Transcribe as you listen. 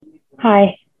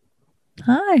Hi.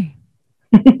 Hi.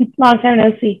 Long time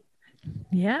no see.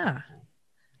 Yeah.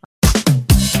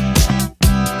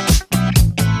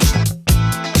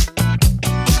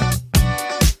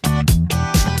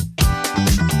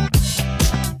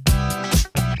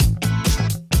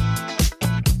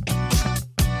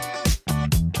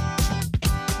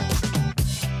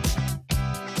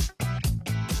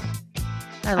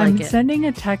 I like I'm it. sending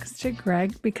a text to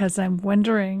Greg because I'm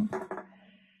wondering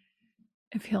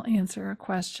if he'll answer a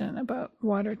question about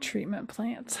water treatment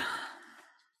plants.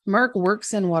 Mark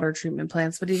works in water treatment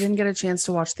plants, but he didn't get a chance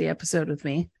to watch the episode with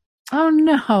me Oh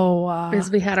no. because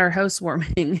we had our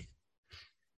housewarming.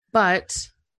 But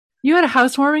You had a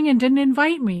housewarming and didn't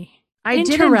invite me. I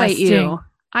did invite you. Interesting.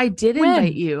 I did When?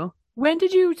 invite you When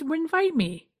did you invite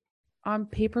me? on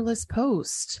paperless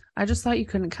post. I just thought you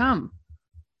couldn't come.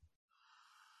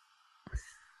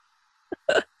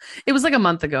 It was like a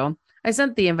month ago. I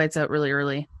sent the invites out really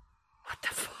early. What the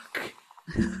fuck?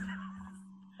 I'll give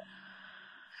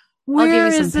Where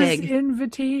you some is this pig.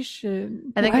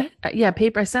 invitation? I think, What? yeah,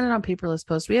 paper. I sent it on paperless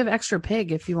post. We have extra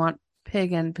pig if you want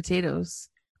pig and potatoes.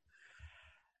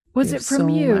 Was We it have from so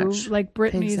you? much Like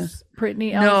pigs in-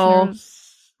 Brittany No.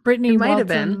 Elsner's Brittany It might have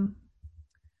Walton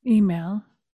email.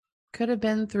 Could have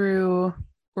been through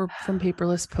or from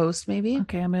paperless post, maybe.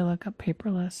 Okay, I'm gonna look up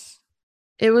paperless.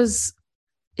 It was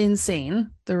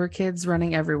insane. There were kids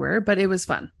running everywhere, but it was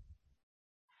fun.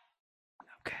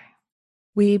 Okay.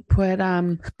 We put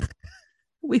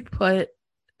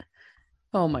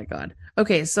oh my god.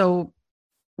 Okay, so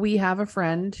we have a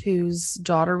friend whose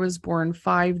daughter was born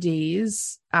 5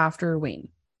 days after Wayne.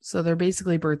 So they're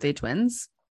basically birthday twins.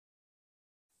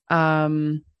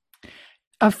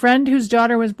 A friend whose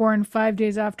daughter was born 5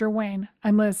 days after Wayne.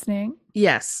 I'm listening.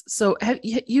 Yes. So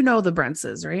you know the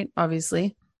Brentses, right?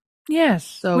 Obviously. Yes.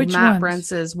 So Which Matt ones?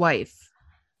 Brentz's wife.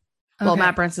 Well, Okay.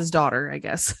 Matt Brentz's daughter, I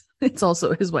guess. It's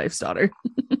also his wife's daughter.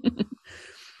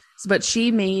 But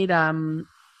she made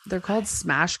they're called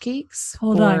smash cakes.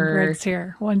 Hold on, Greg's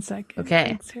here. 1 second. Okay.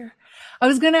 Greg's here. I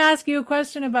was gonna ask you a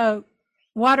question about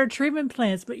water treatment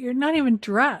plants, but you're not even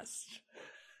dressed.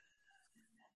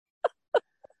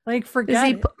 Like, forget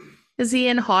it. Is he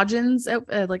in Hodgins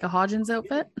like a Hodgins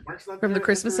outfit from the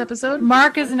Christmas episode?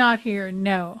 Mark is not here,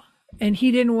 no. And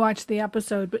he didn't watch the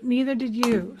episode, but neither did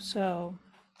you. So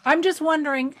I'm just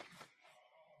wondering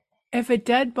if a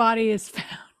dead body is found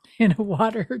in a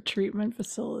water treatment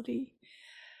facility.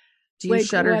 Do you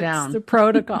shut her down? What's the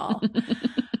protocol?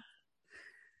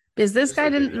 Because this guy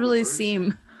didn't really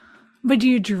seem. But do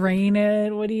you drain it?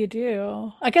 What do you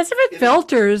do? I guess if it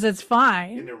filters, it's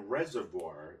fine. In a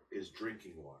reservoir is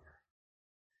drinking water.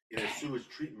 In a sewage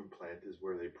treatment plant is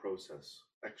where they process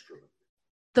excrement.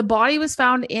 The body was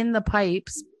found in the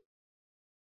pipes.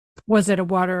 Was it a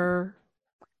water?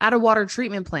 At a water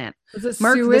treatment plant. Was it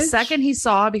Mark, sewage? the second he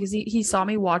saw, because he saw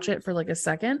me watch it for like a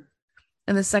second,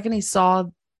 and the second he saw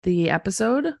the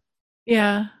episode,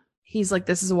 Yeah. he's like,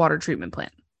 this is a water treatment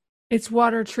plant. It's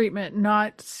water treatment,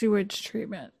 not sewage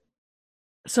treatment.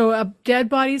 So a dead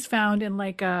body's found in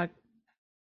like a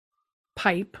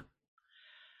pipe.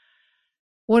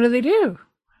 What do?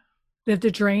 They have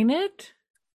to drain it?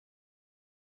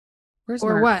 Where's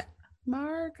Or Mark? what?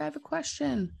 Mark, I have a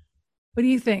question. What do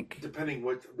you think? Depending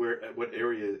what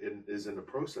area is in the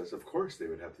process, of course they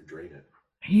would have to drain it.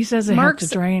 He says they have to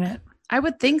drain it. I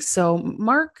would think so.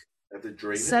 Mark Have to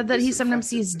drain said it, that he sometimes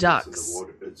disinfect sees it, ducks.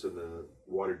 It's in the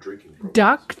water drinking process.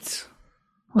 Ducks?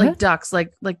 Like What? ducks,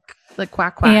 like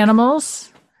quack quack.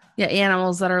 Animals? Yeah,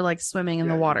 animals that are like swimming in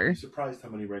the water. You'd be surprised how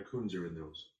many raccoons are in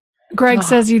those. Greg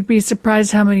says you'd be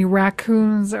surprised how many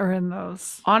raccoons are in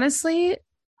those. Honestly,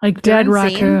 Like they're dead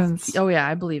insane. raccoons. Oh yeah,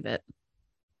 I believe it.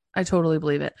 I totally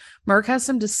believe it. Mark has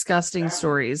some disgusting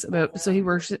stories about. So he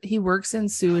works in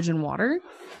sewage and water,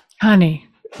 Honey,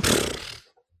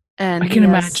 and I can he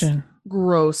has imagine.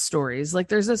 gross stories. Like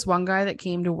there's this one guy that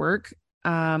came to work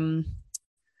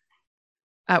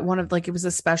at one of, like, it was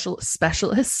a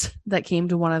specialist that came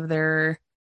to one of their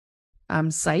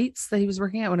sites that he was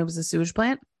working at when it was a sewage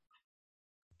plant,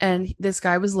 and this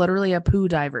guy was literally a poo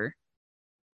diver.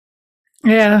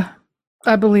 Yeah,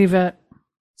 I believe it.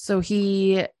 So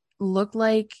he looked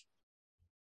like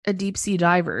a deep sea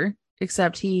diver,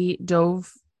 except he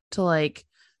dove to like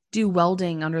do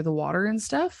welding under the water and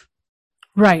stuff.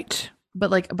 Right.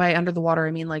 But like by under the water,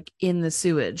 I mean like in the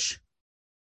sewage.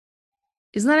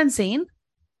 Isn't that insane?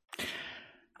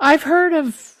 I've heard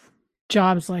of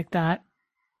jobs like that.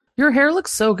 Your hair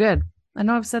looks so good. I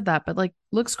know I've said that, but like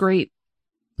looks great.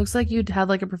 Looks like you'd had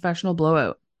like a professional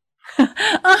blowout.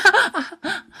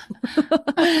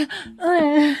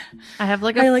 I have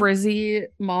like a frizzy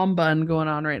mom bun going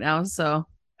on right now, so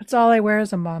That's all I wear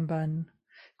is a mom bun.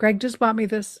 Greg just bought me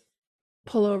this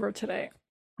pullover today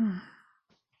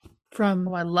from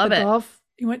Oh, I love the it. golf.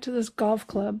 He went to this golf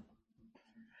club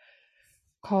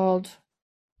called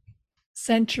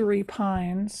Century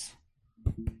Pines,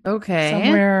 Okay.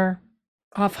 somewhere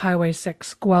off Highway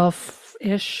 6,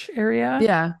 Guelph-ish area.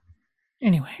 Yeah.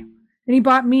 Anyway, and he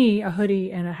bought me a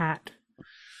hoodie and a hat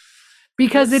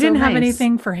because That's they didn't so have nice.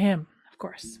 anything for him, of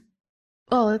course.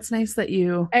 Oh, it's nice that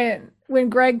you. And when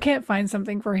Greg can't find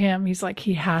something for him, he's like,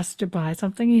 he has to buy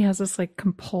something. He has this like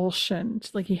compulsion,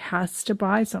 like he has to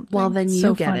buy something. Well, then It's you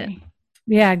so get it. funny.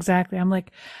 Yeah, exactly. I'm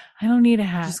like, I don't need a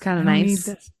hat. Just kinda I don't need nice.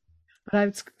 this. But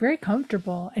it's very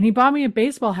comfortable. And he bought me a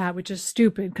baseball hat, which is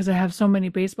stupid because I have so many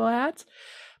baseball hats.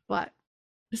 But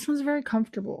this one's very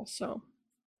comfortable. So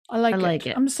I like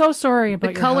it. I'm so sorry about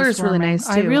The your color is really housewarming. nice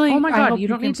too. I really, oh my I God, hope you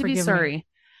don't can need to be forgive me. sorry.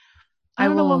 I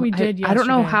don't know what will- we did I don't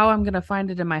know yesterday. how I'm gonna find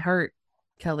it in my heart,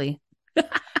 Kelly.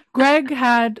 Greg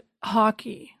had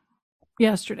hockey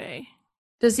yesterday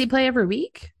Does he play every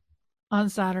week? on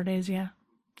Saturdays. Yeah,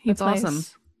 he That's plays. awesome.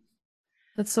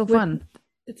 That's so with- fun.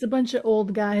 It's a bunch of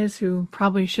old guys who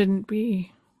probably shouldn't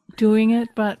be doing it,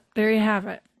 but there you have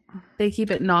it. They keep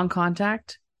it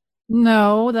non-contact.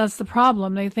 No, that's the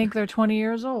problem. They think they're 20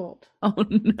 years old. Oh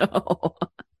no.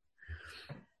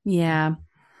 Yeah.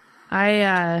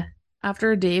 I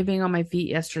after a day of being on my feet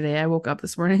yesterday, I woke up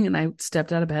this morning and I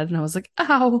stepped out of bed and I was like,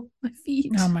 ow, my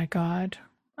feet. Oh my God.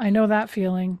 I know that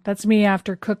feeling. That's me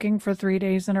after cooking for 3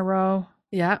 days in a row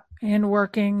Yeah. and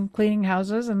working, cleaning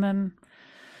houses, and then,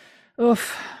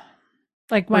 oof.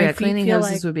 Like Oh, my yeah, feet cleaning feel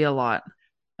houses like would be a lot.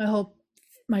 I hope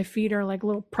my feet are like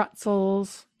little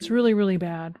pretzels. It's really, really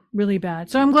bad. Really bad.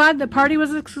 So I'm glad the party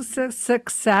was a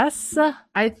success.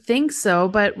 I think so,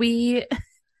 but we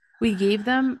gave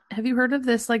them, have you heard of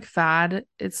this like fad?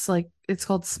 It's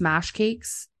called smash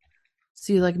cakes.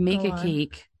 So you like make Go a on.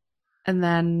 cake and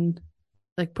then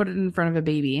like put it in front of a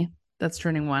baby that's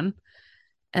turning 1,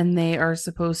 and they are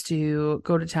supposed to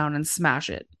go to town and smash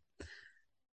it.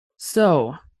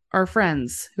 So our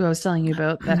friends who I was telling you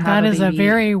about that have That is a baby,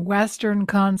 very Western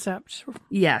concept.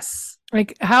 yes.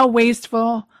 Like, how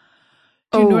wasteful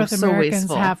do Oh, North so Americans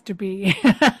wasteful. have to be?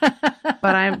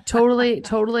 But I'm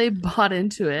totally bought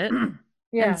into it.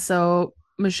 Yeah. And so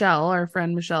Michelle, our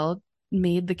friend Michelle,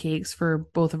 made the cakes for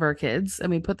both of our kids, and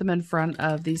we put them in front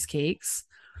of these cakes,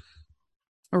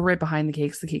 or right behind the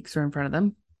cakes. The cakes are in front of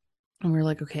them. And we were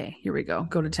like, okay, here we go.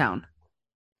 Go to town.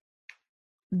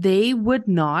 They would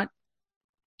not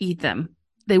eat them.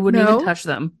 They wouldn't No? even touch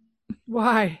them.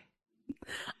 Why?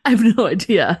 I have no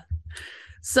idea.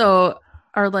 So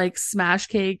our like smash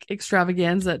cake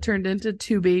extravaganza turned into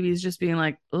 2 babies just being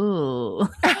like, oh.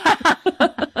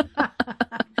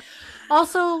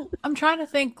 Also, I'm trying to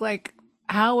think, like,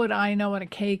 how would I know what a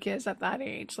cake is at that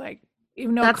age? Like,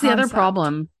 even no That's the other concept.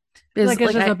 problem. Is Like,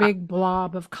 it's just I- a big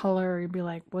blob of color. You'd be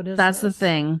like, what is That's the this?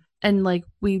 thing. And like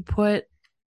we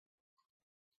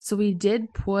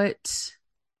did put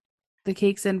the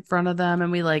cakes in front of them,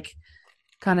 and we like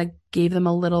kind of gave them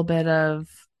a little bit of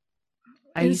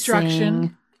Instruction.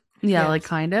 icing. Yeah, Yes. like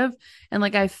kind of. And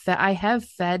like I have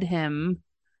fed him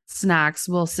snacks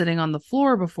while sitting on the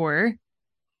floor before.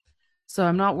 So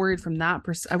I'm not worried from that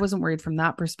I wasn't worried from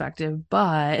that perspective,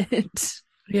 but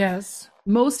Yes.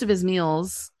 most of his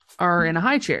meals are in a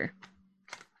high chair.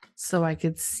 So I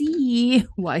could see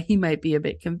why he might be a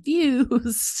bit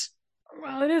confused.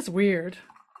 Well, it is weird.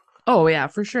 Oh yeah,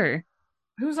 for sure.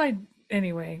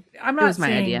 Anyway, I'm It not was my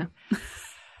saying- idea.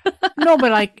 No,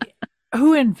 but like,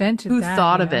 who invented Who that?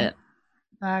 thought you of know? it?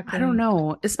 Exactly. I don't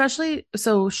know. Especially,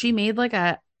 so she made like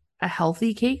a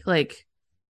healthy cake, like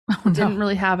Oh, no. didn't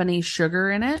really have any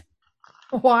sugar in it.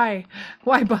 Why?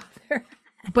 Why bother?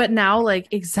 But now, like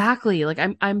exactly, like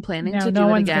I'm planning No, to no do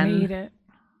it one's gonna again. eat it.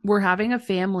 We're having a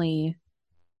family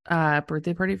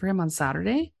birthday party for him on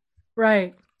Saturday.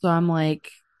 Right. So I'm like,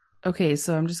 okay,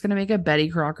 so I'm just gonna make a Betty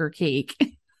Crocker cake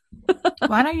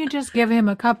Why don't you just give him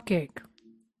a cupcake?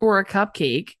 or a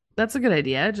cupcake. That's a good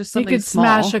idea. Just He something could small.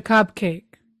 smash a cupcake.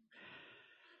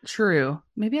 True.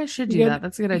 Maybe I should You do could- that.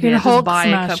 That's a good you idea. could Just Hulk buy a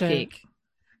smash it. cupcake.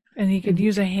 And he could Mhm.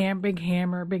 use a big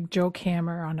hammer, big joke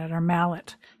hammer on it, or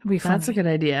mallet. It'd be funny. That's a good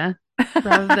idea.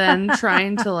 Rather than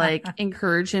trying to like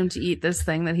encourage him to eat this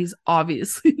thing that he's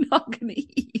obviously not going to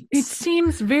eat. It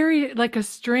seems very like a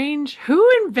strange. Who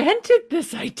invented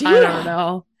this idea? I don't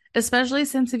know. Especially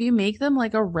since if you make them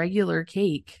like a regular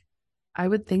cake, I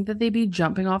would think that they'd be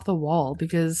jumping off the wall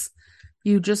because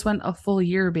you just went a full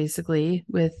year basically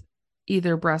with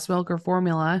either breast milk or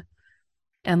formula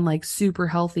and like super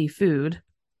healthy food,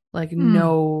 like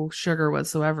no sugar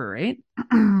whatsoever, right?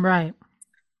 Right.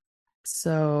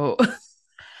 So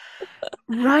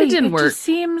Right. didn't It work. just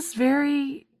seems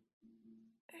very.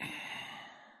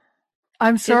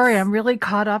 I'm sorry. I'm really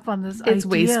caught up on this idea. It's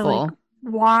wasteful. Like,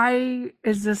 why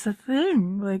is this a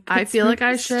thing? Like, I it's feel like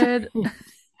really I should strange.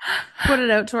 put it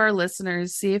out to our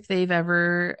listeners, see if they've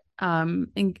ever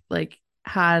like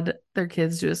had their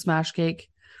kids do a smash cake,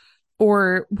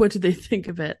 or what do they think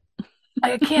of it?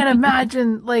 I can't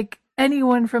imagine like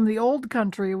anyone from the old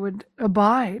country would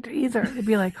abide either. They'd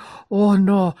be like, "Oh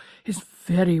no, it's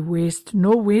very waste.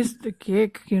 No waste the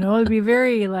cake." You know, it'd be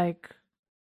very like.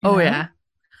 Oh yeah.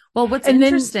 Well, what's And then-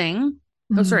 interesting?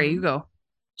 Oh, sorry, you go.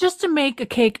 Just to make a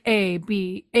cake A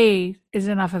is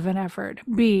enough of an effort.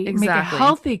 B, make a Exactly.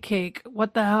 healthy cake.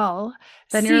 What the hell?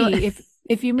 Then C, you're like-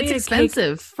 if you made It's a cake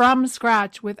expensive. from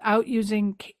scratch without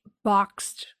using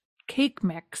boxed cake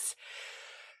mix,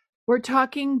 we're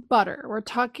talking butter, we're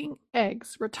talking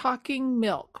eggs, we're talking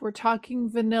milk, we're talking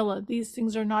vanilla. These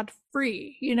things are not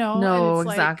free, you know? No, And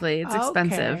it's exactly. It's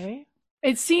expensive. okay.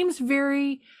 It seems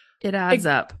very It adds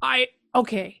up.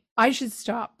 I should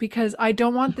stop because I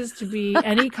don't want this to be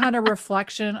any kind of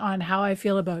reflection on how I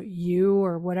feel about you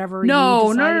or whatever.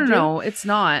 No, it's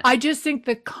not. I just think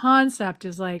the concept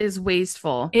is like Is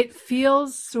wasteful. it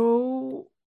feels so.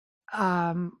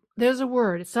 There's a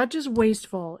word. It's not just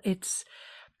wasteful.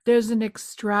 There's an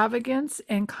extravagance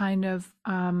and kind of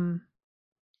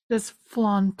this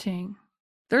flaunting.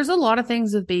 There's a lot of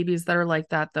things with babies that are like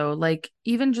that, though. Like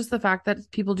even just the fact that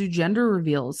people do gender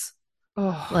reveals.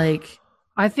 Oh, Like,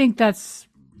 I think that's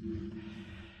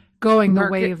going the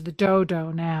Market- way of the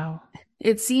dodo now.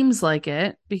 it seems like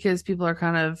it because people are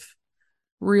kind of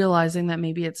realizing that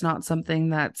maybe it's not something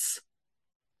that's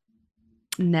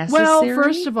necessary. Well,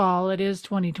 first of all, it is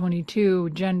 2022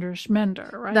 gender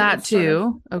schmender, right? that It's sort of-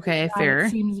 too. Okay, it fair.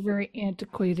 seems very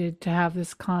antiquated to have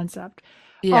this concept.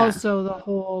 Yeah. Also, the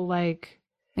whole like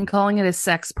And calling it a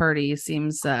sex party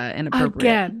seems inappropriate.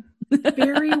 again,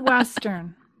 very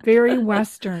Western, very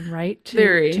Western, right?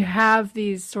 Very. To have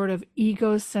these sort of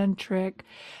egocentric,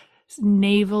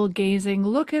 navel gazing.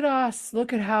 Look at us.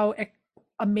 Look at how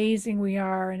amazing we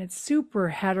are, and it's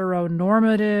super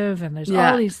heteronormative, and there's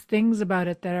Yeah. all these things about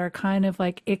it that are kind of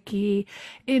like icky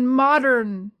in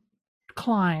modern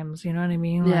climes. You know what I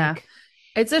mean? Yeah. Like,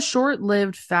 It's a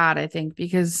short-lived fad, I think,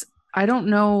 because I don't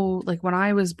know, like when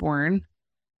I was born,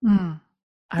 mm.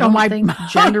 I Oh, don't my- think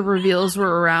gender reveals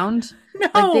were around. no.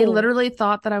 Like they literally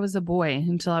thought that I was a boy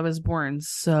until I was born.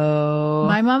 So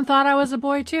My mom thought I was a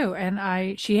boy too,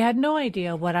 and she had no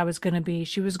idea what I was going to be.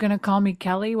 She was going to call me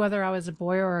Kelly, whether I was a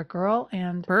boy or a girl,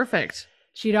 and perfect.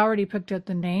 she'd already picked out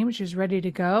the name. She was ready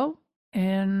to go,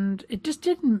 and it just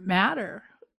didn't matter,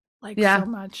 like Yeah. so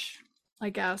much, I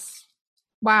guess.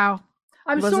 Wow,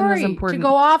 I'm Wasn't as sorry to important.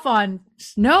 go off on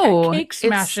No, cake it's-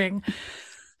 smashing.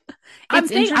 I'm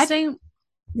It's think- I- interesting.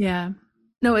 Yeah,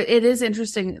 No, it is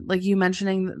interesting, like you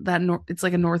mentioning that it's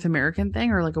like a North American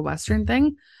thing or like a Western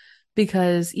thing,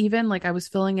 because even like I was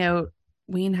filling out,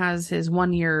 Wayne has his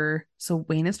 1 year, so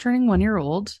Wayne is turning 1 year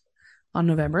old on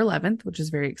November 11th, which is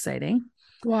very exciting.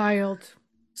 wild.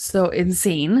 So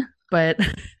insane, but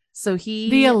so he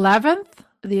The 11th.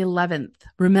 the 11th.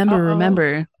 Remember, Uh-oh.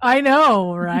 remember. I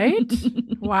know, right?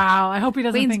 Wow. I hope he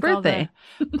doesn't Wayne's think birthday.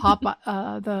 all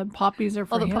the poppies are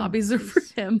for All the him. poppies are for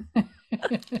him.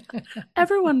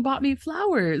 Everyone bought me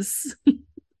flowers.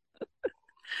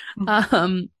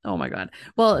 Oh my God.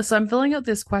 Well, so I'm filling out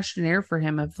this questionnaire for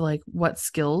him of like what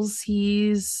skills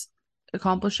he's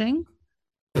accomplishing,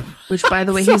 which by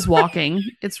the way, he's walking.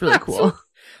 It's really cool.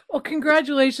 Well,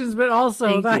 congratulations, but also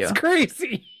Thank that's you.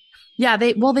 crazy. Yeah,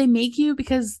 they make you,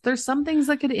 because there's some things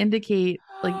that could indicate,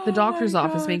 like the Oh doctor's my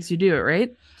office God. makes you do it, right?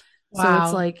 So Wow.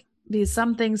 it's like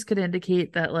some things could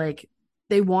indicate that like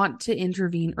they want to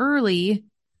intervene early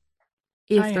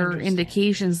if I there are understand.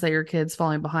 indications that your kid's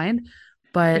falling behind.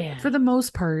 But Yeah. for the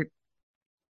most part,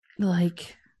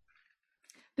 like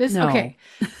This No. okay.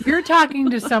 You're talking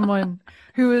to someone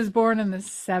who was born in the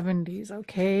 70s,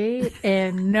 okay?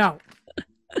 And no.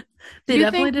 they Do you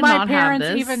definitely think did my not parents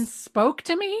have this. even spoke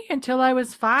to me until I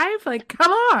was 5? Like,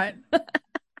 come on.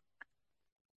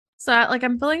 So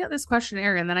I'm filling out this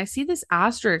questionnaire and then I see this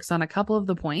asterisk on a couple of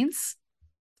the points,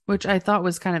 which I thought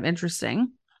was kind of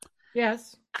interesting.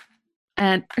 Yes.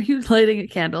 And are you lighting a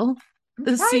candle? I'm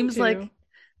This trying seems to. like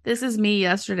this is me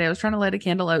yesterday. I was trying to light a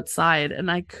candle outside and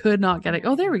I could not get it.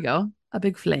 Oh, there we go. A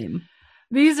big flame.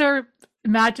 These are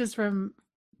matches from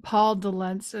Paul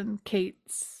DeLentz and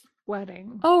Kate's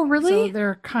wedding. Oh, really? So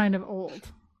they're kind of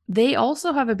old. They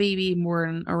also have a baby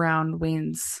born around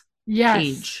Wayne's Yes.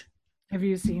 age. Have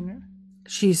you seen her?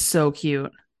 She's so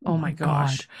cute. Oh my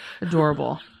gosh.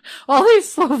 Adorable. All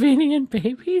these Slovenian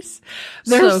babies.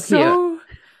 They're So cute.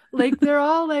 Like they're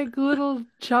all like little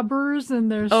chubbers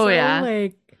and they're Oh, so yeah.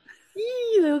 like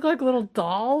they look like little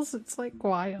dolls. It's like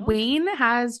wild. Wayne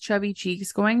has chubby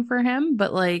cheeks going for him,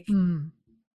 but like Mm.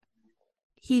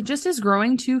 he just is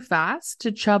growing too fast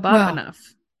to chub up Well, enough.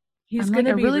 he's I'm like,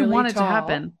 gonna I be really really want it to tall.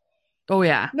 happen. Oh,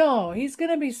 yeah. No, he's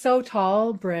gonna be so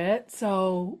tall, Britt.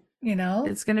 So, you know.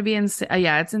 It's going to be insane.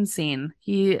 Yeah, it's insane.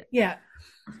 Yeah.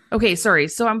 Okay, sorry.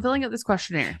 So I'm filling out this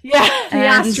questionnaire. Yeah, the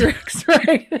And- asterisks,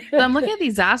 right? So I'm looking at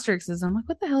these asterisks and I'm like,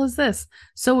 what the hell is this?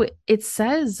 So it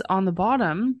says on the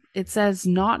bottom, it says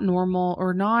not normal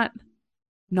or not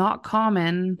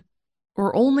common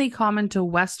or only common to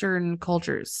Western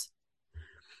cultures.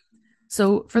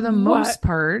 So for the most What?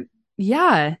 part,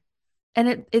 yeah.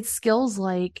 And it's skills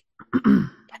like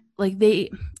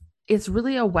it's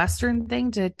really a Western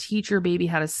thing to teach your baby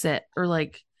how to sit or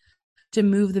like to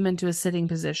move them into a sitting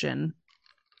position.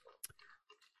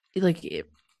 Like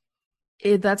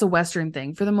that's a Western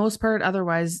thing for the most part.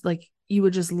 Otherwise, like you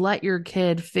would just let your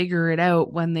kid figure it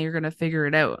out when they're going to figure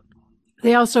it out.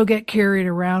 They also get carried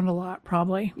around a lot,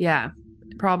 probably. Yeah,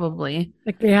 probably.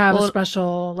 Like they have Well- a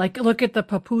special, like look at the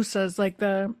papusas, like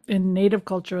in native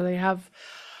culture, they have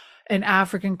in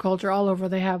African culture all over,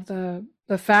 they have the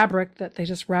fabric that they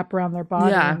just wrap around their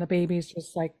body Yeah. and the baby's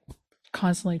just like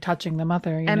constantly touching the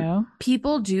mother, you And know?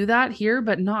 people do that here,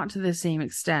 but not to the same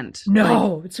extent.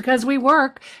 No, it's because we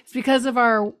work. It's because of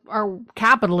our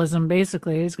capitalism,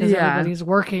 basically. It's because Yeah. everybody's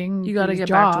working. You got to these get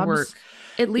jobs. back to work.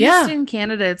 At least Yeah. in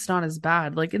Canada, it's not as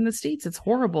bad. Like in the States, it's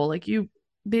horrible. Like you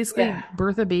basically Yeah.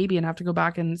 birth a baby and have to go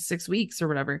back in 6 weeks or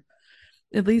whatever.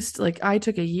 At least like I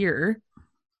took a year.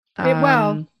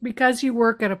 Well, because you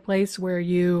work at a place where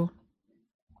you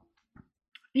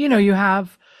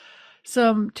have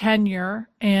some tenure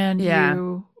and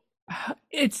Yeah.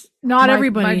 it's not My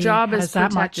everybody job is has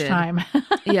that much protected. time.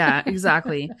 Yeah,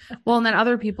 exactly. Well, and then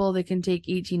other people, they can take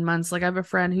 18 months. Like I have a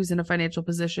friend who's in a financial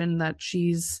position that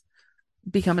she's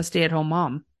become a stay-at-home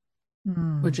mom,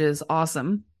 which is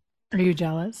awesome. Are you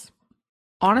jealous?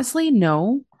 Honestly,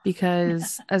 no,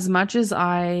 because as much as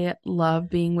I love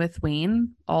being with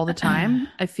Wayne all the time,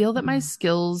 I feel that my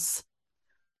skills,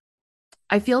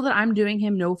 I feel that I'm doing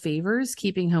him no favors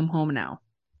keeping him home now.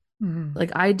 Mhm.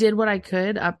 Like I did what I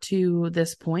could up to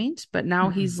this point, but now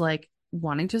Mhm. he's like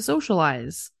wanting to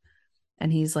socialize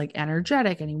and he's like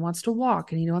energetic and he wants to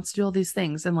walk and he wants to do all these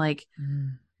things. And like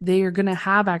they are going to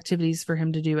have activities for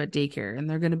him to do at daycare and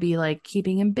they're going to be like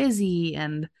keeping him busy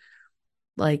and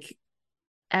like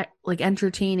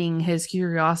entertaining his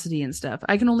curiosity and stuff.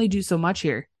 I can only do so much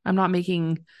here. I'm not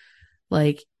making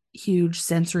like huge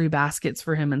sensory baskets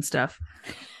for him and stuff.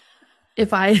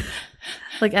 If I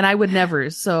like, and I would never.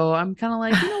 So I'm kind of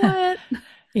like, you know what?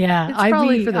 Yeah, It's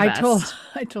probably for the I best.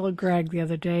 told Greg the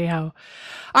other day how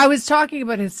I was talking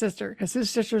about his sister because his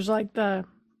sister's like the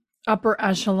upper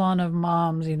echelon of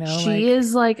moms, you know. She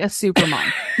is like a super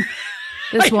mom.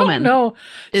 This I woman don't know.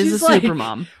 is She's a super like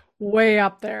mom. way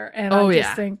up there, and Oh, I just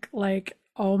yeah. think like,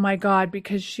 oh my god,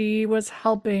 because she was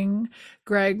helping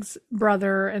Greg's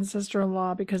brother and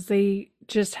sister-in-law because they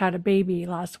just had a baby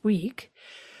last week.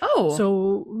 Oh,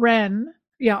 So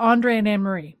Andre and Anne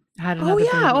Marie had another oh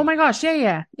yeah. baby. Oh my gosh.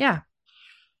 Yeah.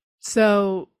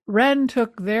 So Ren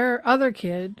took their other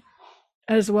kid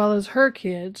as well as her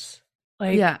kids.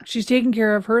 Like Yeah. she's taking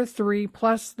care of her 3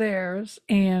 plus theirs.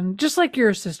 And just like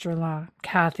your sister-in-law,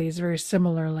 Kathy, is very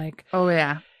similar. Like, Oh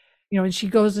yeah. and she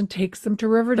goes and takes them to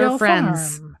Riverdale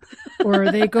friends. Farm.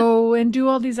 Or they go and do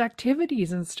all these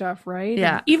activities and stuff, right?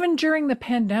 Yeah. And even during the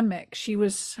pandemic, she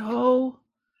was so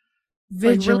Like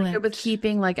vigilant. really good with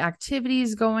keeping like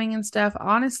activities going and stuff.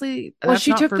 Honestly, Well, that's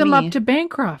she not took for them me. up to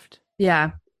Bancroft.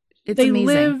 Yeah. It's They amazing.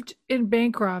 lived in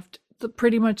Bancroft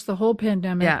pretty much the whole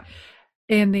pandemic. Yeah.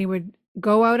 And they would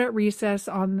go out at recess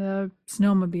on the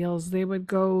snowmobiles. They would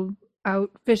go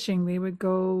out fishing. They would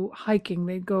go hiking.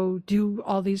 They'd go do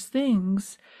all these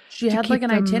things. She to had like keep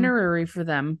an them- itinerary for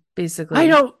them, basically. I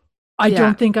Yeah.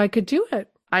 don't think I could do it.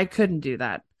 I couldn't do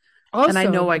that. Also, and I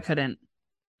know I couldn't.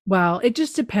 Well, it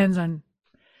just depends on,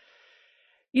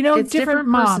 It's different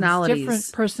moms, personalities.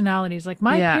 different personalities. Like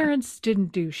my Yeah. parents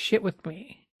didn't do shit with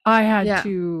me. I had Yeah.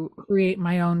 to create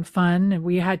my own fun, and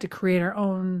we had to create our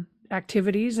own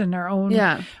activities and our own.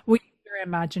 Yeah. We used our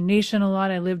imagination a lot.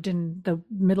 I lived in the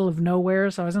middle of nowhere,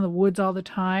 so I was in the woods all the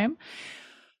time.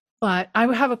 But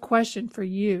I have a question for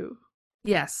you.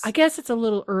 Yes. I guess it's a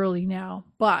little early now,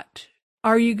 but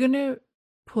are you going to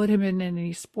put him in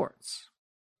any sports?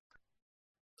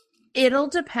 It'll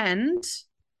depend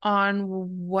on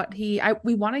what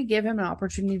we want to give him an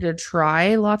opportunity to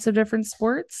try lots of different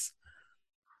sports.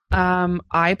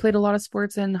 I played a lot of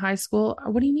sports in high school.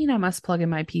 What do you mean I must plug in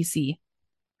my PC?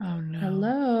 Oh no.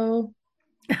 Hello.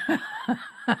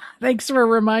 Thanks for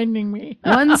reminding me.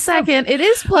 1 second. It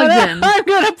is plugged in. I'm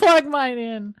gonna plug mine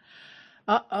in.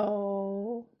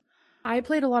 Uh-oh. I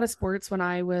played a lot of sports when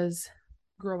I was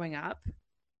growing up,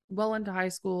 well into high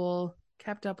school,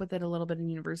 kept up with it a little bit in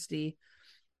university.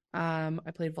 I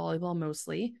played volleyball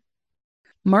mostly.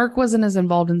 Mark wasn't as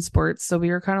involved in sports, so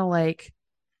we were kind of like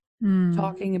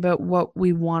talking about what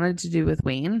we wanted to do with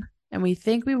Wayne, and we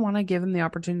think we want to give him the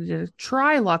opportunity to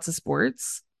try lots of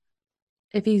sports.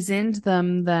 If he's into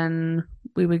them, then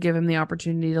we would give him the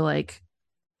opportunity to like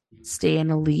stay in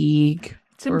a league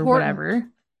It's or important. whatever.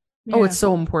 Yeah. Oh, it's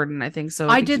so important. I think so.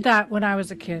 I did that when I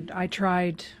was a kid. I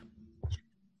tried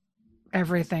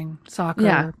everything: soccer,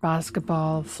 Yeah.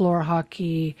 basketball, floor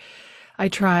hockey. I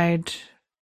tried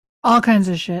all kinds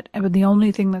of shit. But the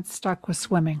only thing that stuck was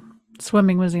swimming.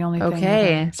 Swimming was the only thing.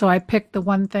 Okay. So I picked the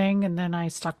one thing and then I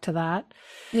stuck to that.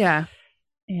 Yeah.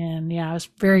 And yeah, I was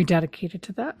very dedicated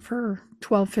to that for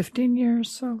 12, 15 years.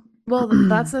 So, Well,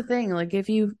 that's the thing. Like, if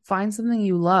you find something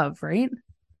you love, right?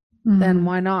 Then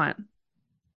why not?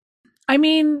 I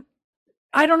mean,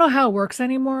 I don't know how it works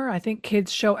anymore. I think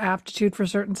kids show aptitude for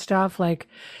certain stuff. Like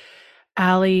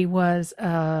Allie was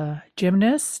a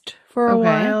gymnast for a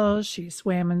while. She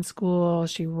swam in school.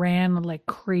 She ran like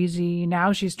crazy.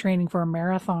 Now she's training for a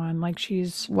marathon. Like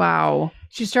Wow.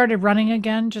 she started running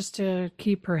again just to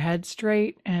keep her head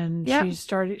straight. And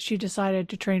she decided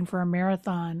to train for a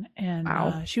marathon.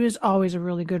 And she was always a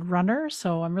really good runner.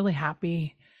 So I'm really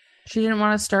happy. She didn't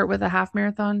want to start with a half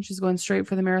marathon. She's going straight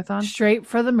for the marathon. Straight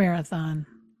for the marathon.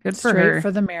 Good for her. Straight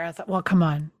for the marathon. Well, come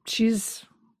on. She's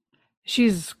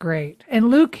great.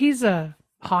 And Luke, he's a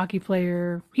hockey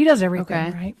player. He does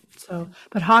everything, right? So,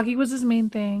 but hockey was his main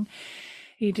thing.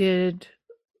 He did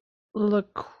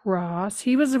lacrosse.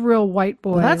 He was a real white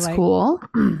boy. Well, that's cool.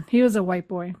 He was a white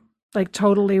boy, like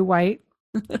totally white.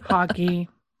 Hockey,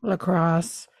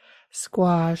 lacrosse,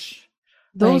 squash.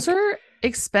 Those are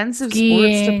expensive skiing.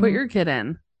 sports to put your kid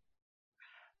in.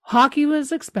 Hockey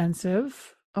was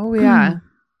expensive. Oh yeah.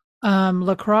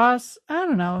 Lacrosse, I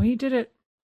don't know. He did it.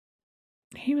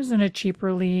 He was in a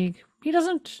cheaper league.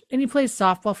 And he plays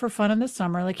softball for fun in the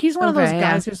summer. Like he's one of those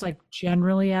guys who's like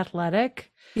generally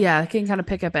athletic. Yeah, he can kind of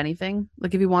pick up anything.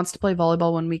 Like if he wants to play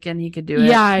volleyball one weekend, he could do it.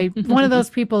 Yeah, one of those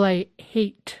people I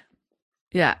hate.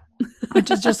 Yeah. Which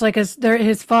is just like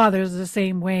his father's the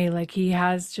same way. Like he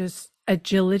has just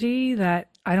agility that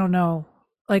I don't know.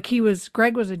 Like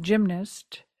Greg was a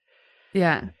gymnast.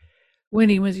 Yeah. When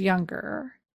he was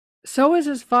younger. So is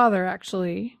his father,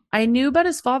 actually. I knew about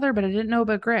his father, but I didn't know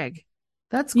about Greg.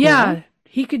 That's cool. Yeah,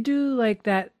 he could do like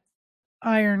that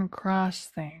Iron Cross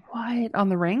thing. What? On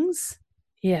the rings?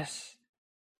 Yes.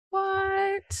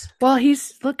 What? Well,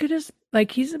 look at his,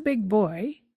 like he's a big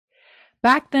boy.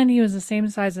 Back then he was the same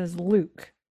size as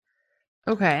Luke.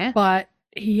 Okay. But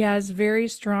he has very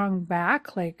strong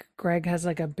back. Like Greg has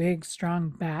like a big, strong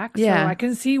back. Yeah. So I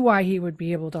can see why he would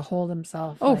be able to hold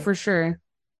himself. Oh, for sure.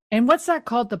 And what's that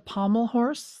called? The pommel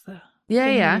horse?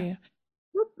 Yeah.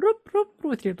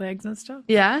 With your legs and stuff.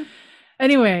 Yeah.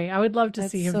 Anyway, I would love to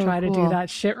see him try to do cool. that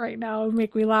shit right now. It would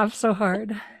make me laugh so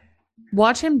hard.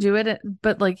 Watch him do it,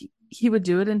 but like he would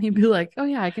do it and he'd be like, "Oh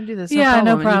yeah, I can do this."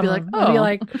 No problem. And you'd be like, "Oh, I'd be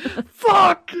like,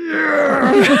 fuck you."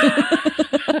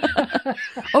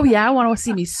 Oh yeah, I want to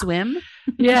see me swim.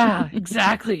 Yeah,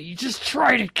 exactly. You just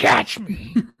try to catch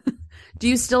me. Do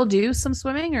you still do some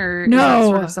swimming or no? Is that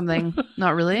sort of something?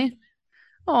 Not really.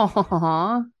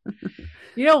 Oh,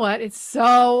 you know what? It's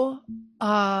so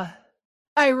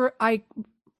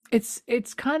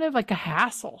it's kind of like a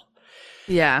hassle.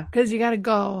 Yeah, because you got to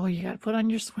put on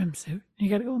your swimsuit, you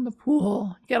got to go in the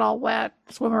pool, get all wet,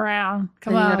 swim around,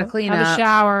 come out, you gotta clean have up. a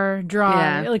shower,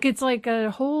 dry. Yeah. Like it's like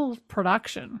a whole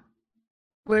production.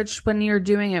 Which when you're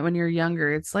doing it when you're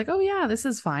younger, it's like, oh yeah, this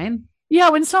is fine. Yeah,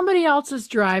 when somebody else is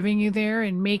driving you there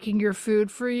and making your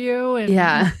food for you and,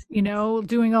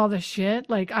 doing all the shit,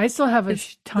 like I still have a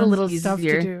ton of stuff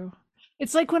to do.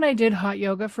 It's like when I did hot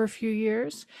yoga for a few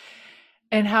years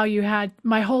and how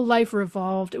my whole life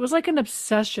revolved. It was like an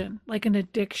obsession, like an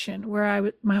addiction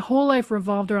where my whole life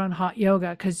revolved around hot yoga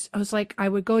because I was like, I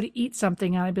would go to eat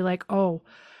something and I'd be like, oh,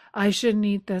 I shouldn't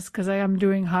eat this because I am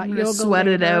doing hot yoga. Sweat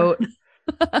it out.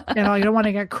 I don't want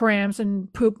to get cramps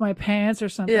and poop my pants or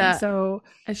something. Yeah. So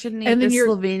I shouldn't eat this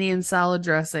Slovenian salad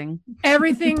dressing.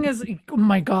 Everything is, oh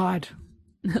my God.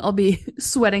 I'll be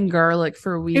sweating garlic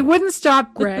for a week. It wouldn't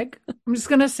stop Greg. I'm just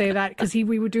going to say that because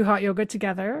we would do hot yoga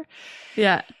together.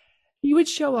 Yeah. He would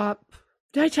show up.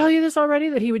 Did I tell you this already?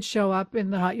 That he would show up in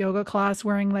the hot yoga class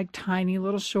wearing like tiny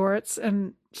little shorts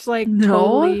and it's like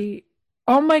totally,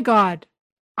 oh my God.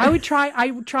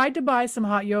 I tried to buy some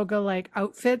hot yoga like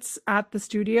outfits at the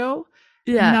studio.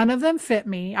 Yeah. None of them fit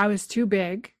me. I was too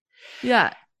big.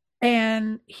 Yeah.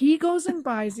 And he goes and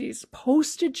buys these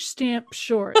postage stamp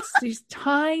shorts, these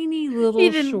tiny little He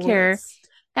didn't shorts. care.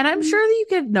 And I'm sure that you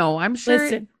could, no, I'm sure.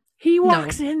 Listen, he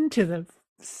walks into the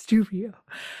studio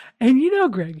and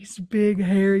Greg, he's a big,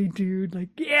 hairy dude. Like,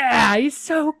 yeah, he's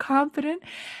so confident.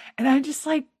 And I'm just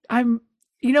like,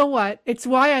 you know what? It's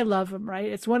why I love him, right?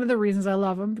 It's one of the reasons I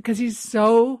love him because he's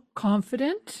so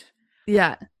confident.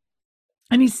 Yeah.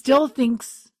 And he still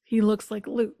thinks he looks like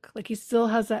Luke. Like he still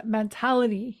has that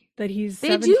mentality that he's They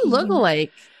 17. do look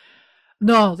alike.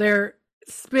 No, they're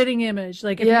spitting image.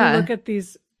 Like if you look at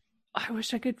these, I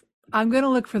wish I could. I'm going to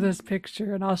look for this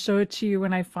picture and I'll show it to you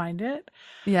when I find it.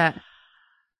 Yeah.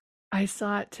 I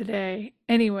saw it today.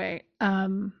 Anyway,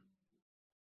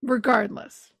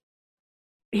 regardless,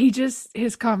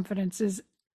 his confidence is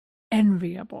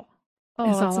enviable.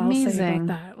 Oh, that's amazing.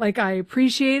 That. Like I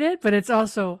appreciate it, but it's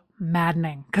also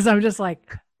maddening because I'm just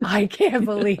like, I can't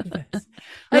believe this.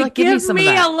 Like, give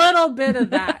me a little bit of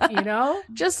that,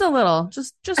 Just a little,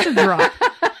 just a drop.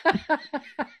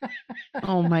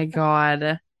 Oh my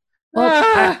God.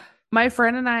 Well, my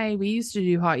friend and I, we used to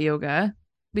do hot yoga.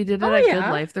 We did it at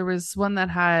Good Life. There was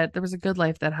a Good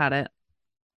Life that had it.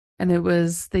 And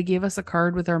they gave us a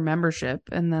card with our membership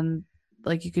and then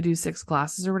like you could do 6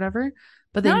 classes or whatever,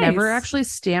 but they never actually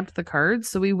stamped the cards.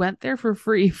 So we went there for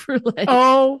free for like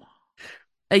a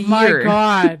year. My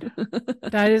God.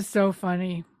 That is so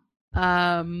funny.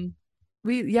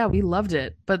 We loved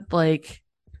it. But like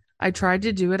I tried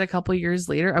to do it a couple years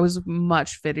later. I was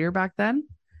much fittier back then.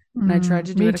 And I tried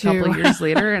to do it a couple years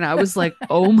later and I was like,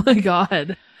 oh my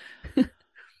God.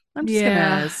 I'm just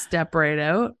gonna step right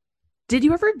out. Did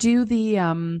you ever do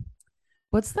the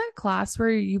what's that class where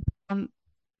you put on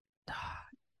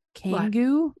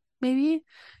Kangoo, maybe?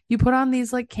 You put on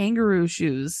these like kangaroo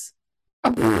shoes.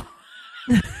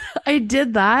 I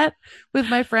did that with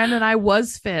my friend and I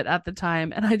was fit at the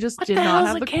time and I just did not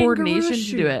have the coordination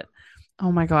to do it.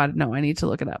 Oh my God, no, I need to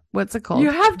look it up. What's it called? You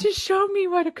have to show me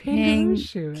what a kangaroo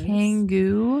shoe is.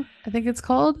 Kangoo, I think it's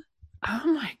called. Oh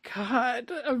my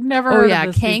God. I've never heard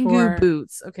of this Kangoo before.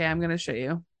 boots. Okay, I'm going to show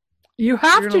you. You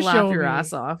have to laugh show your me.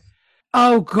 ass off.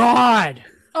 Oh God.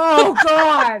 Oh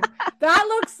God. That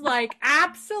looks like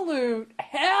absolute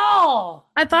hell.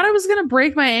 I thought I was going to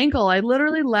break my ankle. I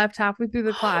literally left halfway through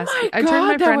the class. I turned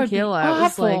my friend Kayla. I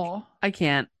was like, I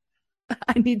can't.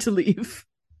 I need to leave.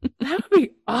 That would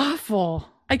be awful.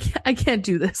 I can't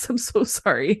do this. I'm so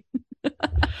sorry.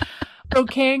 So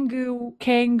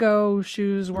Kangoo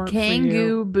shoes weren't Kangoo for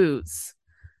you. boots.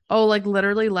 Oh, like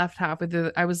literally left halfway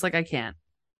through. I was like, I can't.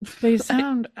 They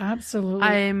sound absolutely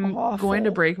I'm awful. going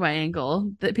to break my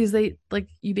ankle because they like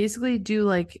you basically do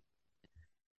like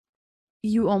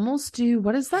you almost do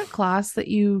what is that class that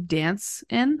you dance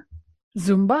in?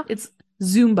 Zumba? It's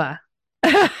Zumba.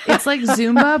 It's like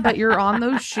Zumba, but you're on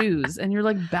those shoes and you're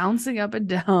like bouncing up and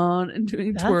down and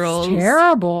doing twirls. That's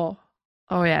terrible.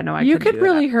 Oh yeah, no, you could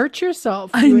really hurt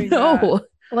yourself. I know. That.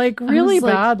 Like really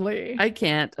badly. I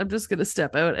can't. I'm just gonna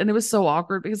step out. And it was so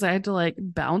awkward because I had to like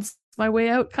bounce my way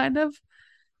out kind of.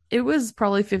 It was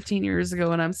probably 15 years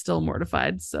ago and I'm still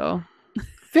mortified. So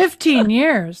 15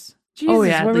 years. Jesus, oh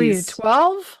yeah, what were you,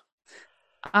 12?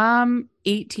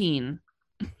 18.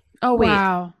 Oh wait.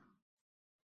 Wow.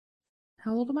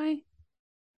 How old am I?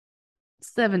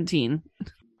 17.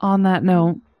 On that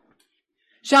note.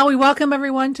 Shall we welcome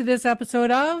everyone to this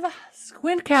episode of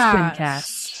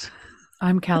Squintcast.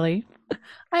 I'm Kelly.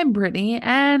 I'm Brittany,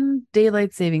 and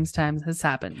daylight savings time has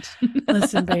happened.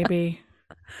 Listen, baby.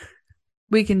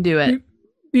 We can do it.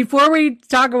 Before we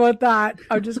talk about that,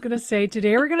 I'm just going to say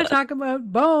today we're going to talk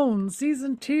about Bones,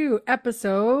 Season 2,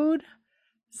 Episode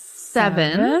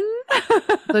 7.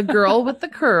 The girl with the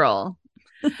curl.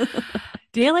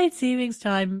 Daylight savings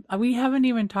time. We haven't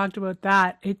even talked about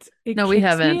that. It no, we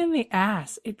haven't. Me in the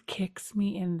ass. It kicks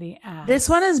me in the ass. This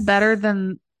one is better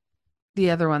than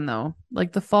the other one, though.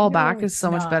 Like the fall back is so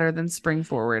much better than spring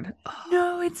forward.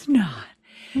 No, it's not.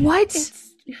 What?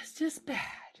 It's just bad.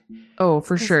 Oh,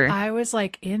 for sure. I was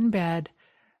like in bed,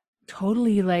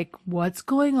 totally like, what's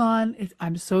going on?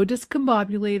 I'm so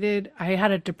discombobulated. I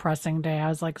had a depressing day. I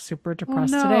was like super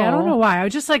depressed today. I don't know why. I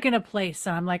was just like in a place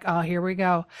and I'm like, oh, here we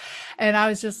go. And I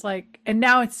was just like, and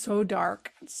now it's so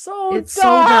dark. It's so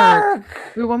dark.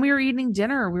 When we were eating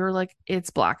dinner, we were like, it's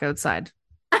black outside.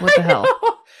 What the hell?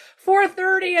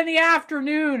 4:30 in the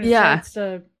afternoon. Yeah.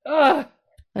 So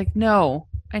like, no,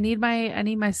 I need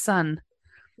my son.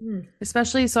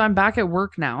 Especially, so I'm back at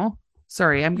work now.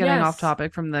 Sorry, I'm getting off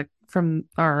topic from the from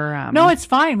our No, it's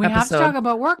fine. We have to episode. talk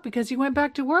about work because you went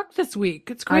back to work this week.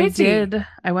 It's crazy. I did.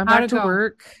 I went How'd back it to go?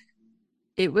 work.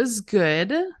 It was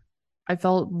good. I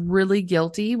felt really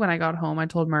guilty when I got home. I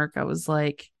told Mark, I was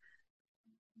like,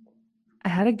 I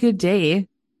had a good day,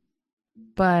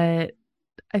 but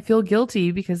I feel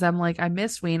guilty because I'm like, I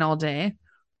missed Wayne all day.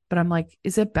 But I'm like,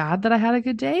 is it bad that I had a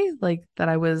good day? Like that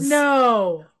I was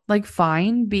like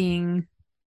fine being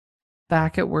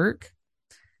back at work.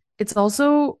 It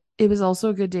was also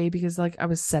a good day because like I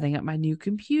was setting up my new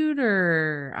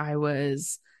computer. I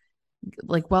was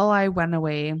like, while I went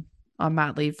away on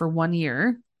mat leave for 1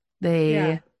 year,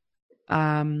 they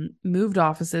moved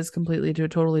offices completely to a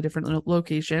totally different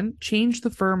location, changed the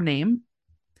firm name.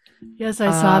 Yes,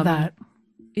 I saw that.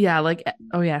 Yeah, like,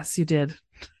 oh yes, you did.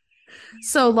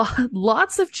 So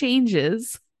lots of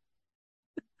changes.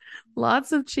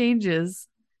 Lots of changes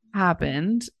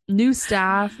happened. New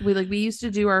staff. We used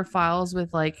to do our files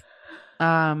with like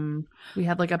we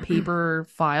had like a paper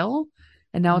file,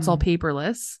 and now it's all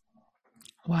paperless.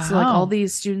 Wow. So like all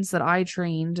these students that I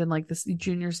trained and like this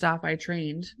junior staff I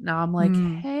trained, now I'm like,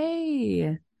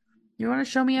 hey, you want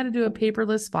to show me how to do a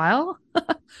paperless file?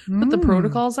 What the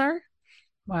protocols are?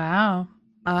 Wow.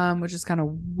 Which is kind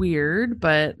of weird,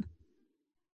 but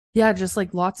yeah, just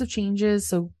like lots of changes.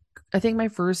 So I think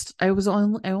I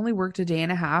only worked a day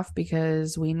and a half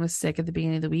because Wayne was sick at the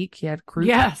beginning of the week. He had croup.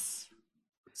 Yes.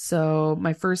 So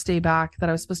my first day back that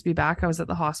I was supposed to be back, I was at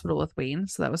the hospital with Wayne.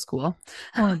 So that was cool.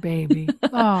 Poor baby.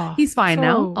 Oh, he's fine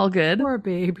now. All good. Poor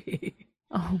baby.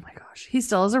 Oh my gosh. He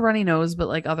still has a runny nose, but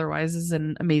like otherwise is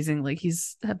an amazing, like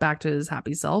he's back to his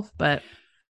happy self. But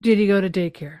did he go to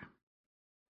daycare?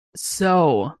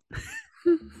 So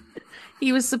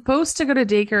he was supposed to go to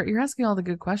daycare. You're asking all the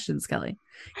good questions, Kelly.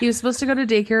 He was supposed to go to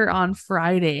daycare on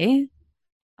Friday.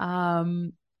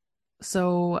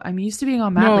 So I'm used to being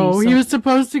on mat leave. No, he was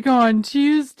supposed to go on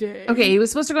Tuesday. Okay, he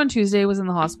was supposed to go on Tuesday, was in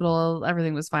the hospital,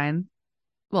 everything was fine.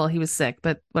 Well, he was sick,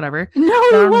 but whatever.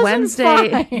 No, but on wasn't Wednesday,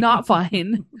 fine. not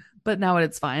fine, but now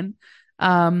it's fine.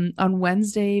 On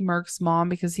Wednesday, Mark's mom,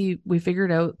 because we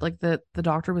figured out like the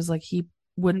doctor was like he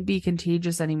wouldn't be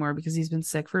contagious anymore because he's been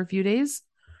sick for a few days.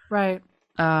 Right.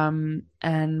 And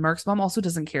Mark's mom also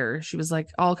doesn't care. She was like,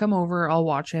 I'll come over, I'll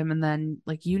watch him, and then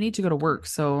like you need to go to work,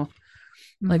 so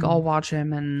like I'll watch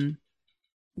him and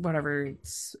whatever,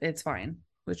 it's fine.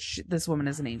 Which this woman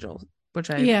is an angel, which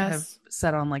I have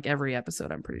said on like every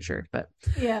episode, I'm pretty sure. But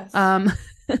yes.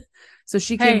 So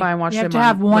she came by and watched him. You have to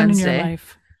have one Wednesday. in your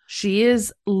life. She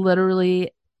is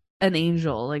literally an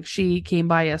angel. Like she came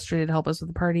by yesterday to help us with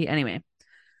the party. Anyway.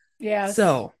 Yeah.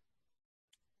 So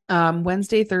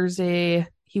Wednesday, Thursday,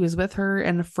 he was with her,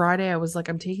 and Friday I was like,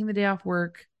 I'm taking the day off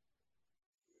work,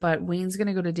 but Wayne's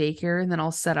gonna go to daycare, and then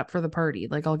I'll set up for the party.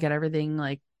 Like I'll get everything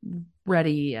like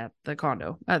ready at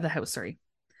the house, sorry.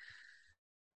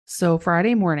 So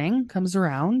Friday morning comes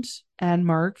around, and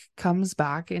Mark comes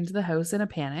back into the house in a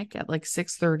panic at like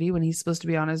 6:30 when he's supposed to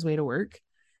be on his way to work.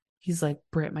 He's like,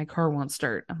 Britt, my car won't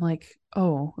start. I'm like,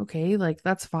 oh, okay, like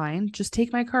that's fine. Just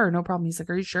take my car, no problem. He's like,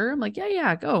 are you sure? I'm like,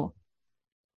 yeah, go.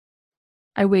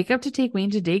 I wake up to take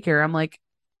Wayne to daycare. I'm like,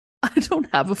 I don't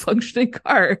have a functioning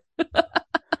car.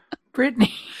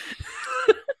 Brittany.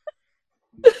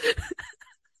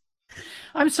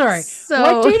 I'm sorry.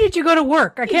 So, what day did you go to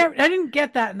work? I didn't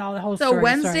get that in all the whole story. So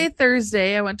Wednesday,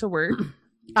 Thursday, I went to work.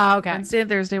 Oh, okay. Wednesday and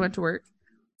Thursday, I went to work.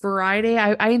 Friday,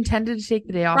 I intended to take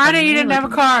the day off. Friday, you didn't have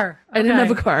a car. I didn't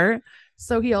have a car.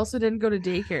 So he also didn't go to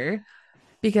daycare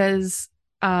because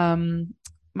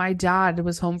my dad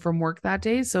was home from work that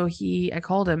day. So I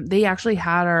called him. They actually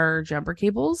had our jumper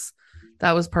cables.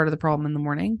 That was part of the problem in the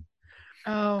morning.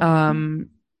 Oh.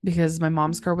 Because my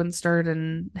mom's car wouldn't start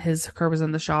and his car was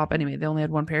in the shop. Anyway, they only had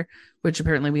one pair, which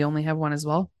apparently we only have one as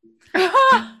well.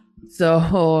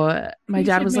 So my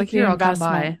dad was like, here, I'll come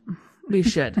by. We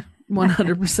should.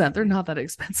 100%. They're not that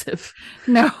expensive.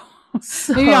 No.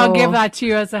 So, maybe I'll give that to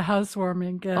you as a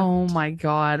housewarming gift. Oh my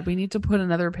God. We need to put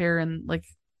another pair in, like,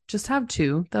 just have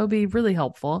two. That would be really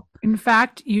helpful. In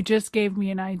fact, you just gave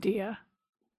me an idea.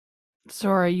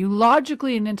 Sorry, you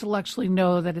logically and intellectually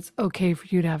know that it's okay for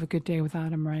you to have a good day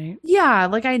without him, right? Yeah,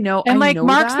 like I know. And I like know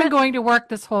Mark's that. been going to work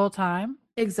this whole time.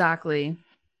 Exactly.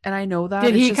 And I know that.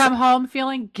 Did he come home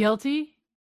feeling guilty?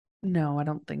 No, I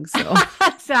don't think so.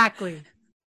 Exactly.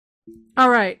 All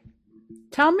right.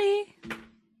 Tell me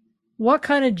what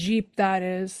kind of Jeep that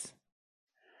is.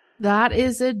 That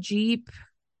is a Jeep.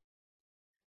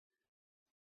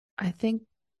 I think.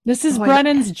 This is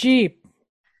Brennan's Jeep.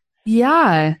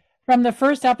 Yeah. From the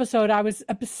first episode, I was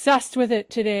obsessed with it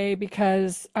today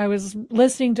because I was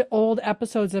listening to old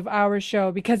episodes of our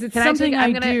show because it's something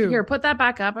I do. Here, put that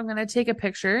back up. I'm going to take a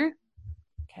picture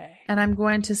Okay. And I'm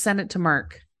going to send it to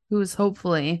Mark, who is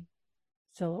hopefully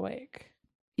Still awake.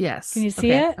 yes. Can you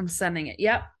see it? I'm sending it.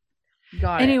 Yep.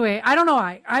 Got it. Anyway, I don't know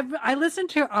why. I listened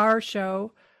to our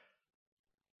show.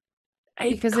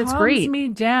 Because it it's calms great. me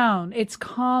down. It's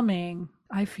calming,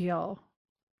 I feel.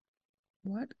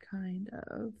 What kind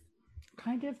of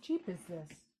Jeep is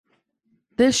this?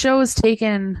 This show has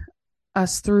taken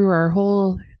us through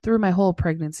my whole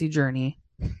pregnancy journey.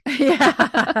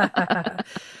 Yeah.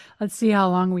 Let's see how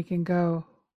long we can go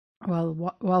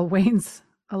while Wayne's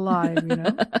alive, you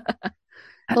know.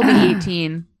 He'll be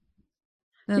 18.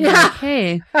 And Yeah. like,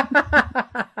 hey.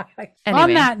 Anyway.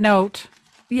 On that note.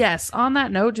 Yes, on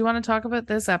that note, do you want to talk about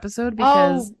this episode?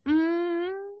 Because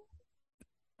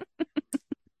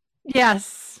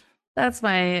yes.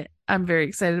 I'm very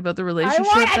excited about the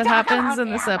relationship that happens in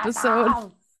this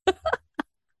episode.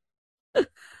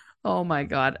 Oh my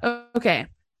God. Okay.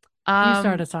 You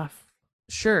start us off.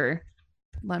 Sure.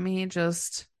 Let me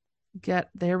just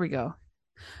there we go.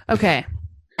 Okay.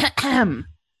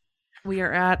 We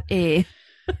are at a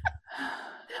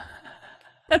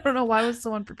I don't know why was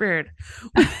so unprepared.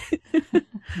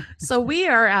 So we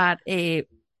are at a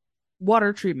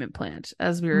water treatment plant,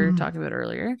 as we were talking about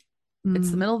earlier.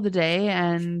 It's the middle of the day,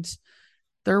 and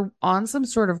they're on some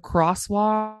sort of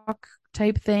crosswalk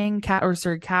type thing,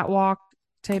 catwalk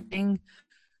type thing.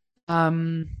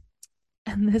 And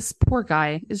this poor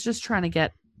guy is just trying to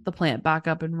get the plant back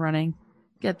up and running,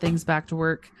 get things back to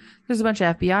work. There's a bunch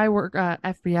of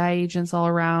FBI agents all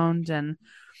around, and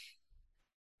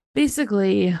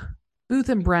basically Booth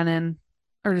and Brennan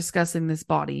are discussing this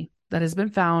body that has been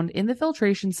found in the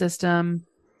filtration system.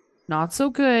 Not so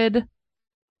good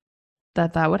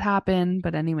that would happen,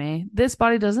 but anyway, this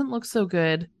body doesn't look so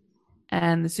good,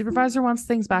 and the supervisor wants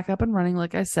things back up and running.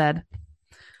 Like I said,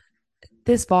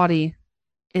 this body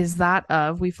is that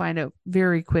of, we find out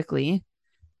very quickly,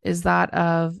 is that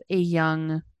of a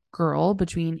young girl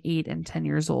between 8 and 10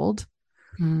 years old.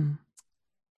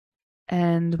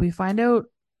 And we find out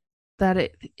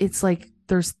that it's like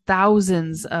there's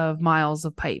thousands of miles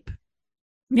of pipe.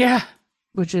 Yeah.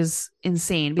 Which is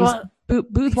insane, because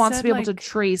Booth wants to be able to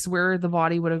trace where the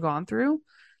body would have gone through.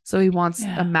 So he wants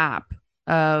a map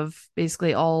of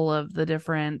basically all of the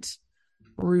different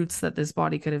routes that this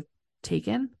body could have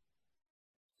taken.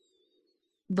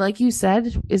 Like you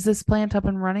said, is this plant up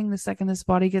and running the second this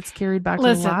body gets carried back to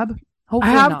the lab?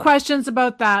 Hopefully I have not. questions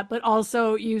about that, but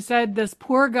also you said this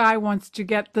poor guy wants to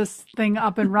get this thing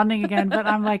up and running again, but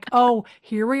I'm like, oh,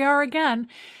 here we are again.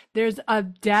 There's a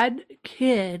dead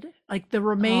kid, like the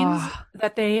remains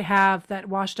that they have that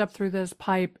washed up through this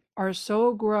pipe are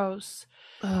so gross.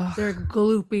 They're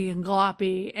gloopy and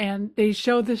gloppy, and they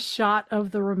show this shot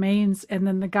of the remains, and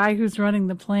then the guy who's running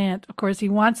the plant, of course, he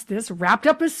wants this wrapped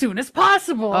up as soon as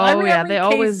possible. Oh yeah, they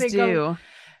always do.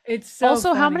 It's so also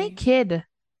funny. How many kid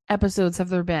episodes have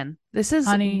there been? This is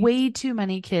way too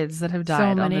many kids that have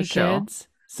died on this show.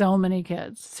 So many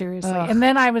kids, seriously. And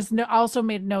then I was also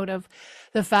made note of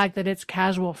the fact that it's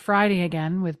Casual Friday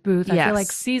again with Booth. I feel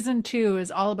like season 2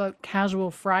 is all about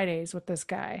Casual Fridays with this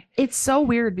guy. It's so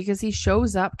weird because he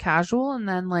shows up casual, and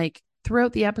then like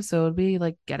throughout the episode we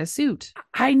like get a suit.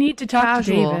 I need to talk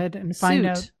to David and find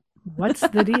out what's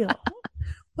the deal.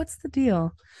 What's the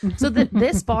deal? So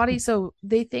this body, so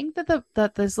they think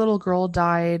that this little girl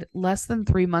died less than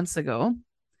 3 months ago,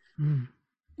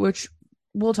 which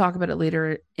we'll talk about it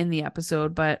later in the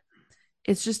episode, but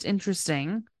it's just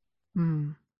interesting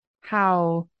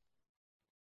how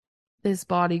this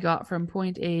body got from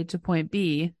point A to point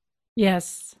B.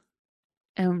 Yes.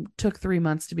 And took 3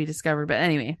 months to be discovered. But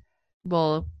anyway,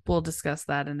 we'll discuss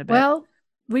that in a bit. Well,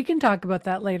 we can talk about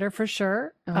that later for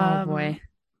sure. Oh boy.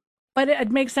 But it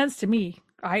makes sense to me.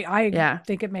 I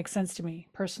think it makes sense to me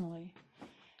personally.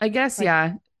 I guess,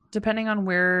 depending on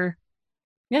where.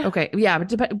 Yeah. Okay. Yeah.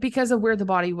 But because of where the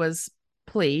body was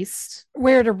placed,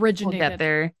 where it originated. We'll get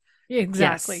there.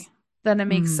 Exactly. Yes. Then it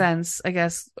makes sense. I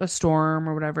guess a storm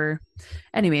or whatever.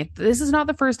 Anyway, this is not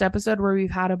the first episode where we've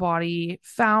had a body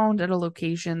found at a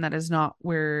location that is not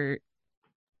where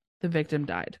the victim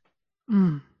died.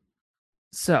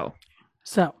 So.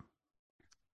 Do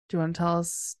you want to tell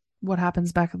us what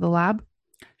happens back at the lab?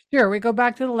 Sure. We go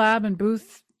back to the lab, and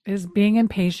Booth is being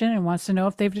impatient and wants to know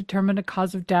if they've determined a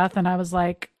cause of death. And I was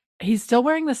like, he's still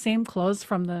wearing the same clothes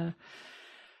from the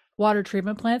water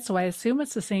treatment plant, so I assume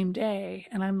it's the same day.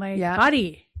 And I'm like,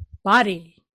 body.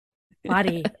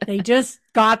 They just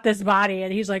got this body,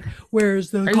 and he's like, where's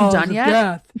the cause of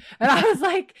death? And I was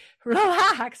like,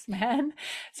 relax, man.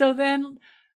 So then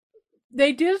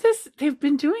they do this. They've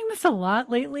been doing this a lot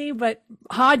lately, but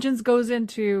Hodgins goes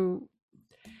into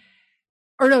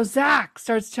or no, Zach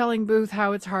starts telling Booth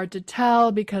how it's hard to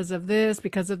tell because of this,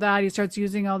 because of that. He starts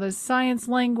using all this science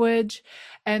language,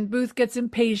 and Booth gets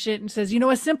impatient and says,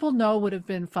 a simple no would have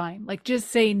been fine. Like, just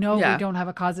say no, we Yeah. don't have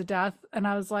a cause of death. And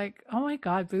I was like, oh my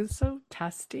God, Booth's so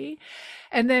testy.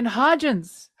 And then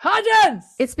Hodgins.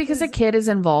 It's because a kid is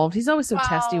involved. He's always so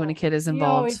testy when a kid is He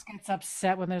involved. always gets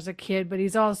upset when there's a kid, but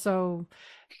he's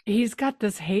got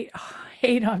this hate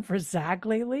on for Zach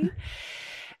lately.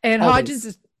 And Always. Hodgins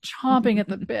is chomping at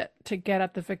the bit to get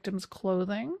at the victim's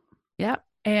clothing. Yep.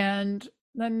 And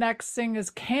the next thing is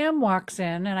Cam walks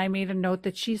in, and I made a note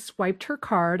that she swiped her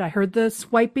card. I heard the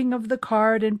swiping of the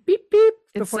card and beep beep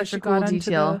It's before such she a cool got into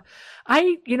detail.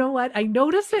 you know what? I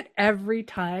notice it every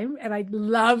time, and I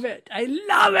love it. I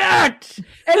love it.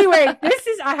 Anyway,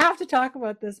 I have to talk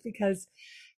about this because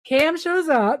Cam shows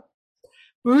up,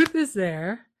 Booth is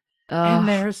there, and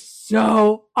they're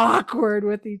so awkward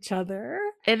with each other.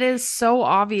 It is so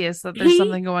obvious that there's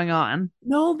something going on.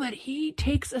 No, but he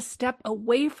takes a step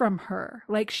away from her.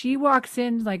 Like, she walks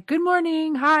in like, good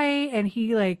morning, hi. And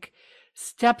he like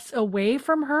steps away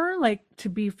from her, like to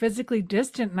be physically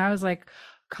distant. And I was like,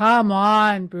 come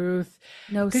on, Booth.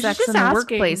 No 'Cause she's sex just in the asking.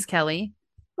 workplace, Kelly.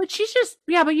 But she's just,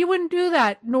 but you wouldn't do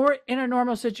that nor in a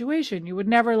normal situation. You would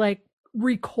never like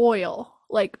recoil.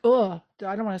 Like, oh,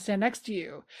 I don't want to stand next to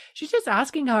you. She's just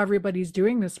asking how everybody's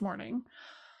doing this morning.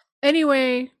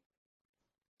 Anyway,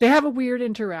 they have a weird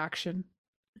interaction,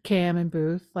 Cam and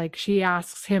Booth. Like, she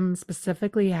asks him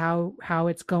specifically how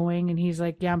it's going, and he's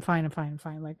like, yeah, I'm fine,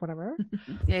 like, whatever.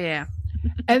 Yeah.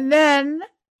 And then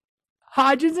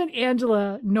Hodgins and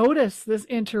Angela notice this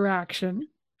interaction.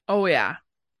 Oh, yeah.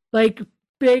 Like,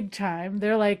 big time.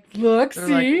 They're like, look, They're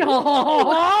see?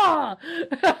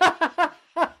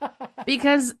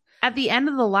 Because at the end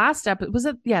of the last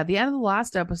episode, the end of the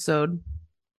last episode,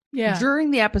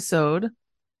 during the episode,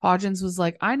 Hodgins was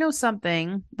like, I know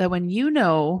something that when you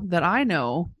know that I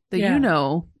know that you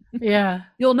know,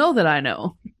 you'll know that I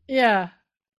know. Yeah.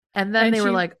 And then they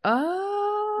were like,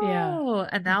 oh,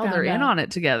 and now they're in on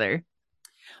it together.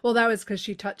 Well, that was because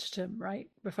she touched him, right?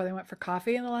 Before they went for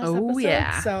coffee in the last episode.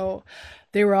 Yeah. So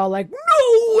they were all like,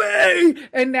 no way!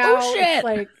 And now it's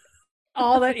like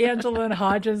all that Angela and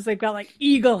Hodgins, they've got like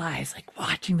eagle eyes, like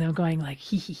watching them going like,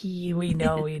 hee, we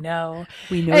know. We know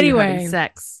Anyway. you're having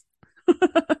sex.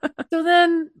 So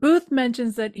then Booth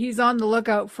mentions that he's on the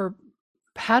lookout for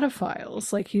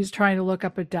pedophiles. Like, he's trying to look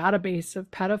up a database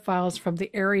of pedophiles from the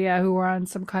area who are on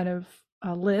some kind of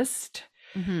list.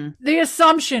 Mm-hmm. The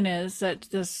assumption is that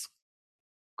this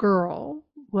girl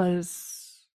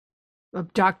was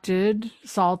abducted,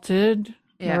 assaulted,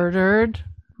 murdered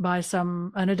by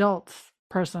an adult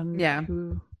person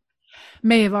who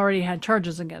may have already had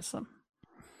charges against them.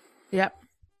 Yep.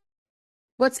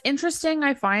 What's interesting,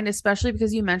 I find, especially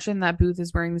because you mentioned that Booth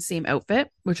is wearing the same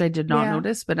outfit, which I did not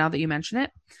notice, but now that you mention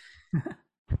it,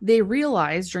 they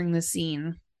realized during the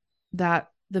scene that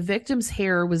the victim's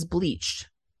hair was bleached,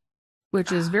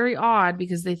 which is very odd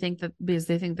because they think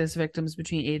this victim's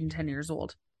between 8 and 10 years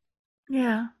old.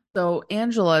 Yeah. So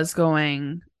Angela's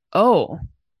going, oh,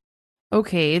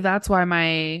 okay, that's why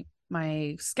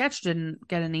my sketch didn't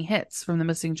get any hits from the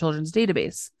missing children's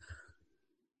database.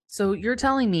 So you're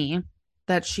telling me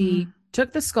that she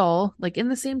took the skull, like in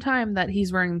the same time that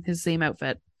he's wearing his same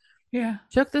outfit. Yeah.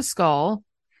 Took the skull,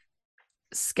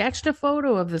 sketched a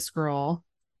photo of this girl,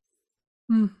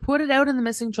 put it out in the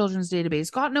missing children's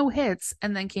database, got no hits,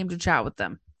 and then came to chat with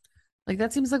them. Like,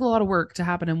 that seems like a lot of work to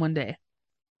happen in one day.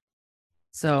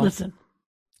 So listen,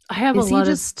 I have a lot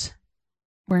just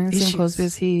wearing the same clothes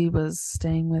because he was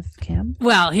staying with Cam?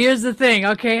 Well, here's the thing,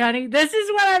 okay, honey? This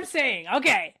is what I'm saying,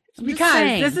 okay?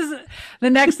 Because this is the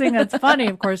next thing that's funny,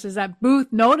 of course, is that Booth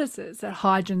notices that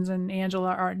Hodgins and Angela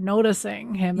are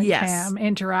noticing him and Cam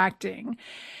interacting.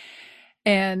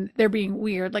 And they're being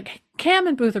weird. Like, Cam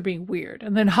and Booth are being weird.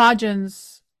 And then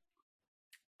Hodgins,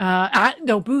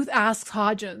 Booth asks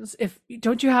Hodgins,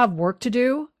 don't you have work to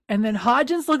do? And then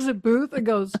Hodgins looks at Booth and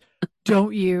goes,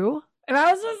 don't you? And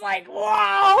I was just like,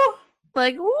 wow.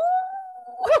 Like,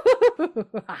 woo.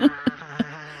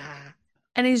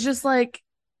 And he's just like,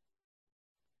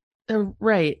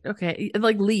 right, okay. It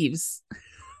like leaves.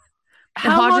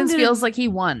 And Hodgins feels like he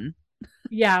won.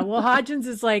 Yeah, well, Hodgins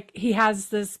is like, he has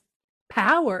this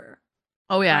power.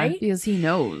 Oh, yeah, right? because he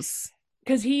knows.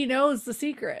 Because he knows the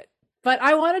secret. But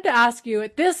I wanted to ask you,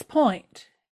 at this point,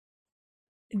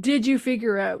 did you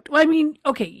figure out? Well, I mean,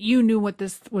 okay, you knew what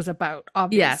this was about,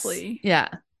 obviously.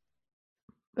 Yes. Yeah.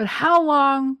 But how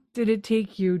long did it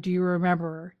take you, do you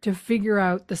remember, to figure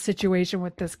out the situation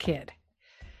with this kid?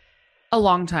 A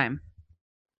long time.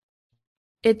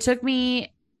 It took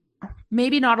me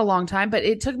maybe not a long time, but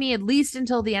it took me at least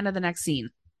until the end of the next scene.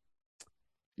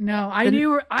 No, I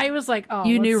knew. I was like, oh,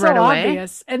 You it's knew so right away?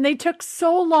 obvious. And they took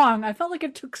so long. I felt like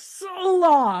it took so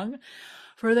long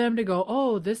for them to go,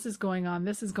 oh, this is going on.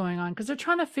 This is going on. Because they're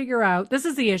trying to figure out, this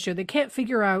is the issue. They can't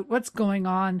figure out what's going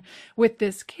on with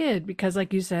this kid. Because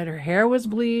like you said, her hair was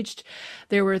bleached.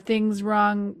 There were things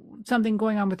wrong, something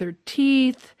going on with her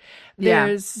teeth. Yeah.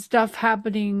 There's stuff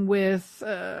happening with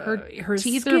her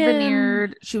Teeth skin. are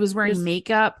veneered. She was wearing There's-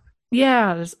 makeup.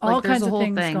 Yeah, there's all Like, there's kinds a of whole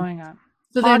things thing. going on.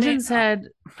 So then Hodgins had.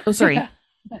 Oh, sorry.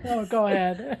 Oh, go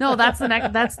ahead. No, that's the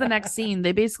next. That's the next scene.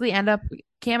 They basically end up.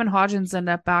 Cam and Hodgins end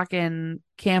up back in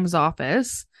Cam's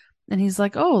office, and he's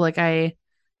like, "Oh, like I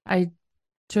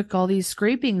took all these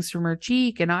scrapings from her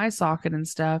cheek and eye socket and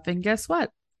stuff, and guess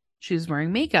what? She was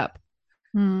wearing makeup."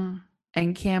 Hmm.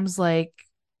 And Cam's like,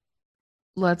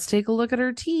 "Let's take a look at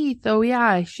her teeth. Oh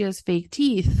yeah, she has fake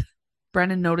teeth."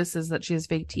 Brennan notices that she has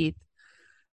fake teeth,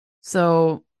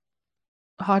 so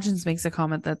Hodgins makes a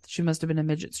comment that she must have been a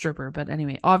midget stripper, but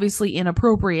anyway, obviously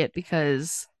inappropriate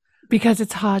because Because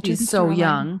it's Hodgins. she's so darling.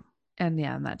 young. And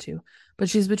yeah, and that too. But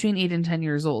she's between 8 and 10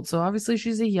 years old. So obviously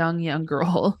she's a young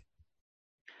girl.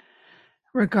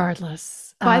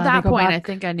 Regardless. By they that go point, back- I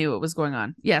think I knew what was going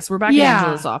on. Yes, we're back Yeah. in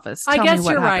Angela's office. I Tell guess me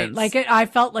what you're happens. right. Like I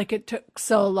felt like it took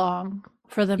so long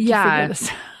for them to Yeah. figure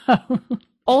this out.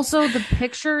 Also, the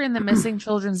picture in the missing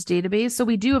children's database. So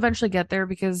we do eventually get there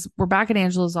because we're back in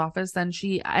Angela's office. Then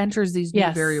she enters these new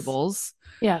Yes. variables.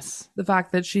 Yes. The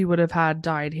fact that she would have had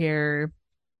dyed hair.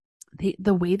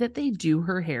 The way that they do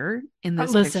her hair in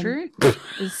this Listen. picture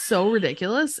is so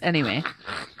ridiculous. Anyway,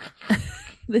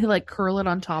 they like curl it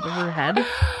on top of her head.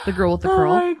 The girl with the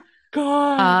curl. Oh my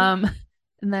god.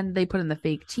 And then they put in the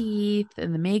fake teeth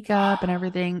and the makeup and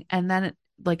everything. And then it,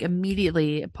 like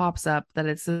immediately it pops up that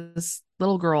it's this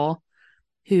little girl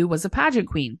who was a pageant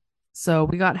queen. So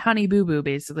we got Honey Boo Boo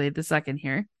basically the second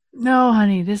here. No,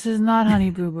 honey, this is not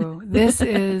Honey Boo Boo. This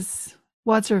is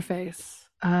what's her face?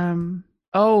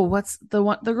 Oh, what's the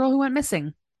girl who went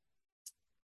missing?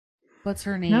 What's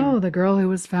her name? No, the girl who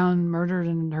was found murdered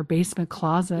in her basement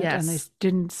closet, Yes. and they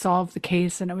didn't solve the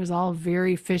case, and it was all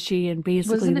very fishy. And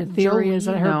basically, Wasn't the it theory is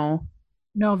Jolie? that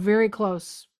no, very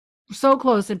close, so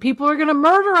close, and people are going to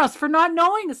murder us for not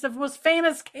knowing it's the most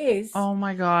famous case. Oh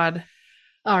my god.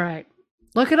 All right,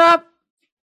 look it up.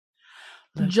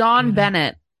 John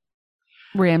Bennett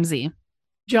Ramsey.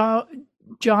 Joan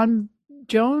John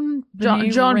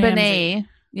Ramsey. Benet.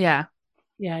 Yeah.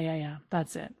 Yeah.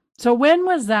 That's it. So when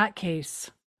was that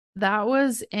case? That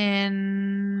was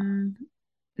in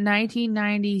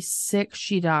 1996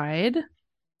 she died.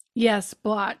 Yes,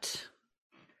 but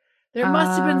there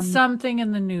must have been Um, something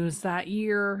in the news that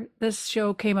year. This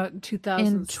show came out in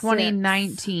 2006. In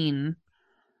 2019,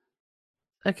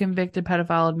 a convicted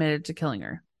pedophile admitted to killing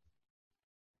her.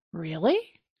 Really?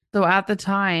 So at the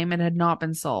time, it had not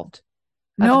been solved.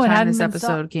 No, At the it time hadn't this been episode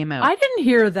solved. came out. I didn't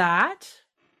hear that.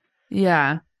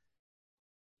 Yeah.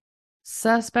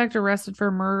 Suspect arrested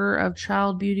for murder of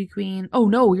child beauty queen. Oh,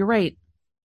 no, you're right.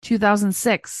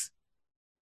 2006.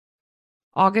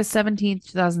 August 17th,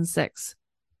 2006.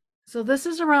 So this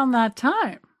is around that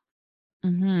time,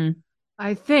 Mm-hmm.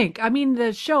 I think. I mean,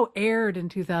 the show aired in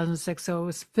 2006, so it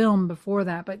was filmed before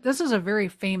that. But this is a very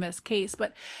famous case.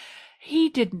 But he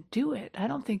didn't do it. I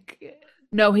don't think.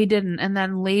 No, he didn't. And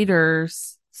then later,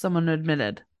 someone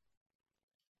admitted.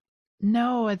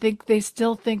 No, I think they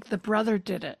still think the brother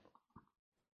did it.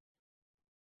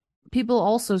 People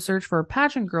also search for a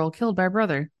pageant girl killed by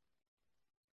brother.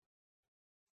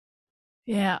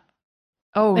 Yeah.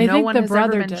 Oh, They no think one the has ever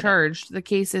brother been did it. charged. The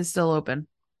case is still open.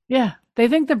 Yeah. They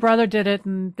think the brother did it,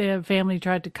 and the family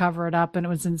tried to cover it up, and it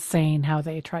was insane how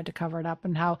they tried to cover it up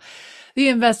and how the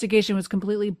investigation was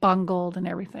completely bungled and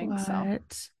everything. So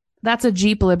What? That's a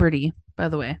Jeep Liberty, by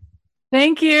the way.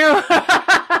 thank you.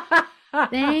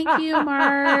 Thank you,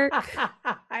 Mark.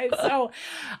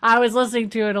 I was listening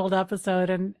to an old episode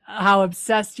and how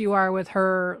obsessed you are with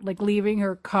her, like leaving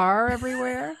her car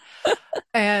everywhere.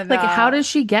 And Like, how does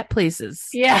she get places?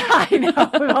 Yeah, I know.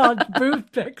 Well,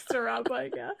 Booth picks her up, I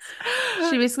guess.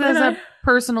 She basically has a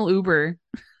personal Uber.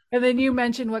 And then you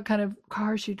mentioned what kind of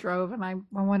car she drove, and I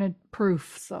wanted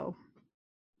proof, so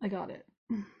I got it.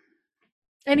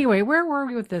 Anyway, where were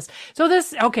we with this? So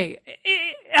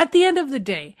at the end of the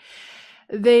day,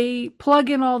 they plug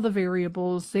in all the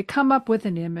variables. They come up with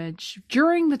an image.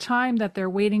 During the time that they're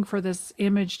waiting for this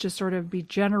image to sort of be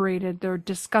generated, they're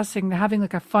having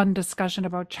like a fun discussion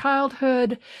about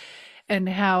childhood and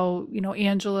how,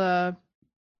 Angela,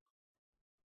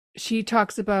 she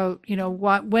talks about,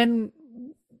 when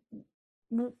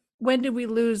did we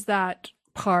lose that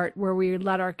part where we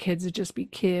let our kids just be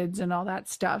kids and all that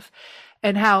stuff,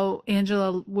 and how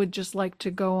Angela would just like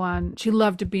to go on. She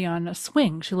loved to be on a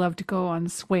swing. She loved to go on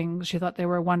swings. She thought they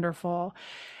were wonderful.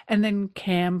 And then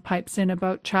Cam pipes in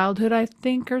about childhood, I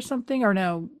think, or something, or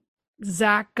no.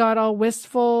 Zach got all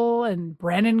wistful and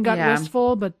Brennan got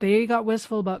wistful, but they got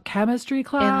wistful about chemistry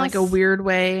class. In like a weird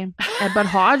way. But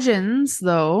Hodgins,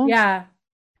 though,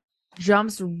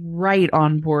 jumps right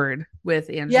on board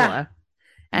with Angela. Yeah.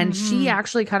 And she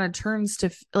actually kind of turns to,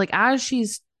 like, as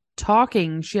she's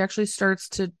talking, she actually starts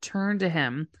to turn to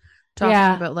him,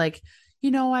 talking about, like,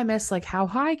 I miss, like, how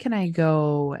high can I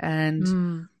go?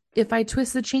 And if I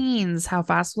twist the chains, how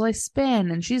fast will I spin?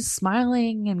 And she's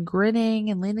smiling and grinning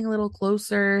and leaning a little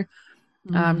closer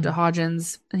to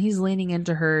Hodgins. And he's leaning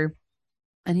into her.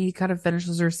 And he kind of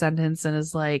finishes her sentence and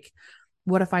is like,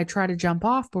 what if I try to jump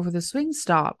off before the swing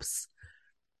stops?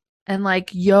 And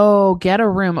like, yo, get a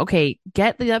room. Okay,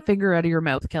 get that finger out of your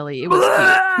mouth, Kelly. It was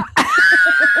cute.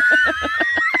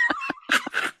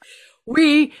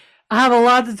 We have a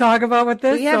lot to talk about with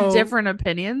this. We have different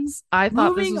opinions. I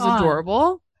thought this was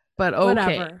adorable. But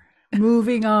okay. Whatever.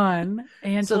 Moving on.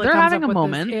 Angela so they're having a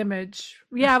moment. Image.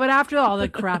 Yeah, but after all the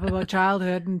crap about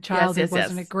childhood and childhood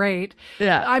wasn't it great?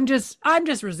 Yeah. I'm just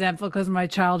resentful because my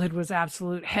childhood was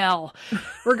absolute hell.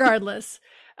 Regardless.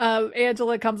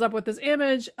 Angela comes up with this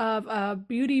image of a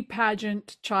beauty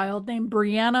pageant child named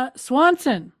Brianna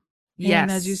Swanson. Yes.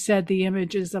 And as you said, the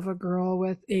image is of a girl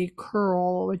with a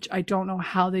curl, which I don't know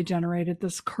how they generated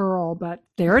this curl, but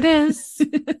there it is.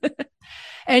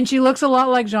 And she looks a lot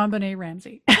like JonBenet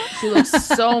Ramsey. She looks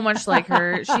so much like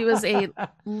her. She was a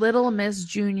Little Miss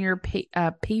Junior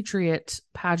Patriot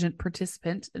pageant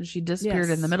participant, and she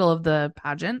disappeared in the middle of the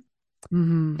pageant.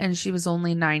 And she was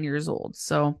only 9 years old.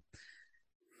 So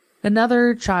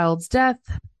another child's death,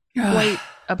 quite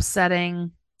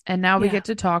upsetting. And now we get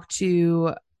to talk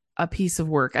to a piece of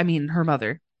work. I mean, her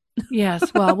mother.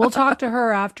 Yes. Well, we'll talk to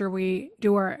her after we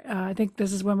do our, I think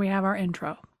this is when we have our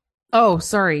intro. Oh,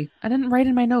 sorry. I didn't write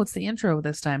in my notes the intro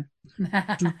this time.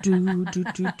 do, do, do,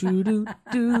 do, do, do,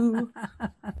 do.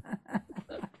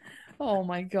 Oh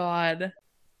my God.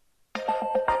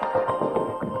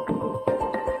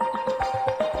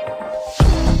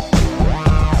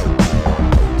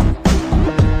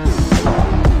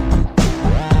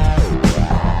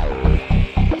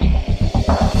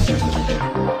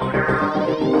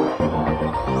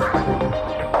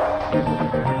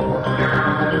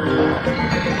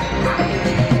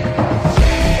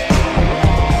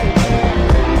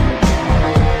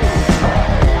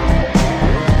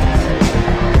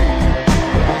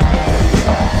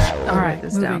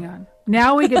 Moving on.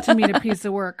 Now we get to meet a piece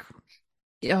of work.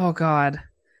 Oh God.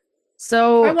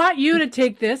 So I want you to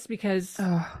take this because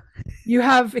you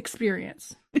have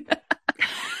experience.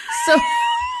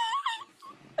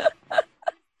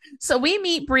 So we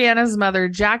meet Brianna's mother,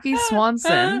 Jackie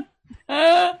Swanson.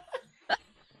 Oh,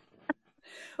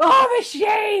 the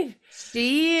shade.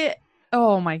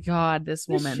 Oh my God, this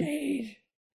woman. The shade.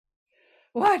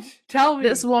 What? Tell me.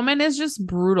 This woman is just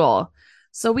brutal.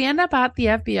 So we end up at the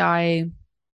FBI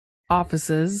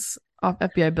offices,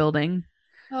 FBI building.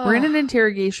 Oh. We're in an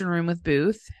interrogation room with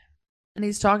Booth, and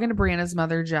he's talking to Brianna's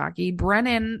mother, Jackie.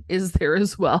 Brennan is there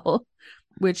as well,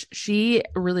 which she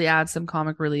really adds some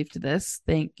comic relief to this.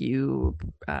 Thank you,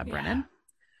 Brennan.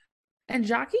 And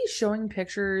Jackie's showing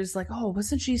pictures like, oh,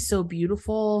 wasn't she so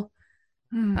beautiful?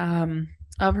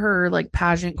 Of her like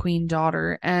pageant queen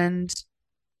daughter. And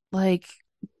like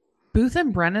Booth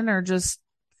and Brennan are just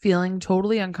feeling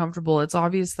totally uncomfortable. It's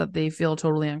obvious that they feel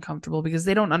totally uncomfortable because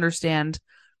they don't understand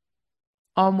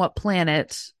on what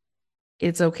planet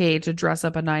it's okay to dress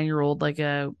up a 9-year-old like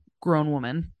a grown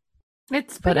woman.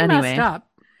 It's pretty messed up.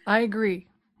 I agree.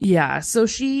 Yeah. So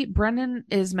Brennan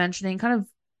is mentioning, kind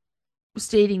of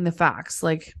stating the facts.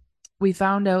 Like, we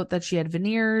found out that she had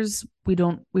veneers. We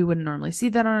wouldn't normally see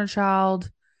that on a child.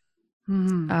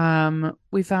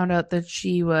 We found out that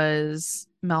she was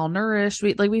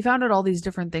malnourished. We found out all these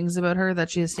different things about her that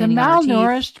she is standing on her teeth. The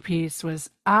malnourished piece was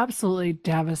absolutely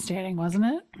devastating, wasn't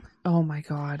it? Oh my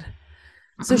God.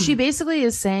 So she basically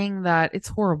is saying that it's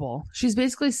horrible. She's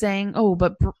basically saying, oh,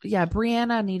 but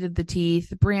Brianna needed the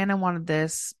teeth. Brianna wanted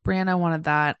this. Brianna wanted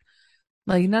that.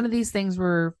 Like, none of these things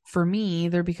were for me.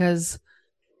 They're because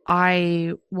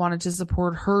I wanted to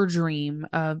support her dream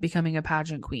of becoming a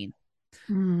pageant queen.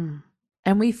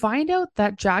 And we find out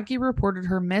that Jackie reported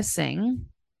her missing,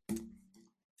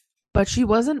 but she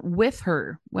wasn't with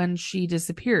her when she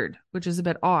disappeared, which is a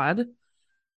bit odd.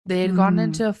 They had gotten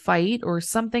into a fight or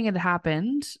something had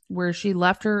happened where she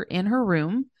left her in her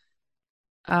room.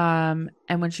 And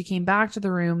when she came back to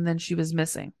the room, then she was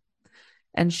missing.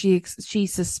 And she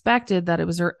suspected that it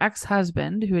was her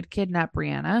ex-husband who had kidnapped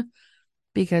Brianna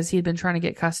because he had been trying to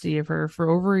get custody of her for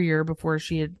over a year before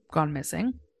she had gone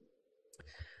missing.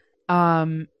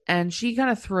 And she kind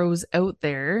of throws out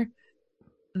there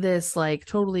this like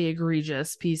totally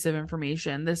egregious piece of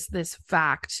information, this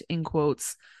fact in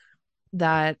quotes,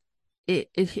 that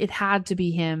it had to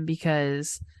be him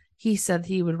because he said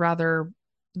he would rather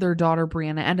their daughter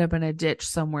Brianna end up in a ditch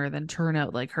somewhere than turn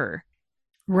out like her.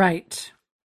 Right.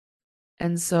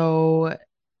 And so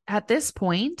at this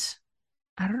point,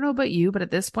 I don't know about you, but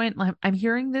at this point, I'm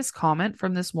hearing this comment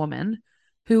from this woman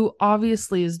who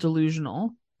obviously is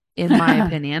delusional, in my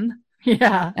opinion.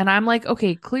 Yeah. And I'm like,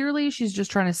 okay, clearly she's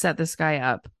just trying to set this guy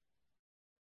up.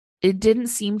 It didn't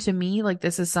seem to me like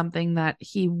this is something that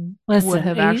he would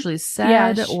have actually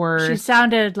said, or she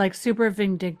sounded like super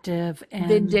vindictive and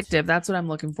vindictive. That's what I'm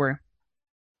looking for.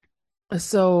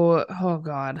 So, oh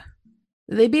God,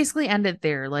 they basically end it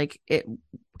there. Like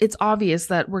it's obvious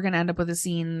that we're going to end up with a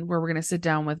scene where we're going to sit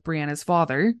down with Brianna's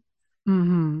father.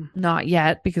 Mm-hmm. Not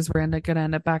yet, because we're going to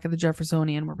end up back at the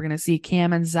Jeffersonian where we're going to see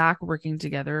Cam and Zach working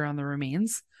together on the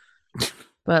remains.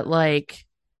 But like,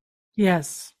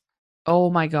 yes.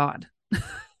 Oh my God.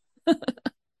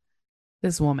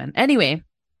 This woman. Anyway,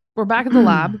 we're back at the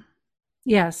lab.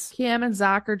 Yes. Cam and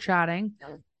Zach are chatting.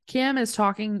 Cam is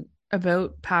talking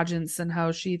about pageants and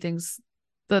how she thinks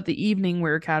that the evening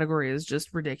wear category is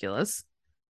just ridiculous.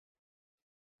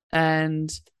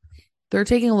 And they're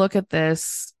taking a look at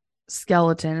this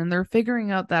skeleton and they're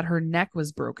figuring out that her neck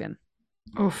was broken.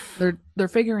 Oof. They're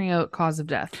figuring out cause of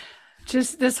death.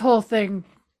 Just this whole thing.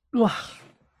 Ugh.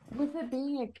 With it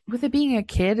being a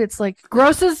kid, it's like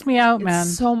grosses me out, man.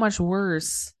 So much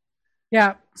worse.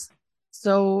 Yeah.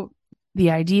 So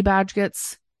the ID badge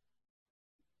gets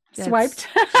swiped.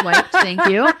 Thank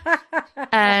you.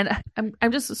 And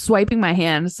I'm just swiping my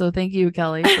hand. So thank you,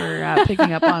 Kelly, for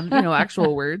picking up on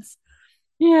actual words.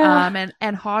 Yeah.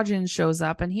 And Hodgins shows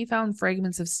up and he found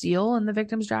fragments of steel in the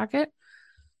victim's jacket.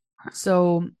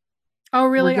 So. Oh,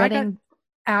 really? I got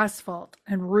asphalt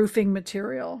and roofing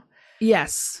material.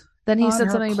 Yes. Then he said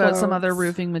something about some other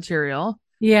roofing material.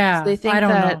 Yeah. So they think I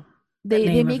don't know.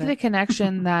 They make the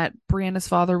connection that Brianna's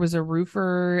father was a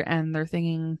roofer, and they're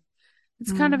thinking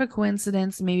it's kind of a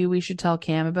coincidence. Maybe we should tell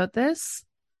Cam about this.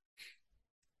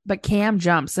 But Cam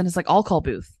jumps and is like, I'll call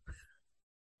Booth.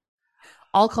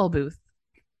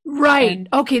 Right. And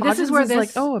okay. This is where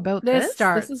this about this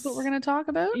starts. This is what we're going to talk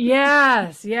about.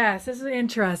 Yes. This is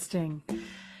interesting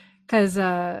because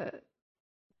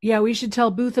we should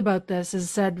tell Booth about this, is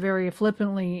said very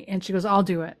flippantly, and she goes, I'll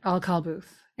do it. I'll call Booth.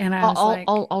 And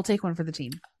I'll take one for the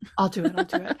team. I'll do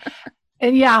it.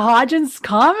 And Hodgins'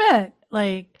 comment,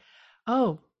 like,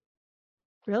 oh,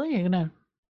 really? You're gonna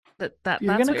that's what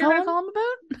you're gonna call him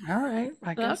about? All right,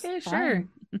 I guess. Okay, sure.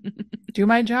 Do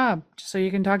my job so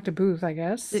you can talk to Booth, I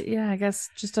guess. Yeah, I guess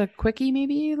just a quickie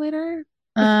maybe later.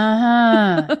 Okay,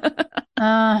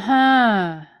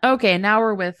 now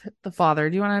we're with the father.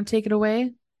 Do you want to take it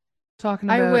away? Talking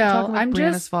about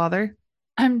Brianna's father.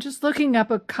 I'm just looking up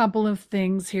a couple of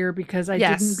things here because I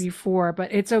didn't before,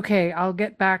 but it's okay. I'll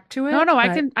get back to it. No, I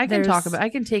can talk about. I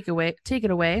can take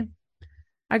it away.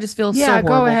 I just feel so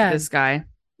horrible for this guy.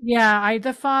 Yeah,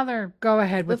 the father. Go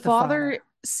ahead with the father.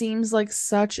 Seems like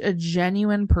such a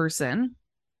genuine person.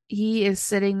 He is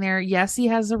sitting there. Yes, he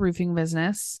has a roofing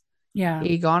business. Yeah,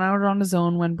 he gone out on his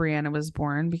own when Brianna was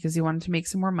born because he wanted to make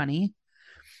some more money.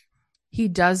 He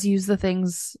does use the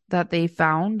things that they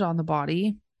found on the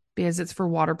body because it's for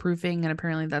waterproofing, and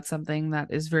apparently that's something that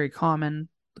is very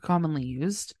commonly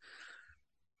used.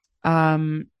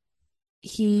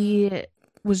 He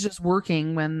was just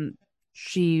working when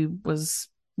she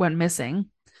went missing.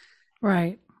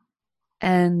 Right.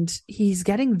 And he's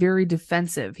getting very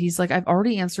defensive. He's like, I've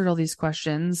already answered all these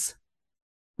questions.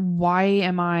 Why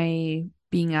am I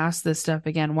being asked this stuff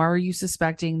again? Why are you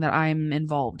suspecting that I'm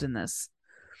involved in this?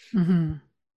 Mm-hmm.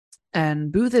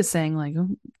 And Booth is saying, like,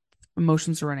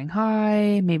 emotions are running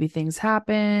high. Maybe things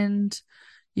happened.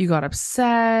 You got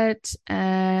upset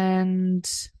and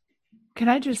can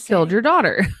I just killed your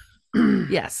daughter?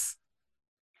 Yes.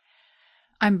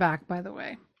 I'm back, by the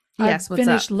way. Yes, I've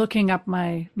finished looking up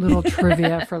my little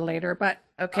trivia for later, but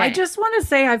okay. I just want to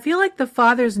say I feel like the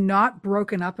father's not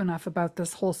broken up enough about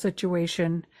this whole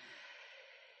situation.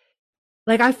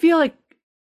 Like, I feel like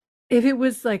if it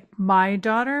was like my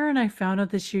daughter and I found out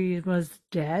that she was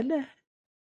dead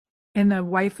and the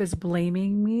wife is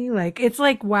blaming me, like, it's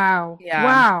like, wow,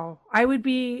 I would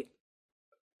be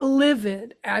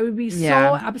livid. I would be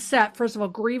so upset. First of all,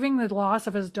 grieving the loss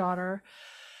of his daughter.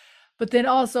 But then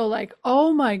also like,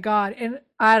 oh my God. And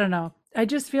I don't know. I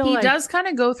just feel He like does kind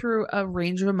of go through a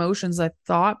range of emotions, I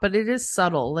thought, but it is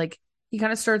subtle. Like he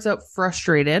kind of starts out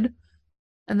frustrated,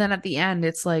 and then at the end,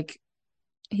 it's like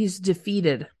he's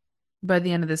defeated by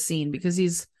the end of the scene because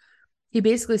he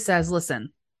basically says,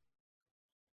 "Listen,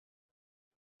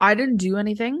 I didn't do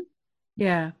anything.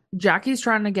 yeah. Jackie's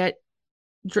trying to get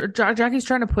Jackie's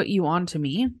trying to put you onto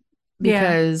me Yeah.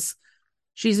 because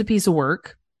she's a piece of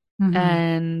work, Mhm.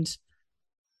 and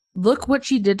look what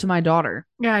she did to my daughter."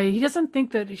 Yeah, he doesn't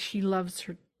think that she loves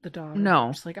the daughter.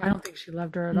 No. She's like, I don't think she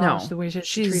loved her at No. all. It's the way she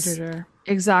She's- treated her.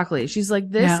 Exactly. She's like,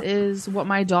 this Yeah. is what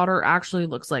my daughter actually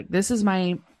looks like. This is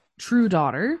my true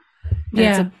daughter. And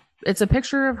Yeah. it's a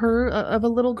picture of her, of a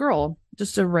little girl,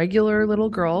 just a regular little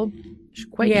girl. She's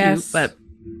quite cute, but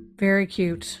very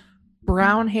cute.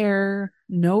 brown hair,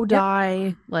 no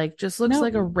dye, like just looks Nope.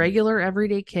 like a regular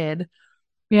everyday kid.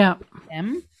 Yeah.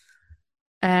 Him.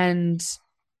 And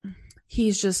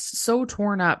he's just so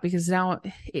torn up because now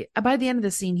by the end of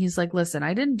the scene, he's like, listen,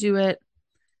 I didn't do it.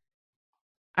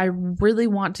 I really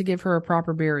want to give her a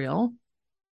proper burial.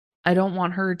 I don't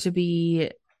want her to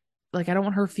be like, I don't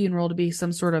want her funeral to be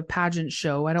some sort of pageant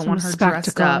show. I don't want her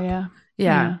dressed up. Yeah.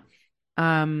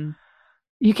 Yeah.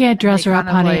 You can't dress they her up, kind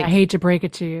of honey. like- I hate to break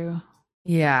it to you.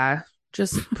 Yeah.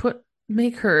 Just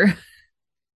make her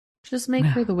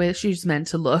the way she's meant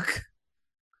to look.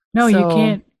 No, you So-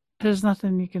 can't. There's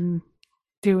nothing you can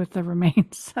do with the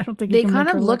remains. I don't think you They can kind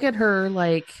make of her look at her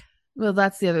like, well,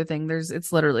 that's the other thing.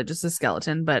 It's literally just a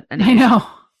skeleton, but I anyway.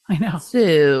 know.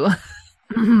 So,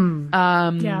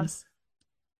 Yes.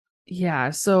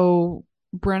 yeah, so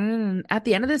Brennan, at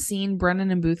the end of the scene, Brennan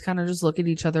and Booth kind of just look at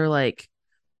each other like,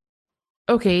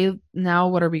 okay, now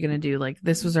what are we going to do? Like,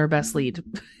 this was our best lead.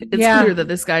 It's Yeah. clear that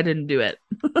this guy didn't do it.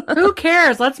 Who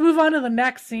cares? Let's move on to the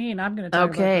next scene. I'm going to talk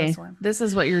about Okay, this one. this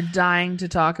is what you're dying to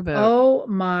talk about. Oh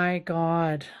my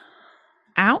God.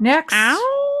 Ow. Next.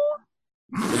 Ow.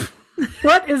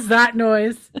 What is that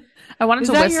noise? I wanted Is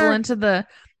to that whistle your- into the,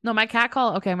 no, my cat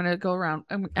call. Okay, I'm going to go around.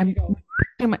 You go.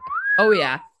 Oh,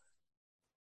 yeah.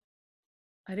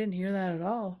 I didn't hear that at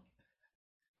all.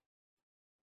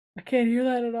 I can't hear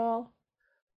that at all.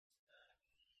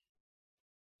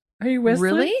 Are you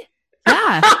whistling? Really?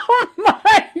 Yeah. Oh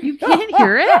my! You can't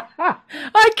hear it?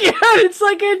 I can't. It's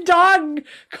like a dog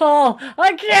call.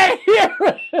 I can't hear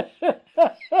it.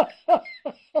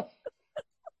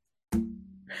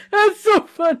 That's so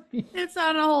funny. It's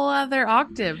on a whole other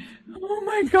octave. Oh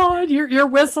my God, your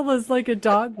whistle is like a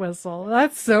dog whistle.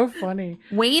 That's so funny.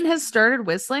 Wayne has started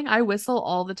whistling. I whistle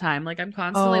all the time. Like I'm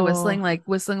constantly Oh. whistling, like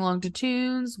whistling along to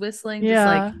tunes, whistling, just Yeah.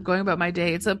 like going about my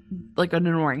day. It's an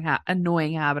annoying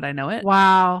habit. I know it.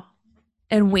 Wow.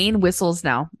 And Wayne whistles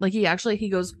now. Like he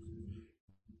goes,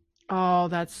 Oh,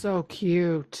 that's so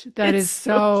cute. That It's is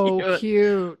so so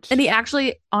cute. and he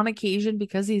actually, on occasion,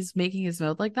 because he's making his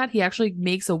mouth like that, he actually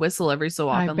makes a whistle every so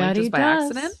I often, bet like he just by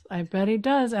does. accident, I bet he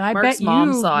does. And I Mark's bet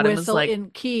mom you saw it and was whistle like- in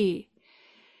key.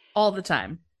 all the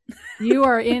time. You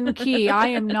are in key. I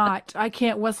am not. I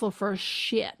can't whistle for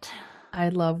shit. I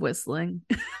love whistling.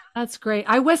 That's great.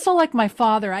 I whistle like my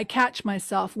father. I catch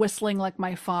myself whistling like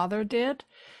my father did.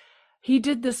 He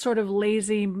did this sort of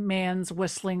lazy man's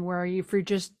whistling where if you're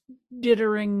just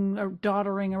dittering or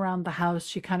doddering around the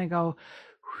house, you kind of go.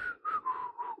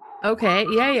 Okay,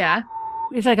 yeah.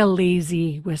 It's like a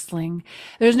lazy whistling.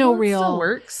 There's no Well, it still real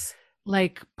works.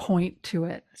 like point to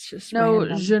it. It's just No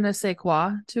random. je ne sais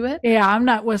quoi to it. Yeah, I'm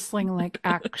not whistling like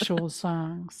actual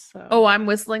songs. So. Oh, I'm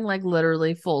whistling like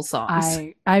literally full songs.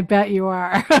 I bet you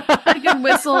are. I can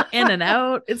whistle in and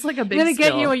out. It's like a big I'm gonna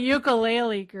skill. get you a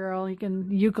ukulele, girl. You can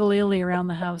ukulele around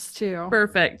the house too.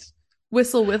 Perfect.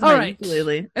 Whistle with All my right.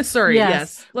 ukulele. Sorry,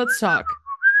 yes. Let's talk.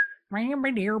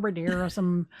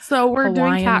 Some So we're doing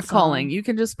Hawaiian cat song. calling. You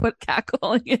can just put cat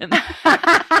calling in.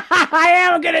 I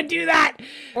am gonna do that.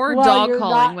 Or Well, dog you're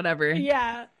calling, not- whatever.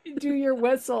 Yeah, do your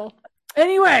whistle.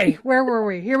 Anyway, where were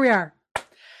we? Here we are.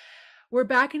 We're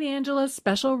back in Angela's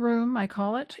special room. I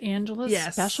call it Angela's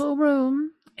Yes. special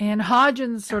room. And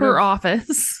Hodgins sort Her of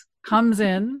office. comes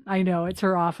in. I know it's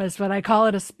her office, but I call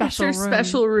it a special It's her room.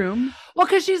 special room. Well,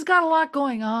 because she's got a lot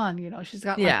going on. You know, she's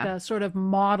got like Yeah. a sort of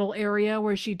model area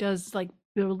where she does like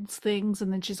builds things,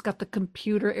 and then she's got the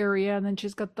computer area, and then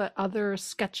she's got the other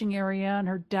sketching area and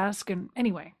her desk. And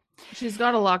anyway, She's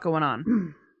got a lot going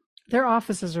on. their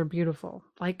offices are beautiful.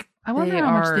 Like, I wonder They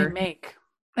how much they are. make.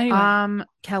 Anyway,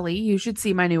 Kelly, you should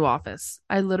see my new office.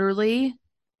 I'm gonna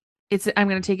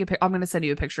I'm gonna send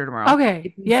you a picture tomorrow.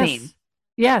 okay. It's Yes. insane.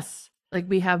 Yes. Like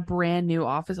we have brand new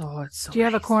office. Oh, it's so Do you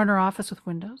have a nice. corner office with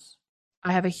windows?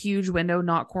 I have a huge window,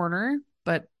 not corner,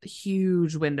 but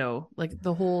huge window. Like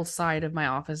the whole side of my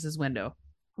office is window.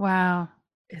 Wow.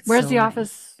 It's Where's so the nice.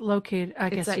 office located? I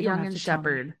It's guess at you don't Young have and to tell me.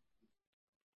 Shepherd.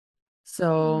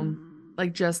 So Mm,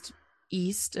 like just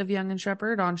east of Young and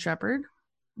Shepherd on Shepherd,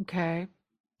 okay.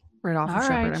 right off All of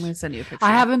Shepherd. right. I'm going to send you a picture.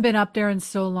 I haven't been up there in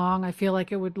so long. I feel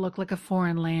like it would look like a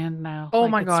foreign land now. Oh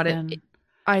Like my it's God.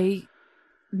 been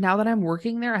Now that I'm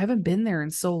working there, I haven't been there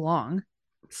in so long.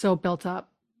 so built up.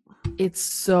 It's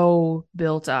so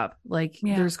built up. Like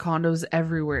Yeah. there's condos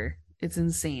everywhere. It's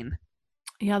insane.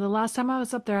 Yeah, the last time I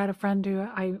was up there, I had a friend who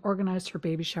I organized her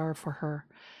baby shower for her.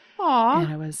 Aw.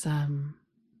 And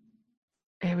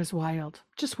it was wild.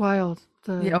 Just wild.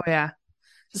 Yeah, oh yeah.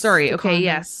 Just Sorry. the Okay, condos.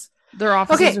 yes. Their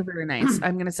offices Okay. are very nice.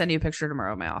 I'm going to send you a picture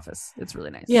tomorrow of my office. It's really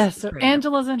nice. Yes, It's so brand new.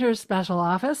 Angela's in her special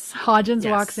office. Hodgins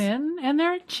walks Yes. in and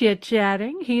they're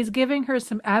chit-chatting. He's giving her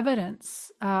some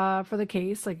evidence for the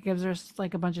case, like gives her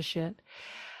like a bunch of shit.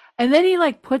 And then he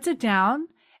like puts it down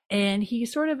and he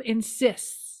sort of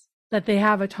insists that they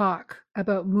have a talk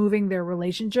about moving their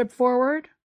relationship forward.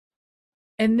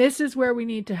 And this is where we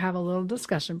need to have a little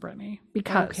discussion, Brittany,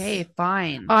 because Okay,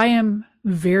 fine. I am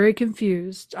very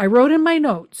confused. I wrote in my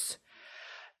notes,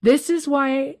 this is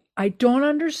why I don't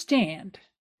understand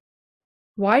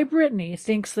why Brittany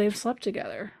thinks they've slept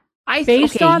together.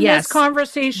 Based on this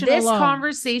conversation This alone.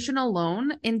 conversation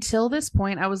alone, until this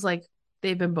point, I was like,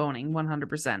 they've been boning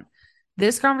 100%.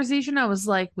 This conversation, I was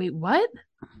like, wait, what?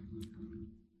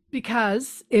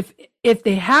 Because if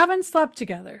they haven't slept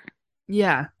together,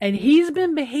 yeah, and he's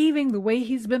been behaving the way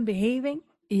he's been behaving,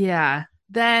 yeah,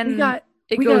 then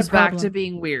it goes back to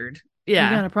being weird. Yeah,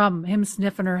 we got a problem. Him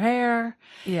sniffing her hair.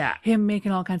 Yeah, him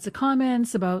making all kinds of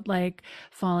comments about like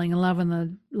falling in love in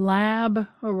the lab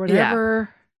or whatever.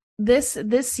 Yeah.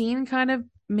 This scene kind of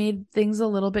made things a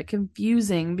little bit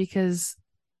confusing because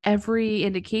every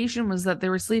indication was that they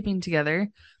were sleeping together.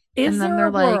 And then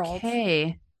they're like,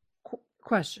 hey.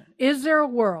 Question. Is there a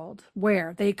world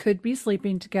where they could be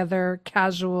sleeping together,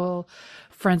 casual,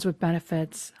 friends with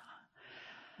benefits?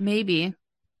 Maybe.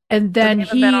 And then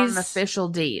he's been on an official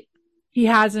date. He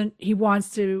hasn't. He wants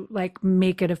to like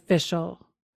make it official.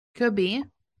 Could be.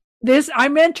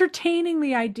 I'm entertaining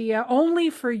the idea only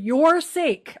for your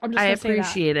sake. I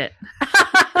appreciate it.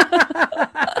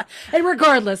 And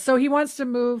regardless, so he wants to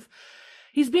move.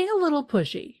 He's being a little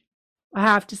pushy, I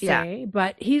have to say,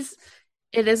 but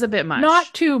it is a bit much.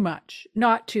 Not too much.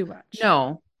 Not too much.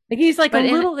 No. Like he's like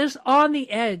is on the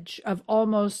edge of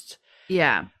almost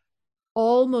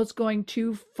going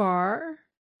too far.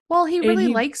 Well, he really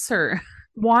likes her.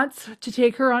 Wants to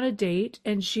take her on a date,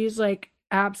 and she's like,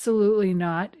 absolutely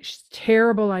not.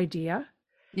 Terrible idea.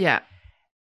 Yeah.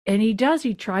 And he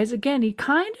tries again. He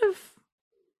kind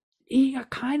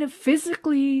of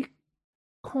physically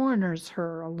corners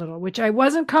her a little, which I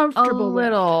wasn't comfortable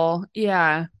with.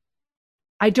 Yeah.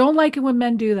 I don't like it when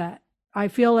men do that. I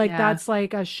feel like that's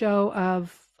like a show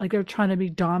of like they're trying to be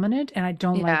dominant, and I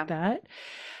don't like that.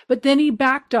 But then he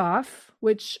backed off,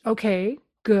 which, okay,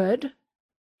 good.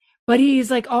 But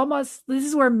he's like almost, this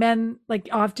is where men, like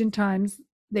oftentimes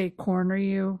they corner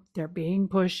you, they're being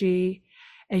pushy,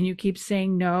 and you keep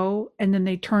saying no, and then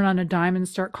they turn on a dime and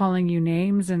start calling you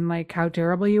names and like how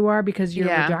terrible you are because you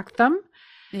reject them.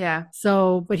 Yeah.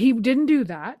 So, but he didn't do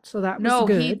that. So that was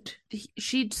good.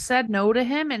 She said no to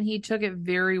him and he took it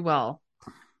very well.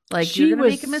 Like, you're going to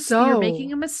make a mistake. You're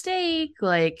making a mistake.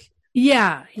 Like,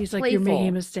 yeah. He's like, playful. You're making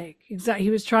a mistake. Exactly.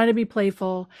 He was trying to be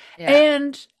playful. Yeah.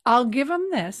 And I'll give him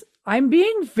this. I'm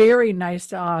being very nice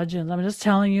to Hodgins. I'm just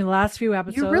telling you, the last few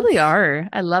episodes. You really are.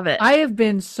 I love it. I have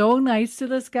been so nice to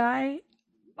this guy.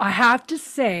 I have to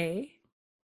say,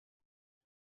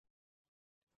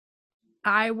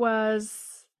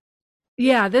 this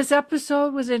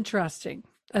episode was interesting.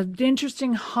 An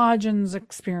interesting Hodgins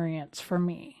experience for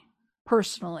me,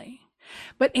 personally.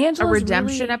 But Angela's a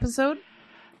redemption episode?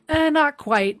 Not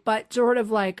quite, but sort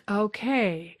of like,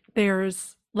 okay,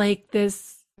 there's like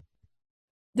this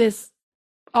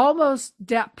almost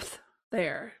depth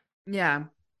there. Yeah.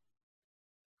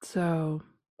 So,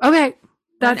 okay.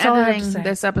 That's all I have to say.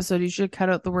 This episode, you should cut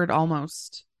out the word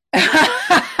almost.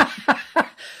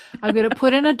 I'm going to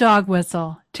put in a dog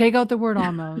whistle. Take out the word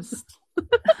almost.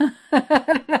 You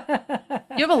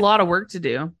have a lot of work to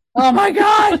do. Oh my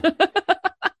God.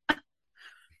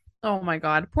 Oh my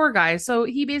God. Poor guy. So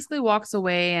he basically walks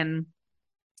away, and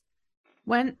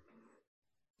when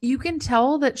you can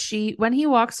tell that when he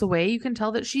walks away, you can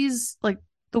tell that she's like,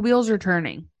 the wheels are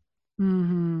turning.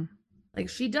 Mm-hmm. Like,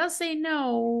 she does say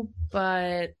no,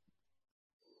 but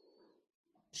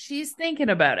she's thinking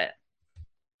about it.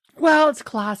 Well, it's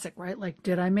classic, right? Like,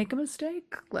 did I make a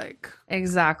mistake? Like,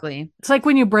 exactly. It's like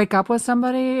when you break up with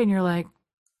somebody and you're like,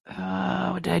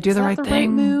 Did I do Is the that right the right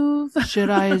thing? move? Should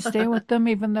I stay with them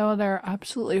even though they're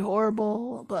absolutely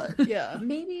horrible? But yeah.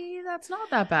 Maybe that's not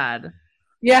that bad.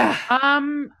 Yeah.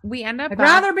 We end up I'd back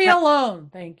rather be at- alone.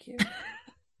 Thank you.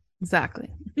 Exactly.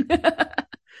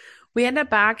 We end up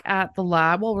back at the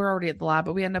lab. Well, we're already at the lab,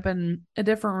 but we end up in a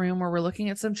different room where we're looking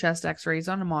at some chest x-rays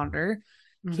on a monitor.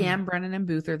 Cam, Brennan, and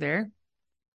Booth are there.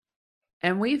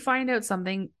 And we find out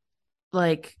something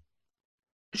like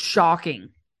shocking,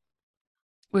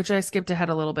 which I skipped ahead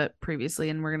a little bit previously,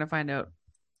 and we're going to find out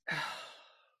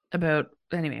about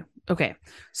anyway. Okay.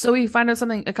 So we find out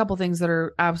a couple things that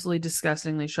are absolutely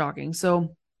disgustingly shocking.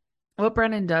 So what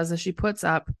Brennan does is she puts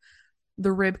up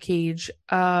the rib cage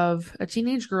of a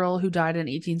teenage girl who died in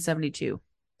 1872.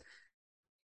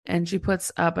 And she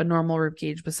puts up a normal rib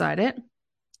cage beside it.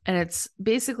 And it's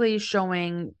basically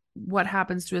showing what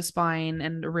happens to a spine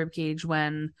and a rib cage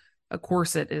when a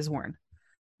corset is worn.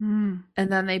 Mm.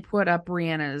 And then they put up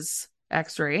Brianna's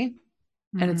x-ray,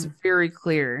 and it's very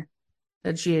clear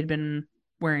that she had been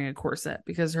wearing a corset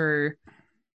because her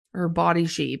body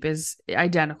shape is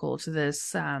identical to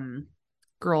this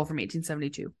girl from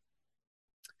 1872.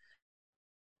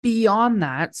 Beyond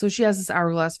that, so she has this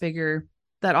hourglass figure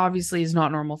that obviously is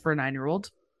not normal for a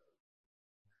 9-year-old.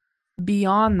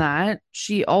 Beyond that,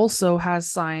 she also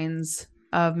has signs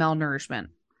of malnourishment.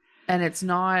 And it's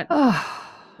not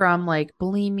from like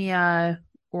bulimia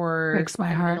or Breaks my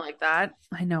anything heart. like that.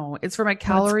 I know. It's from a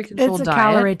calorie controlled It's a diet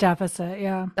calorie deficit,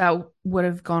 yeah. that would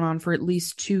have gone on for at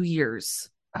least 2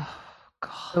 years. Oh,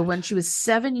 God. So when she was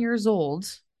 7 years old,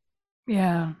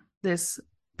 yeah. this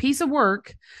piece of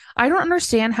work, I don't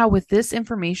understand how with this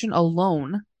information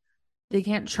alone, they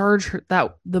can't charge her,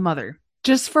 the mother.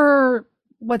 Just for,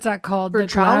 what's that called? For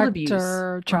child abuse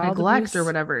or child neglect abuse? or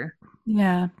whatever.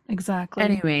 Yeah, exactly.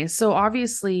 Anyway, so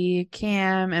obviously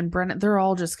Cam and Brennan, they're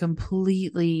all just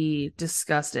completely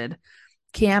disgusted.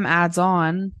 Cam adds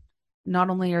on, not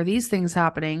only are these things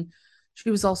happening, she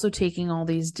was also taking all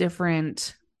these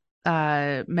different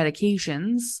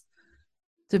medications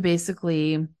to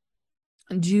basically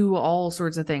do all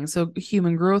sorts of things. So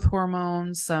human growth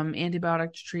hormones, some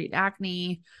antibiotic to treat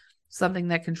acne, something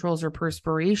that controls her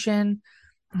perspiration.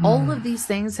 All of these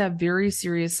things have very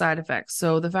serious side effects.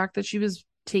 So the fact that she was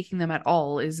taking them at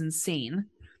all is insane.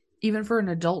 Even for an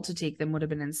adult to take them would have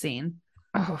been insane.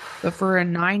 But for a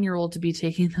 9-year-old to be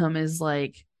taking them is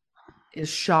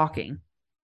shocking.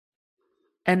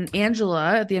 And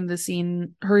Angela, at the end of the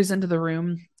scene, hurries into the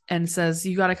room and says,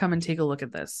 "You got to come and take a look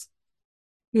at this."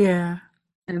 Yeah.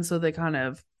 And so they kind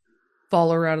of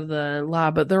follow her out of the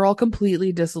lab, but they're all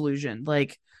completely disillusioned.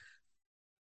 Like,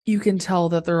 you can tell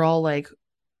that they're all like,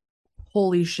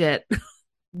 holy shit,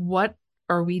 what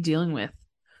are we dealing with?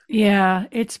 Yeah,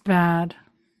 it's bad.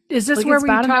 Is this like, where it's we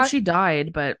bad enough talk? she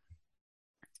died, but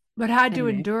had to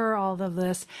anyway. endure all of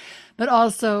this. But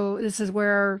also, this is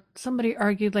where somebody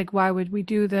argued, like, why would we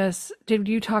do this? Did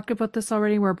you talk about this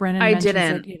already? Where Brennan I mentions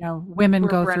didn't. that, women Where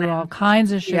go Brennan- through all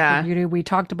kinds of shit Yeah. for beauty. We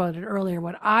talked about it earlier.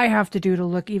 What I have to do to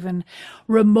look even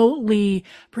remotely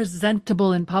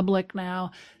presentable in public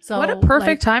now. So what a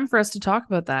perfect time for us to talk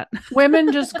about that.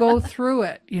 women just go through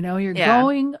it, you're Yeah.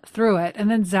 going through it. And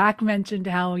then Zach mentioned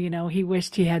how, he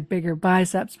wished he had bigger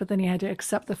biceps, but then he had to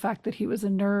accept the fact that he was a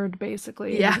nerd,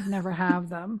 basically. Yeah. And he would never have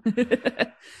them.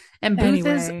 And Booth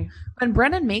is, Anyway, when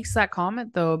Brennan makes that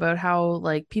comment though about how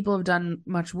like people have done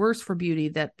much worse for beauty,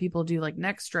 that people do like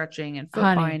neck stretching and foot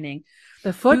Honey, binding.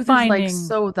 the foot Booth binding, is like,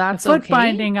 so that's the foot okay?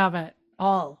 binding of it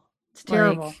all. It's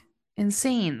terrible. Like,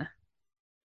 insane.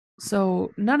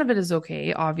 So none of it is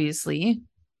okay, obviously.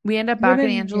 We end up back in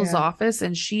Angela's office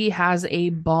and she has a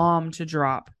bomb to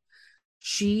drop.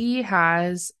 She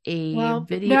has a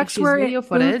video, next where video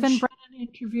footage. Booth and Brennan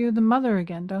interview the mother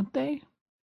again, don't they?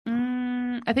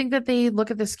 I think that they look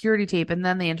at the security tape and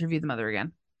then they interview the mother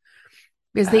again.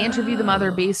 Because they interview the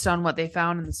mother based on what they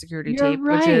found in the security tape,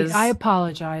 right. which is... I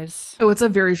apologize. Oh, it's a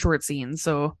very short scene.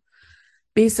 So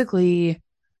basically,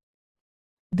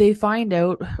 they find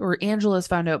out, or Angela's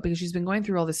found out because she's been going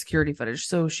through all the security footage.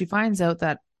 So she finds out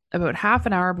that about half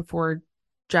an hour before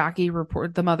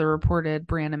the mother reported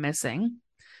Brianna missing,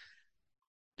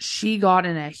 she got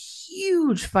in a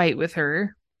huge fight with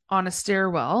her on a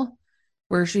stairwell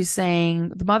where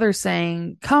the mother's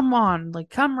saying, "Come on, like,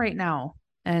 come right now."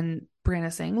 And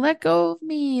Brianna's saying, "Let go of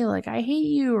me, like, I hate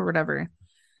you," or whatever.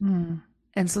 And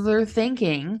so they're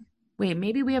thinking, wait,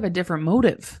 maybe we have a different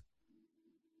motive.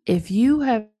 If you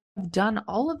have done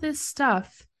all of this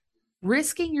stuff,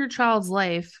 risking your child's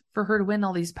life for her to win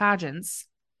all these pageants,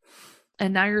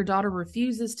 and now your daughter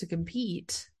refuses to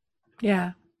compete.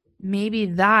 Yeah. Maybe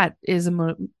that is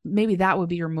maybe that would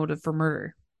be your motive for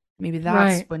murder. Maybe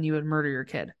that's when you would murder your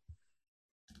kid.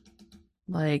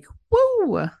 Like,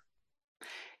 woo.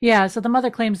 Yeah, so the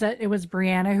mother claims that it was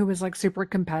Brianna who was like super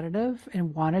competitive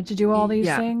and wanted to do all these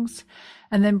Yeah. things.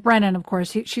 And then Brennan, of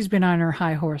course, she's been on her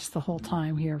high horse the whole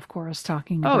time here, of course,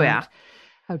 talking Oh, about yeah.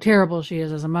 how terrible she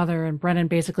is as a mother. And Brennan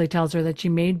basically tells her that she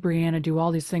made Brianna do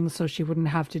all these things so she wouldn't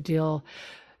have to deal.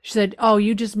 She said, "Oh,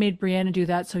 you just made Brianna do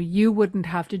that so you wouldn't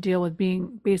have to deal with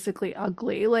being basically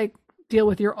ugly, like deal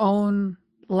with your own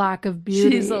lack of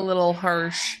beauty." She's a little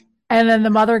harsh. And then the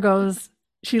mother goes,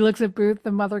 she looks at Booth,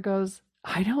 the mother goes,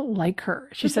 "I don't like her."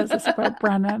 She says this about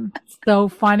Brennan. So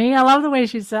funny. I love the way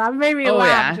she said it. It made me laugh.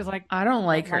 Yeah. She's like, I don't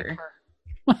like her.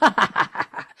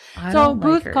 I So don't like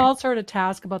Booth her. calls her to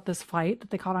task about this fight that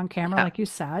they caught on camera, Yeah. like you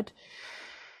said.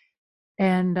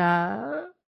 And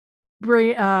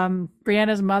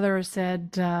Brianna's mother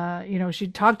said, she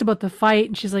talked about the fight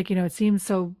and she's like, it seems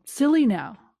so silly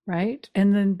now, right?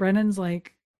 And then Brennan's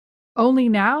like, only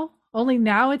now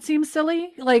it seems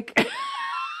silly. Like,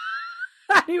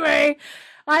 anyway,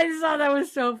 I just thought that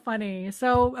was so funny.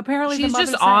 So apparently She's the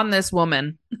mother just said, on this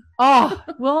woman. "Oh,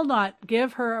 will not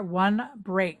give her one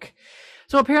break."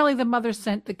 So apparently the mother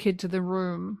sent the kid to the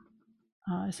room.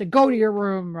 I said, "Go to your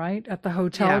room," right, at the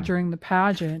hotel Yeah. during the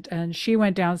pageant. And she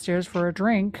went downstairs for a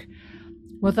drink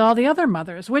with all the other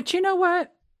mothers, which, you know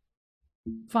what?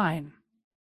 Fine.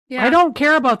 Yeah. I don't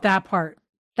care about that part.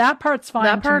 That part's fine.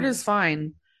 That to part me. is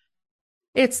fine.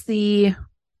 It's the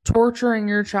torturing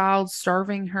your child,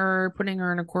 starving her, putting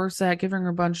her in a corset, giving her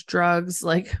a bunch of drugs.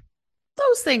 Like,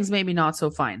 those things maybe not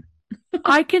so fine.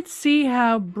 I can see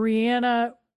how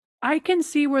I can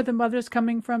see where the mother's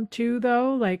coming from too,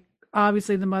 though. Like,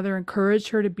 obviously the mother encouraged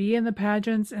her to be in the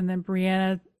pageants, and then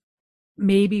Brianna,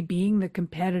 maybe being the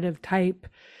competitive type,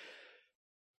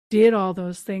 did all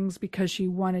those things because she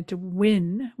wanted to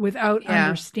win without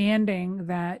understanding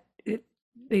that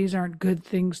these aren't good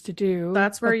things to do.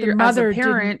 That's where But the you're, as a mother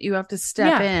parent, you have to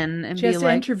step in and she be has to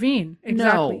like, intervene.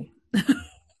 Exactly. no.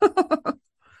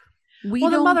 We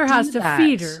Well, the don't mother has do to that.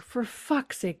 feed her, for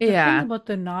fuck's sake. The Yeah. thing about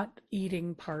the not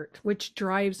eating part, which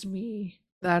drives me,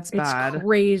 That's it's bad.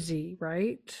 crazy,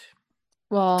 right?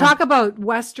 Well, Talk about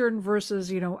Western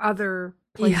versus, other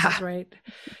places, Yeah. right?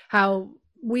 How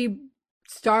we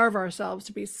starve ourselves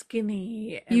to be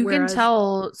skinny. you whereas- can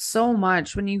tell so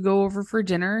much when you go over for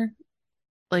dinner,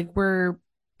 like where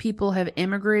people have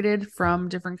immigrated from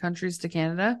different countries to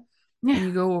Canada, Yeah. and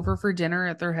you go over for dinner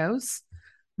at their house.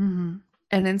 Mhm.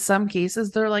 And in some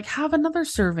cases, they're like, have another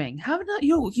serving. Have another.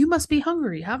 You must be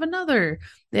hungry. Have another.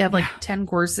 They have like Yeah. 10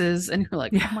 courses, and you're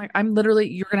like, Yeah. oh my, I'm literally,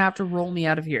 you're going to have to roll me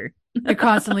out of here. They're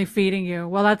constantly feeding you.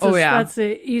 Well, that's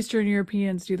the Eastern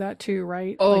Europeans do that too,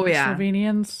 right? Oh, like the yeah.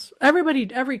 Slovenians.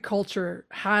 Every culture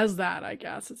has that, I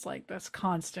guess. It's like this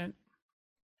constant.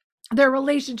 Their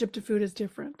relationship to food is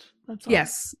different. That's all.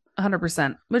 Yes,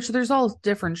 100%. Which there's all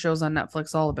different shows on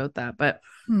Netflix all about that. But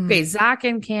okay, Zach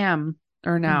and Cam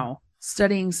are now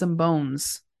studying some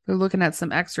bones. They're looking at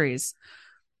some x-rays.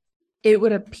 It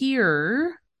would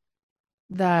appear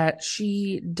that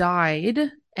she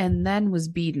died and then was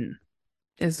beaten,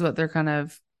 is what they're kind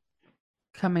of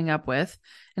coming up with.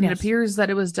 And Yes. it appears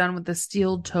that it was done with a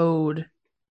steel-toed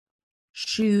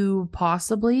shoe,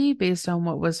 possibly, based on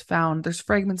what was found. There's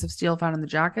fragments of steel found in the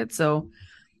jacket, so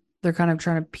they're kind of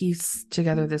trying to piece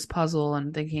together this puzzle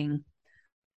and thinking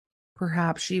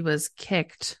perhaps she was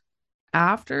kicked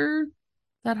after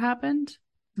that happened.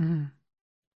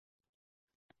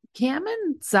 Cam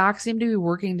and Zach seem to be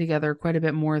working together quite a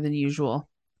bit more than usual.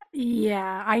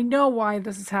 Yeah, I know why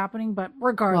this is happening, but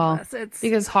regardless, it's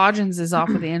because Hodgins is off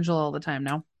with Angela all the time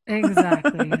now.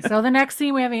 Exactly. So the next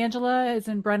scene we have Angela is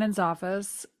in Brennan's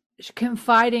office, she's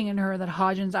confiding in her that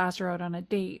Hodgins asked her out on a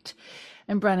date,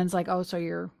 and Brennan's like, "Oh, so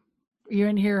you're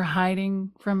in here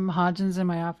hiding from Hodgins in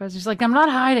my office?" She's like, "I'm not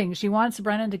hiding." She wants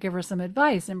Brennan to give her some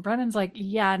advice, and Brennan's like,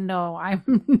 "Yeah, no,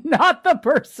 I'm not the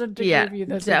person to give you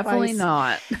this definitely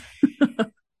advice." not.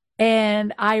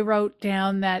 And I wrote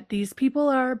down that these people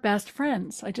are best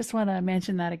friends. I just want to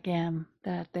mention that again,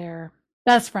 that they're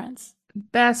best friends.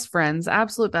 Best friends,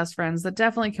 absolute best friends that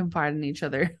definitely confide in each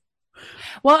other.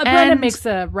 Well, Brennan makes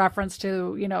a reference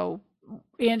to,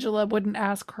 Angela wouldn't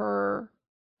ask her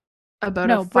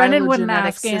about Brennan wouldn't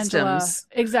ask systems. Angela.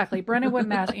 Exactly. Brennan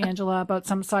wouldn't ask Angela about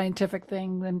some scientific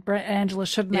thing. Then Angela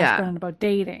shouldn't ask Brennan about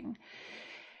dating.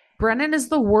 Brennan is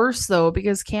the worst, though,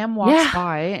 because Cam walks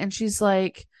by and she's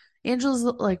like, Angela's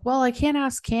like, well, I can't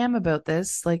ask Cam about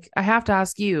this. Like, I have to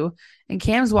ask you. And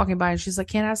Cam's walking by and she's like,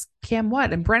 can't ask Cam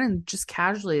what? And Brennan just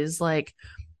casually is like,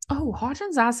 oh,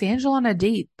 Hodgins asked Angela on a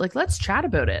date. Like, let's chat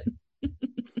about it.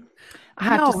 I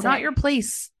have to say, not your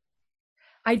place.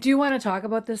 I do want to talk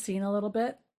about this scene a little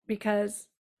bit because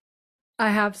I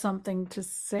have something to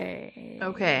say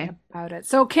Okay. about it.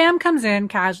 So Cam comes in,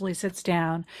 casually sits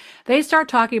down. They start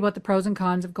talking about the pros and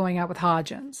cons of going out with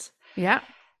Hodgins. Yeah.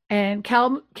 And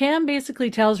Cam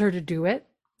basically tells her to do it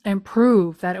and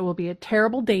prove that it will be a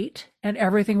terrible date and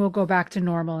everything will go back to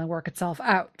normal and work itself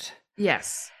out.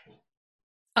 Yes.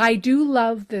 I do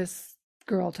love this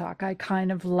girl talk. I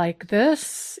kind of like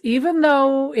this, even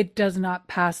though it does not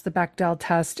pass the Bechdel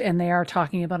test and they are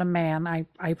talking about a man. I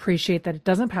appreciate that it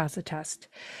doesn't pass the test.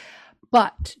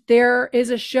 But there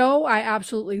is a show I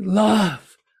absolutely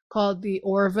love called The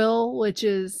Orville, which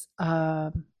is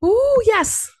Ooh,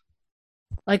 yes.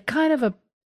 like kind of a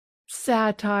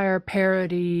satire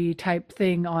parody type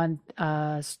thing on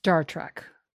Star Trek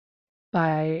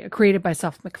created by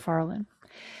Seth MacFarlane.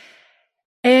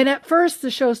 And at first the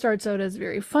show starts out as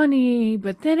very funny,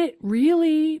 but then it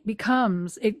really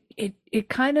becomes it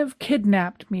kind of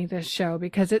kidnapped me, this show,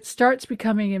 because it starts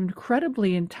becoming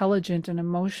incredibly intelligent and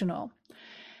emotional.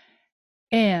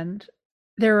 And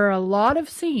there are a lot of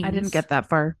scenes. I didn't get that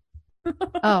far.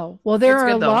 Oh, well, there It's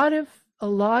are good, though. a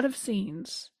lot of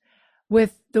scenes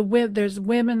with there's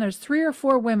women, there's 3 or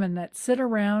 4 women that sit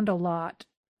around a lot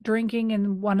drinking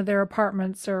in one of their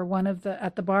apartments or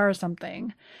at the bar or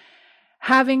something,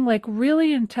 having like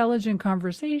really intelligent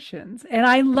conversations. And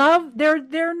I love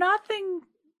they're not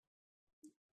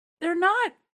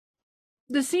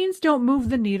the scenes don't move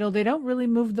the needle. They don't really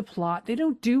move the plot. They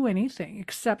don't do anything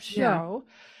except show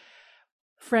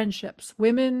friendships,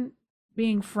 women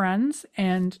being friends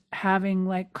and having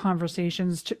like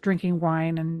conversations, drinking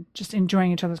wine and just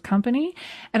enjoying each other's company.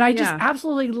 And I just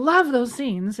absolutely love those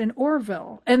scenes in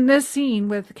Orville. And this scene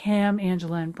with Cam,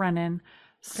 Angela, and Brennan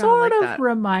sort of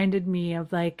reminded me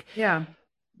of like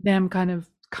them kind of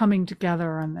coming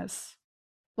together on this.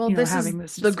 Well, this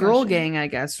is the girl gang, I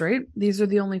guess, right? These are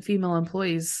the only female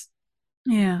employees.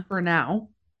 Yeah. For now.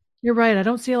 You're right. I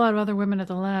don't see a lot of other women at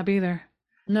the lab either.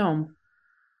 No.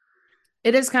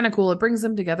 It is kind of cool. It brings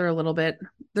them together a little bit.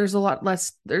 There's a lot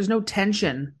less, there's no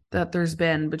tension that there's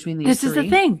been between these three. This is the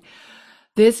thing.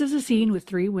 This is a scene with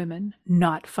 3 women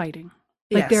not fighting.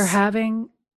 Like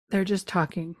they're just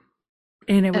talking.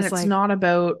 And it's like, not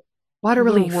about water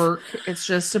relief work. It's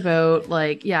just about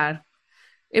like,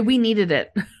 we needed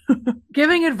it.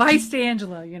 Giving advice to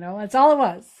Angela, that's all it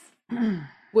was.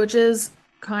 Which is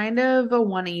kind of a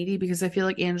 180 because I feel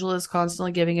like Angela is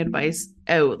constantly giving advice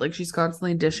out. Like she's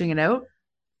constantly dishing it out.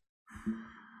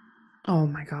 Oh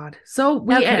my God. So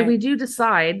we do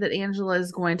decide that Angela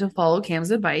is going to follow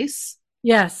Cam's advice.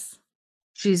 Yes.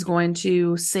 She's going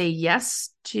to say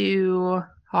yes to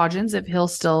Hodgins if he'll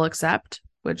still accept,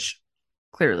 which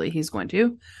clearly he's going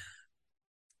to.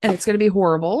 And it's going to be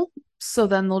horrible. So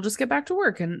then they'll just get back to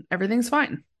work and everything's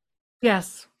fine.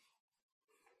 Yes.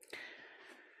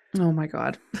 Oh my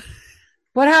God.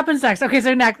 What happens next?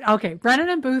 Okay, Brennan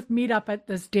and Booth meet up at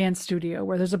this dance studio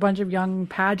where there's a bunch of young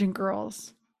pageant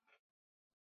girls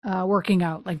working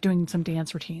out, like doing some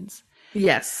dance routines.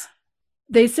 Yes.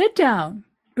 They sit down.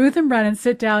 Booth and Brennan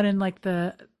sit down in like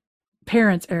the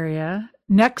parents' area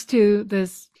next to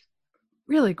this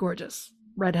really gorgeous,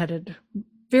 redheaded,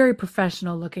 very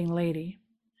professional looking lady.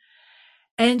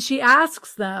 And she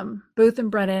asks them, Booth and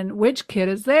Brennan, which kid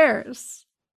is theirs?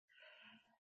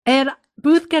 And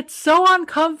Booth gets so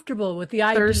uncomfortable with the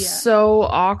idea. They're so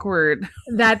awkward.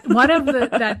 That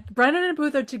that Brennan and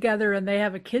Booth are together and they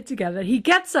have a kid together. He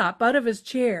gets up out of his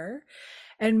chair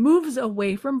and moves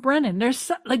away from Brennan.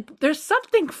 There's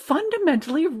something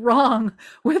fundamentally wrong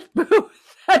with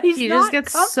Booth. He just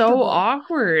gets so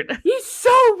awkward. He's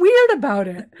so weird about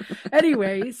it.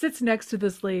 Anyway, he sits next to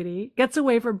this lady, gets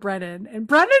away from Brennan, and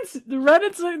Brennan's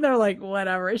sitting there like,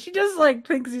 whatever. She just like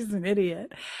thinks he's an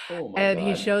idiot. Oh and God.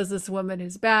 He shows this woman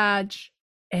his badge,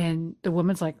 and the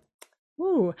woman's like,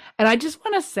 ooh. And I just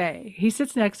want to say, he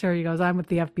sits next to her, he goes, I'm with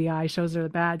the FBI, shows her the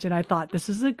badge, and I thought, this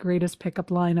is the greatest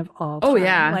pickup line of all time. Oh,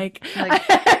 yeah. Like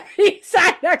he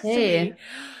sat next to me.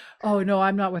 Oh, no,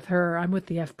 I'm not with her. I'm with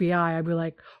the FBI. I'd be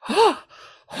like,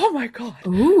 oh my God.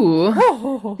 Ooh,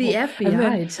 the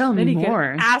FBI. Tell me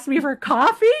more. Ask me for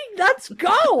coffee? Let's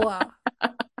go.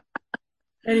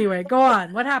 Anyway, go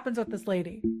on. What happens with this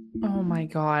lady? Oh my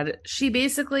God. She's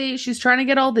trying to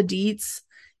get all the deets.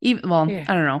 I don't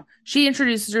know. She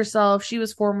introduces herself. She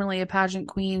was formerly a pageant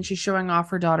queen. She's showing off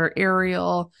her daughter,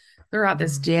 Ariel. They're at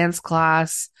this dance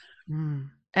class.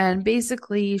 And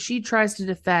basically she tries to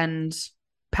defend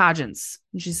pageants.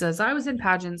 And she says, I was in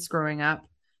pageants growing up.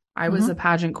 I was a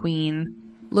pageant queen.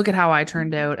 Look at how I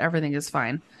turned out. Everything is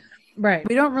fine. Right.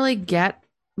 We don't really get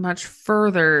much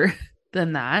further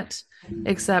than that,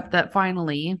 except that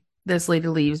finally this lady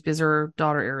leaves because her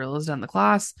daughter Ariel has done the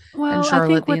class. Well, and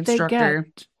Charlotte, I think the instructor.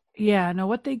 Yeah, no,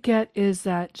 what they get is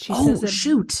that she Oh, says that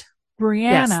shoot.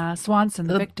 Brianna Swanson,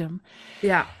 the The- victim,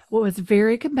 Yeah. was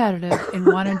very competitive and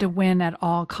wanted to win at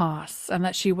all costs, and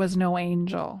that she was no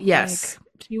angel. Yes.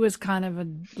 Like, she was kind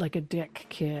of like a dick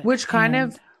kid. Which kind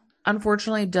and- of,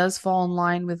 unfortunately, does fall in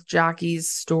line with Jackie's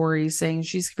story, saying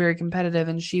she's very competitive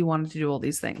and she wanted to do all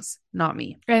these things, not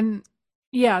me. And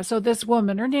yeah, so this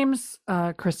woman, her name's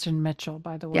Kristen Mitchell,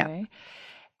 by the Yeah. way.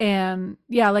 And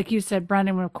yeah, like you said,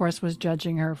 Brendan, of course, was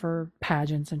judging her for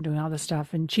pageants and doing all this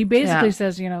stuff. And she basically Yeah.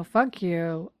 says, fuck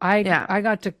you. Yeah. I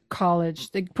got to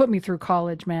college. They put me through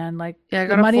college, man. Like, Yeah, I the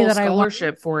got a money full that I want.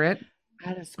 scholarship for it. I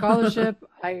had a scholarship.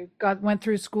 I went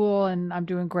through school and I'm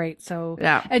doing great. So,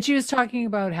 Yeah. and she was talking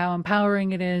about how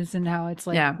empowering it is and how it's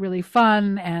like Yeah. really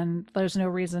fun and there's no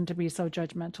reason to be so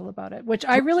judgmental about it, which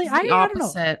I really, Which is the I don't know.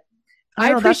 opposite. I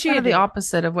don't know, that's appreciate kind of the it.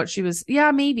 opposite of what she was. Yeah,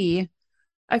 maybe.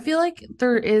 I feel like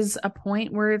there is a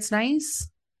point where it's nice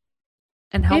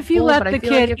and helpful. If you let but I the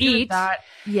feel like kid if you're eat that,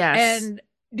 yes, and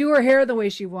do her hair the way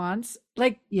she wants,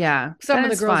 like yeah, some then of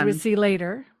the it's girls we fun. see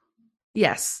later.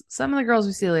 Yes, some of the girls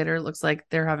we see later it looks like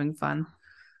they're having fun.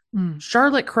 Mm,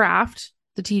 Charlotte Kraft,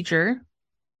 the teacher,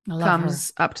 I love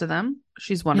comes up to them.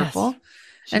 She's wonderful.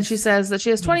 Yes. And she She's says that she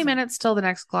has 20 amazing. minutes till the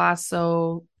next class.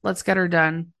 So let's get her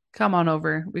done. Come on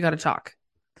over. We got to talk.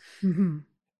 Mhm.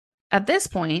 At this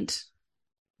point,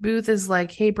 Booth is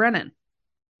like, hey, Brennan,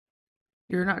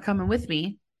 you're not coming with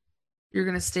me. You're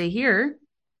going to stay here.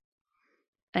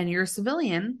 And you're a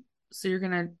civilian. So you're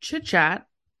going to chit chat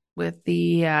with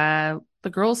the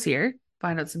girls here,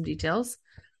 find out some details.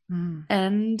 Mm,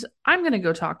 And I'm going to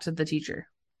go talk to the teacher.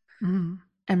 mm.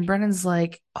 And Brennan's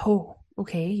like, oh,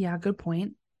 okay. Yeah, good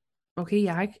point. Okay,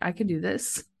 yeah, I can do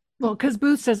this. Well, because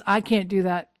Booth says I can't do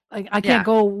that. Like I Yeah. can't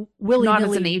go willy Not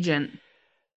nilly as an agent.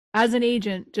 as an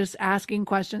agent, just asking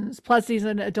questions. Plus, he's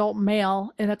an adult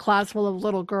male in a class full of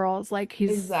little girls. Like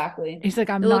Exactly. He's like,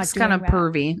 I'm It not looks doing kind of that.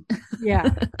 pervy. Yeah.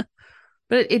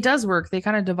 But it does work. They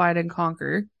kind of divide and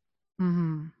conquer.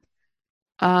 Hmm.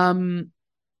 Oh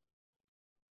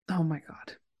my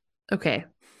God. Okay.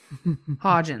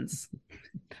 Hodgins.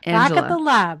 Back Angela. at the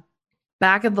lab.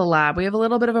 Back at the lab. We have a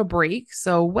little bit of a break.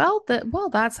 So while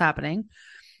that's happening,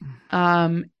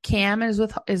 Cam is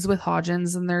with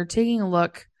Hodgins and they're taking a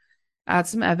look at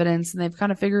some evidence and they've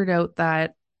kind of figured out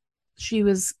that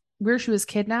where she was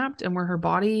kidnapped and where her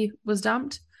body was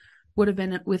dumped would have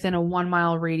been within a 1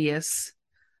 mile radius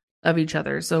of each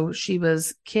other. So she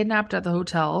was kidnapped at the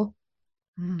hotel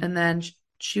Mm. and then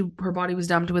her body was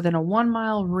dumped within a 1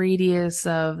 mile radius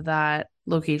of that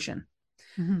location.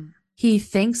 Mhm. He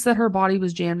thinks that her body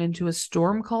was jammed into a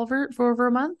storm culvert for over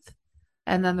a month.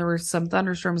 And then there were some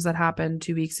thunderstorms that happened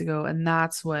 2 weeks ago. And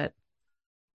that's what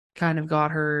kind of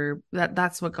got her,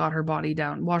 that's what got her body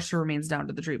down, washed her remains down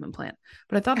to the treatment plant.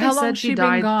 But I thought they How long said has she she been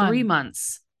died gone? 3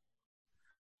 months.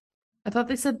 I thought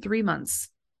they said 3 months.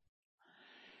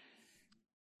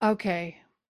 Okay.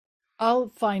 I'll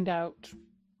find out.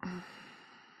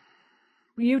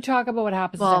 You talk about what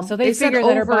happens. Well, next. So they said figure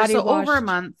that her body over a washed-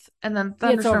 month, and then Yeah, it's over a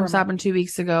thunderstorms month. happened 2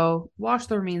 weeks ago. Washed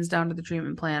the remains down to the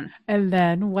treatment plant, And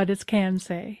then what does Cam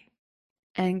say?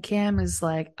 and Cam is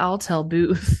like, "I'll tell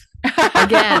Booth."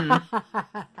 Again.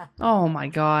 Oh my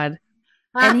God!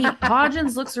 And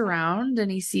Hodgins looks around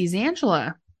and he sees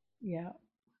Angela, Yeah.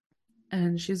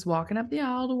 and she's walking up the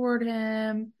aisle toward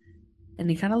him, and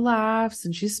he kind of laughs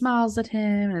and she smiles at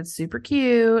him, and it's super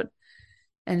cute.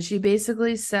 And she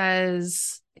basically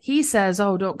he says,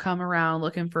 oh, don't come around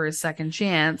looking for a second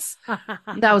chance.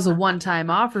 That was a one-time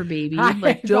offer, baby.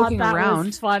 Like joking that around.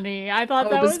 Was funny. I thought Oh,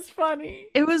 that it was- was funny.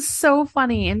 It was so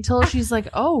funny until she's like,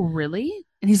 oh, really?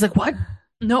 And he's like, what?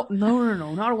 No,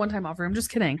 not a one-time offer. I'm just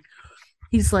kidding.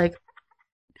 He's like,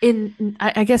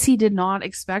 I guess he did not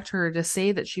expect her to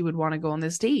say that she would want to go on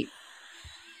this date.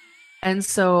 And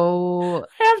so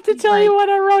I have to tell you what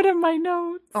I wrote in my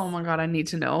notes. oh my God, I need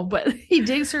to know. But he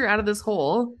digs her out of this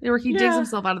hole, or he digs Yeah.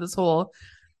 himself out of this hole.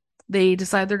 They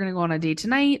decide they're going to go on a date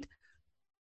tonight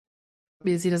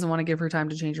because he doesn't want to give her time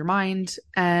to change her mind.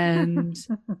 And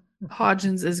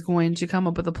Hodgins is going to come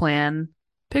up with a plan,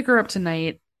 pick her up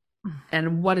tonight.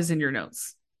 And what is in your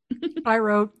notes? I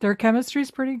wrote their chemistry's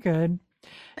pretty good.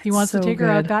 He It's wants to so take her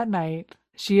out good. that night.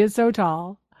 She is so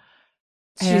tall.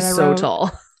 And She's I so wrote-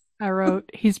 tall. I wrote,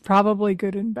 he's probably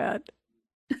good in bed.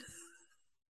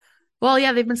 Well,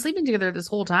 yeah, they've been sleeping together this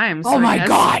whole time. Oh I my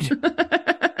guess-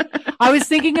 I was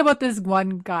thinking about this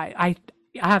one guy. I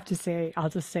have to say, I'll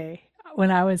just say, when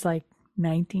I was like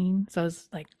 19, so it's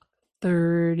like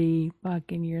 30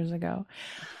 fucking years ago,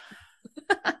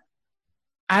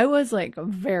 I was like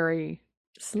very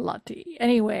slutty.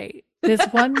 Anyway, this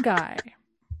one guy,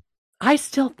 I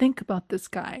still think about this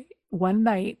guy. One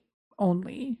night,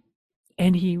 only.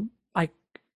 And he, like,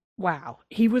 wow,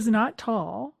 he was not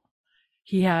tall.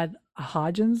 He had a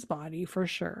Hodgins body for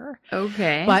sure.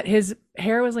 Okay. But his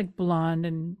hair was like blonde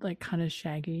and like kind of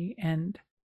shaggy. And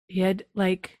he had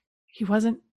like, he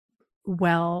wasn't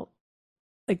well,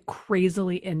 like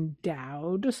crazily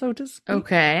endowed, so to speak.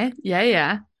 Okay. Yeah,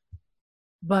 yeah.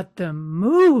 But the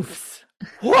moves,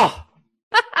 whoa!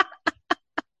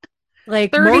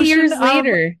 Like 30 years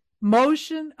later.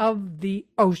 Motion of the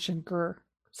ocean, girl.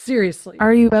 Seriously.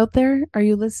 Are you out there? Are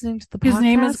you listening to the podcast? His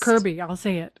name is Kirby. I'll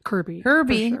say it. Kirby.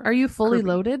 Kirby, for sure. are you fully Kirby.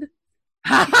 loaded?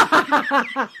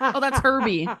 Oh, that's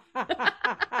Herbie.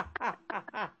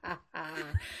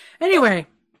 Anyway,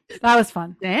 that was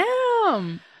fun.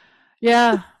 Damn.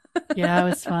 Yeah. Yeah, it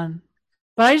was fun.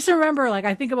 But I just remember, like,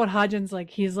 I think about Hodgins, like,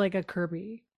 he's like a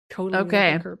Kirby. Totally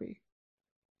Okay. like a Kirby.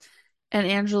 And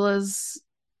Angela's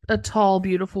a tall,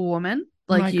 beautiful woman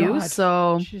like My you. God.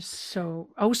 So She's so.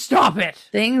 Oh, stop it.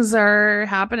 things are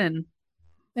happening.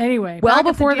 Anyway. Well back at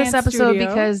the before this dance episode, studio.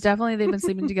 because definitely they've been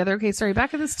sleeping together. Okay, sorry,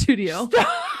 back in the studio.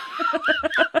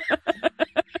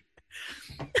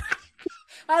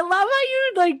 I love how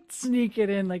you like sneak it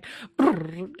in, like.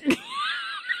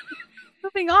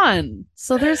 Moving on.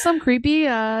 So there's some creepy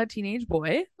teenage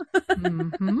boy.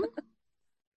 Mhm.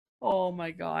 Oh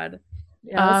my God.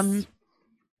 Yes.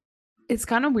 It's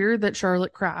kind of weird that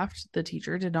Charlotte Kraft, the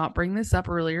teacher, did not bring this up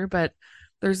earlier, but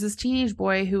there's this teenage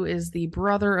boy who is the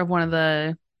brother of one of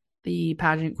the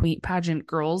pageant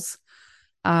girls.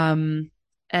 And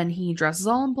he dresses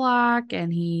all in black,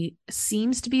 and he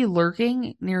seems to be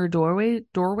lurking near a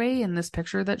doorway in this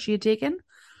picture that she had taken.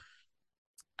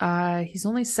 He's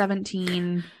only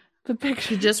 17. The picture.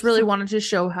 She just really wanted to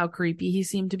show how creepy he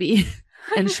seemed to be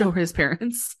and show his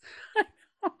parents.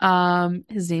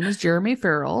 His name is Jeremy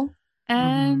Farrell,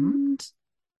 and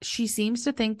she seems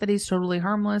to think that he's totally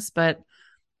harmless, but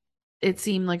it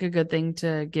seemed like a good thing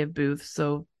to give Booth,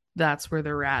 so that's where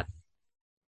they're at.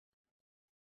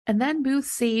 And then Booth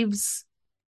saves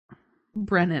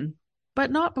Brennan,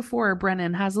 but not before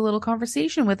Brennan has a little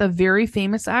conversation with a very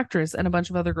famous actress and a bunch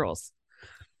of other girls.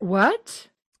 What?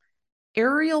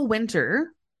 Ariel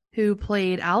Winter, who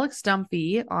played Alex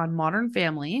Dunphy on Modern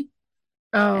Family,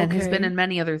 Oh, and has been in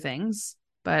many other things,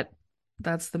 but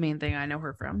that's the main thing I know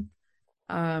her from.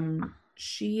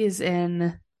 She is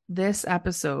in this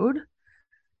episode.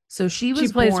 So she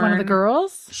plays one of the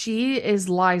girls. She is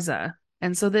Liza.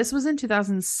 And so this was in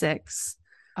 2006.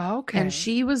 Okay. And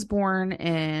she was born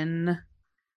in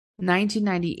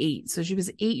 1998. So she was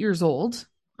 8 years old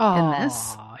in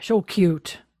this. So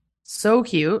cute. So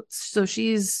cute. So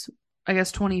she's, I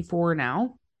guess, 24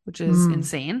 now, which is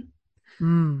insane.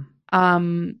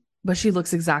 But she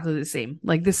looks exactly the same.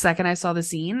 Like the second I saw the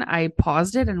scene, I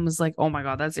paused it and was like, oh my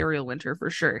God, that's Ariel Winter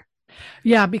for sure.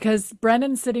 Yeah, because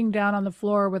Brendan's sitting down on the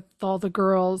floor with all the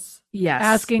girls, Yes.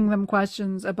 asking them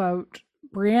questions about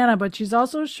Brianna, but she's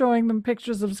also showing them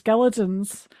pictures of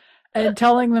skeletons and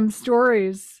telling them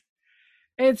stories.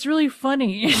 It's really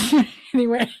funny.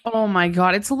 Anyway. Oh my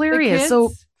God, it's hilarious.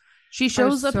 So she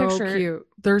shows a picture. Cute.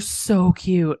 They're so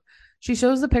cute. She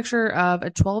shows the picture of a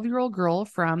 12-year-old girl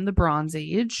from the Bronze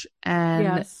Age,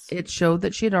 and it showed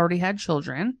that she had already had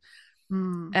children.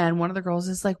 And one of the girls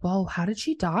is like, well, how did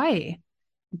she die?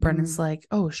 Brendan's like,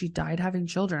 oh, she died having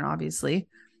children, obviously.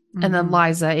 And then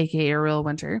Liza, aka Ariel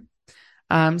Winter,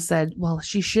 said, well,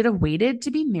 she should have waited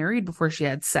to be married before she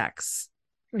had sex.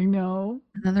 I know.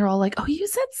 And then they're all like, oh, you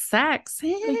said sex.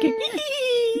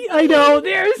 I know.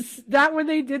 There's that when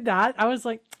they did that. I was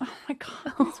like, oh my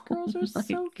God, these girls are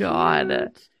so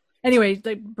cute. Anyway,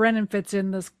 like Brennan fits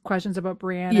in this questions about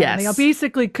Brianna. Yes. And they'll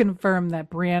basically confirm that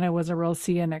Brianna was a real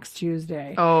see you next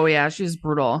Tuesday. Oh, yeah. She's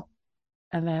brutal.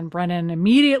 And then Brennan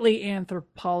immediately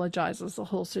anthropologizes the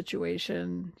whole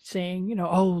situation, saying,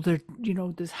 there's,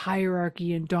 this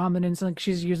hierarchy and dominance. Like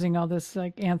she's using all this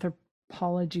like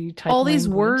anthropology type all these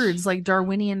language. words like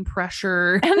Darwinian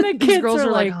pressure. And the kids girls are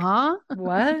like, huh?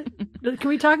 What? Can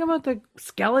we talk about the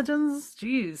skeletons?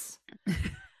 Jeez.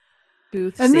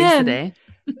 Booth and saves then, the day.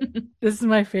 This is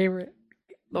my favorite.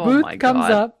 Oh Booth my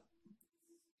God.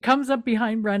 comes up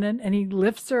behind Brennan, and he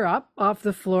lifts her up off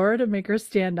the floor to make her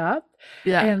stand up.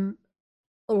 Yeah. And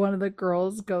one of the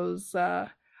girls goes,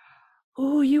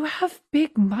 oh, you have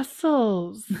big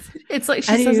muscles. It's like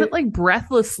she says it like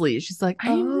breathlessly. She's like,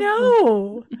 I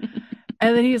know.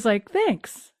 And then he's like,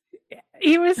 thanks.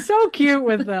 He was so cute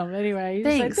with them. Anyway, he's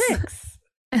thanks. Like, thanks.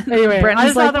 Anyway,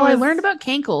 Brendan's like, I learned about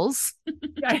cankles.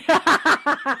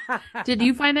 Did Did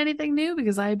you find anything new?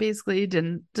 Because I basically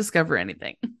didn't discover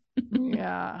anything.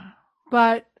 Yeah.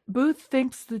 But Booth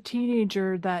thinks the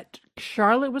teenager that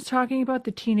Charlotte was talking about,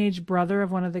 the teenage brother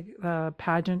of one of the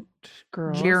pageant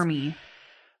girls, Jeremy.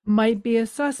 might be a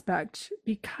suspect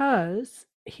because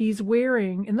he's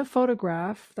wearing, in the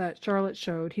photograph that Charlotte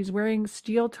showed, he's wearing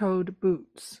steel-toed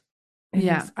boots in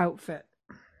Yeah. his outfit.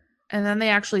 And then they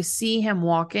actually see him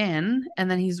walk in,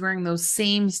 and then he's wearing those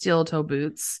same steel toe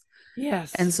boots.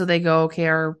 Yes. And so they go, okay,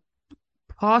 our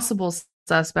possible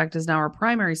suspect is now our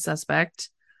primary suspect.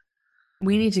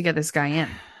 We need to get this guy in.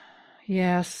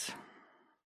 Yes.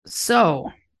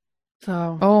 So,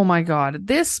 oh my God,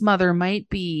 this mother might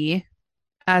be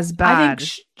as bad. I think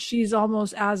she's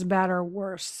almost as bad or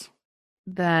worse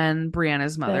than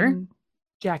Brianna's mother. Than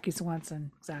Jackie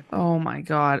Swanson. Exactly. Oh my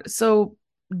God. So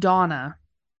Donna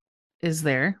is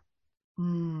there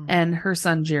and her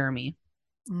son Jeremy.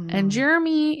 And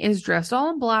Jeremy is dressed all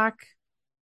in black.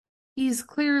 He's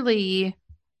clearly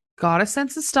got a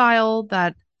sense of style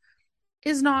that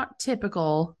is not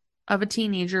typical of a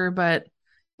teenager, but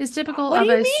is typical of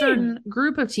a certain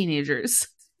group of teenagers.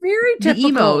 Very typical. The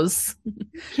emos.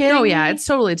 Oh yeah, it's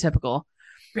totally typical.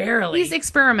 Barely. He's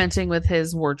experimenting with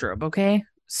his wardrobe, okay?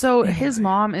 So his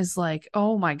mom is like,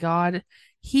 oh my God,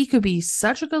 he could be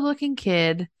such a good looking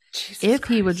kid if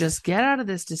he would just get out of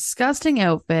this disgusting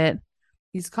outfit.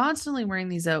 He's constantly wearing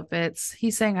these outfits.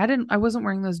 He's saying, I wasn't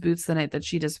wearing those boots the night that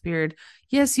she disappeared.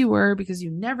 Yes, you were, because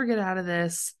you never get out of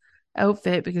this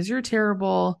outfit because you're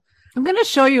terrible. I'm going to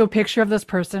show you a picture of this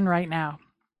person right now.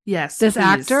 Yes. This please.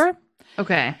 actor.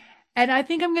 Okay. And I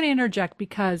think I'm going to interject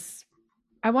because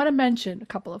I want to mention a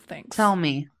couple of things. Tell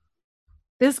me.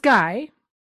 This guy,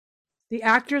 the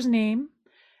actor's name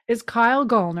is Kyle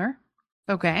Gallner.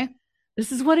 Okay.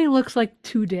 This is what he looks like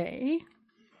today.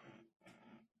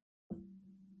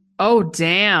 Oh,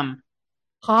 damn.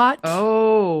 Hot.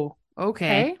 Oh,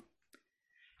 okay.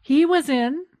 He was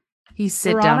in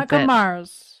Veronica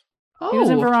Mars. Oh. He was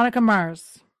in Veronica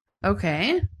Mars.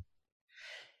 Okay.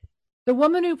 The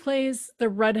woman who plays the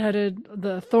redheaded,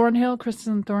 the Thornhill,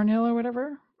 Kristen Thornhill or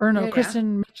whatever. Or no,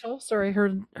 Kristen Mitchell. Sorry,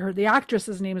 the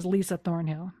actress's name is Lisa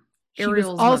Thornhill. She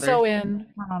Ariel's was also mother. in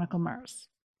Veronica Mars.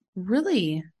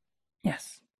 Really?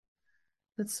 Yes.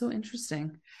 That's so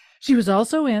interesting. She was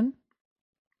also in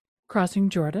Crossing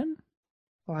Jordan.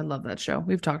 Oh, I love that show.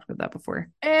 We've talked about that before.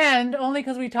 And only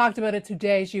because we talked about it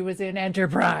today, she was in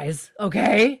Enterprise.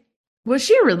 Okay? Was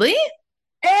she really?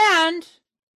 And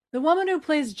the woman who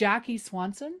plays Jackie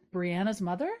Swanson, Brianna's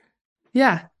mother,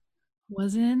 yeah,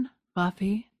 was in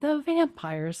Buffy the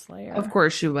Vampire Slayer. Of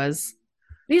course she was.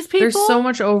 These people, there's so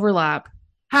much overlap,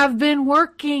 have been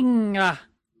working.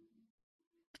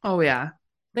 Oh yeah,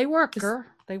 they work, girl.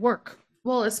 They work.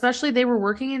 Well, especially they were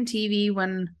working in TV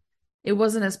when it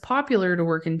wasn't as popular to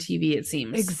work in TV, it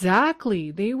seems. Exactly.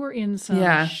 They were in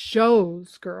some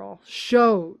shows, girl.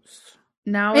 Shows.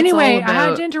 Now, anyway, I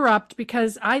had to interrupt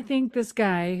because I think this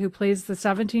guy who plays the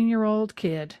 17-year-old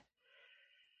kid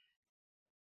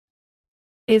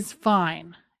is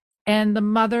fine. And the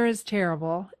mother is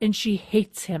terrible. And she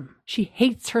hates him. She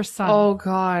hates her son. Oh,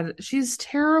 God. She's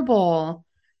terrible.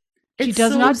 She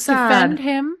does not defend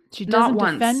him. She doesn't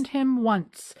defend him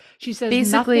once. She says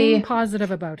basically nothing positive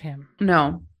about him.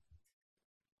 No.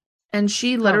 And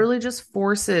she literally just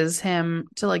forces him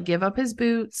to like give up his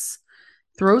boots,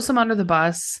 throws him under the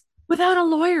bus. Without a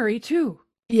lawyer, too.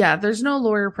 Yeah, there's no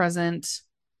lawyer present.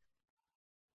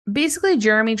 Basically,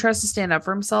 Jeremy tries to stand up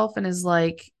for himself and is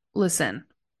like, listen,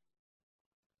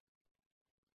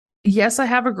 yes, I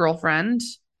have a girlfriend.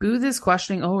 Booth is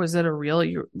questioning, oh, is it a real,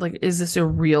 is this a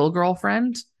real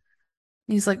girlfriend?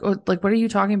 He's like, oh, like, what are you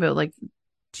talking about? Like,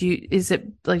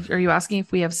 are you asking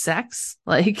if we have sex?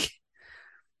 Like,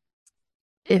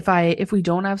 if we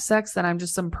don't have sex, then I'm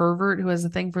just some pervert who has a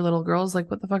thing for little girls. Like,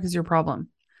 what the fuck is your problem?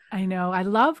 I know. I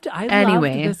loved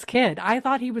this kid. I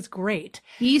thought he was great.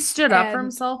 He stood up for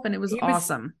himself and it was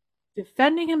awesome.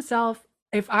 Defending himself.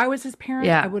 If I was his parent,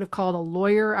 I would have called a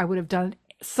lawyer. I would have done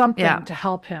something to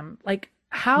help him. Like,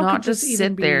 how not could just this sit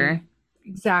even be? there?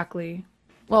 Exactly.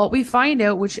 Well, we find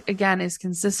out, which again is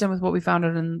consistent with what we found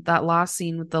out in that last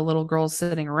scene with the little girls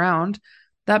sitting around,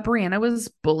 that Brianna was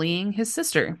bullying his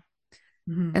sister.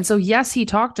 Mm-hmm. And so, yes, he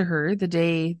talked to her the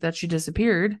day that she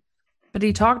disappeared, but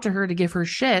he talked to her to give her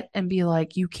shit and be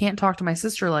like, you can't talk to my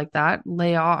sister like that.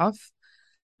 Lay off.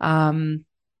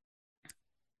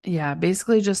 Yeah,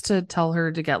 basically just to tell her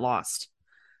to get lost.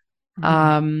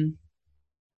 Mm-hmm.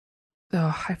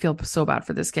 I feel so bad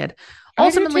for this kid.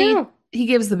 Ultimately, he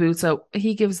gives the boots out.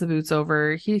 He gives the boots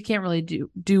over. He can't really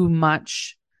do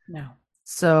much. No.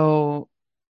 So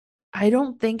I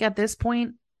don't think at this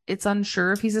point it's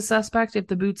unsure if he's a suspect. If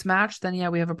the boots match, then yeah,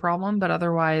 we have a problem. But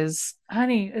otherwise,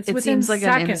 honey, it seems like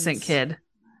an innocent kid.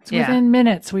 It's within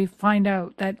minutes we find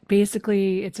out that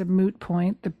basically it's a moot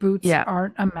point. The boots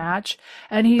aren't a match,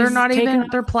 and they're not even.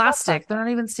 They're off the plastic. backpack. They're not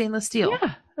even stainless steel.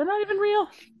 Yeah, they're not even real.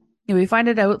 Yeah, we find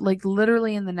it out like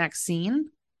literally in the next scene.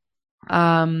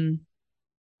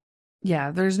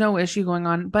 Yeah, there's no issue going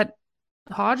on, but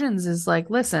Hodgins is like,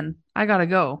 listen, I gotta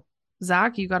go.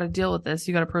 Zach, you gotta deal with this.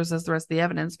 You gotta process the rest of the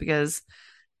evidence because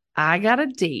I got a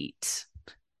date.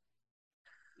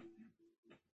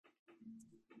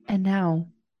 And now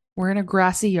we're in a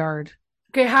grassy yard.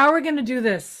 Okay, how are we gonna do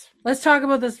this? Let's talk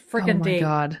about this freaking date. Oh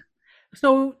my God.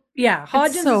 So yeah,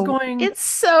 Hodgins is going. It's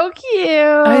so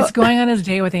cute. He's going on his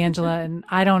date with Angela, and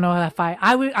I don't know if I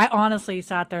honestly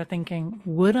sat there thinking,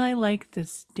 would I like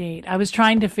this date? I was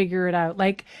trying to figure it out.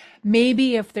 Like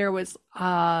maybe if there was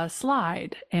a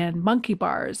slide and monkey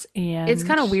bars, and it's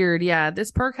kind of weird. Yeah,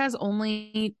 this park has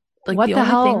only like what the the only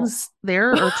hell? things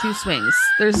there are 2 swings.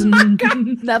 There's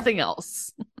nothing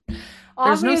else.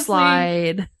 There's no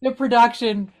slide. The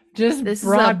production just this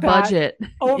brought is a budget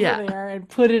over there and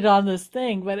put it on this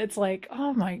thing, but it's like,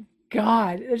 oh my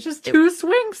God, it's just 2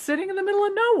 swings sitting in the middle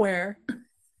of nowhere.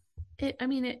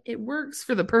 It works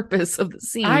for the purpose of the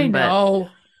scene. I know.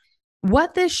 But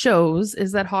what this shows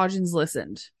is that Hodgins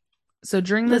listened. So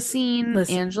during the scene,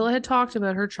 Angela had talked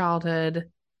about her childhood.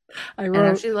 I wrote,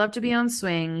 and she loved to be on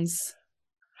swings.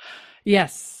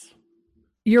 Yes,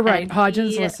 you're right.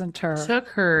 Hodgins listened to her. Took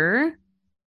her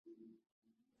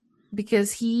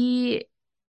because he's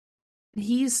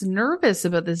nervous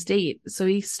about this date. So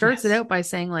he starts it out by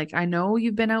saying, like, I know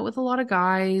you've been out with a lot of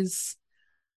guys.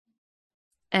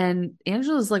 And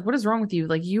Angela's like, what is wrong with you?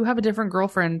 Like, you have a different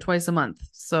girlfriend twice a month.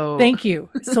 So thank you.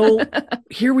 So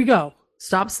here we go.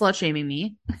 Stop slut shaming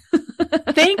me.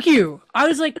 Thank you. I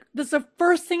was like, that's the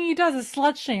first thing he does is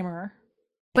slut shame her.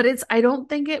 But I don't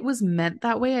think it was meant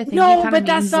that way. I think no, but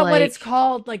that's not what it's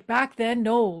called. Like back then,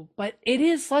 no, but it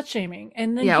is slut shaming.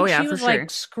 And then she was like,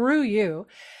 screw you.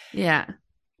 Yeah.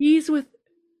 He's with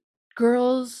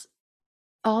girls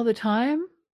all the time.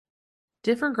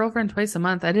 Different girlfriend twice a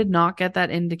month. I did not get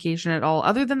that indication at all,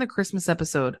 other than the Christmas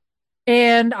episode.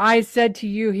 And I said to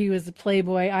you, he was a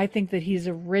playboy. I think that he's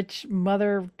a rich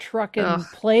mother trucking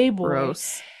playboy.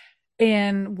 Gross.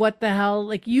 And what the hell?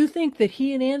 Like, you think that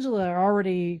he and Angela are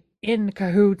already in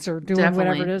cahoots or doing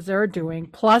whatever it is they're doing.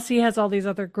 Plus, he has all these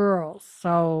other girls.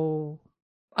 So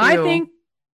I think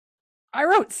I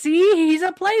wrote, see, he's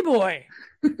a playboy.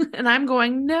 And I'm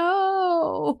going,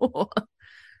 no.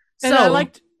 And I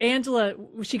liked Angela.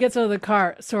 She gets out of the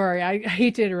car. Sorry, I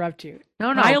hate to interrupt you.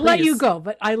 No, I'll let you go.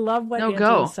 But I love what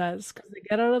Angela says because they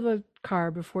get out of the car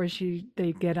before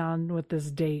they get on with this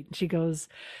date. She goes,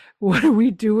 "What are we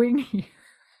doing here?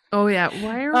 Oh yeah,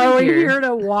 why are we here? Here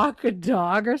to walk a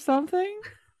dog or something?"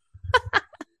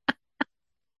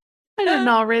 I did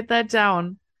not write that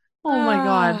down. Oh my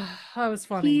God, that was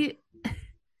funny.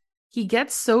 He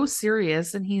gets so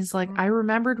serious and he's like, I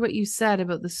remembered what you said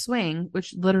about the swing,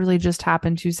 which literally just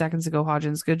happened 2 seconds ago,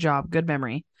 Hodgins. Good job. Good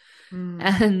memory.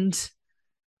 And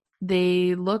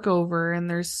they look over and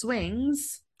there's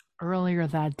swings. Earlier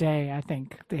that day, I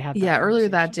think they had that. Yeah, earlier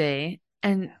that day.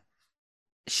 And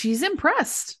she's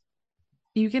impressed.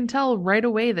 You can tell right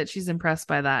away that she's impressed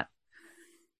by that.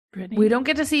 Brittany? We don't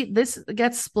get to see, this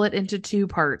gets split into 2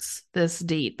 parts, this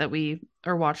date that we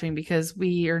are watching, because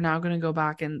we are now going to go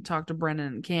back and talk to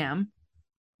Brennan and Cam.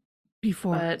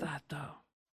 Before that, though.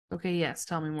 Okay, yes,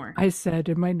 tell me more. I said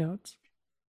in my notes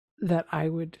that I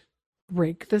would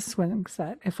break the swing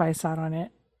set if I sat on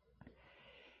it.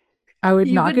 I would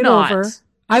knock it over.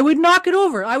 I would knock it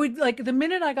over. I would, like, the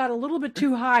minute I got a little bit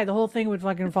too high, the whole thing would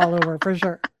fucking fall over for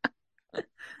sure.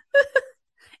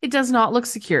 It does not look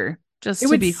secure. Just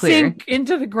to be clear, it would sink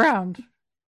into the ground.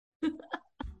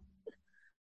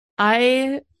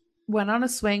 I went on a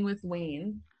swing with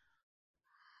Wayne,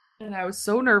 and I was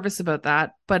so nervous about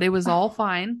that, but it was all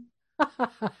fine.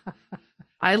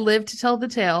 I lived to tell the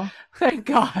tale. Thank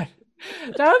God.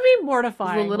 That would be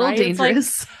mortifying. It was a little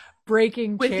dangerous. Like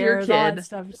breaking with chairs, your kid. all that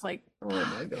stuff. Just like, oh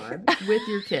my God, with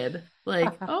your kid.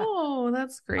 Like, oh,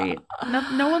 that's great.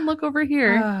 No one look over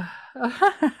here.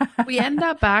 We end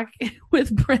up back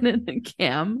with Brennan and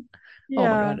Cam. Yeah. Oh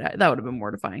my God, that would have been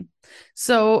mortifying.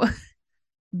 So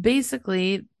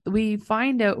basically, we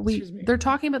find out they're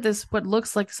talking about this, what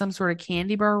looks like some sort of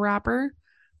candy bar wrapper.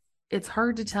 It's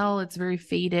hard to tell. It's very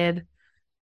faded.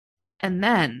 And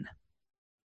then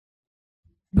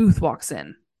Booth walks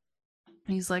in.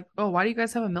 He's like, oh, why do you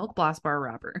guys have a Milk Blast bar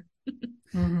wrapper?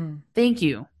 Thank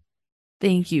you,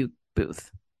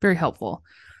 Booth. Very helpful.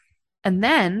 And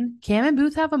then Cam and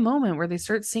Booth have a moment where they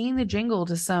start singing the jingle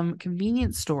to some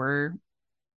convenience store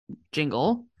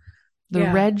jingle,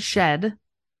 the Red Shed.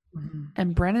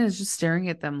 And Brennan is just staring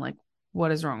at them like,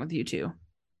 what is wrong with you two?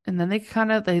 And then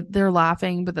they're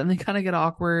laughing, but then they kind of get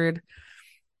awkward.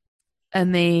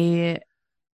 And they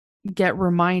get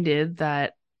reminded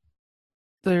that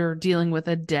they're dealing with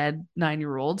a dead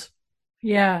 9-year-old.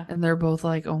 Yeah. And they're both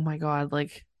like, oh my God,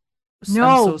 like, No,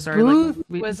 I'm so sorry. Booth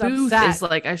Like, was Booth upset. is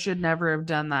like, I should never have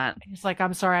done that. He's like,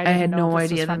 I'm sorry, I had didn't know no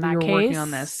this was idea from that we were case. working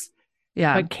on this.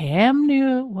 Yeah. But Cam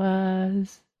knew it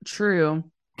was. True.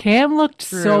 Cam looked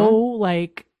so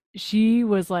like she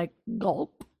was like,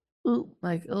 gulp.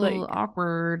 Like,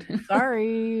 awkward.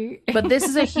 Sorry. But this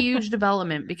is a huge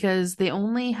development because they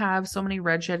only have so many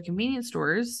Red Shed convenience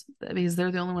stores because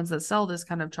they're the only ones that sell this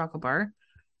kind of chocolate bar.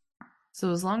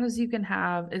 So as long as you can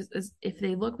have, if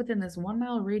they look within this 1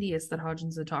 mile radius that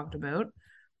Hodgins had talked about,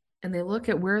 and they look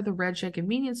at where the Red Shed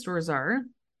convenience stores are,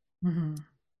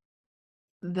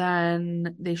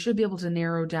 then they should be able to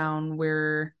narrow down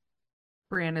where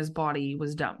Brianna's body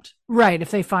was dumped. Right,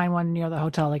 if they find one near the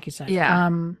hotel, like you said. Yeah.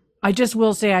 I just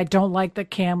will say I don't like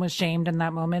that Cam was shamed in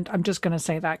that moment. I'm just going to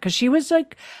say that because she was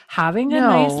like having a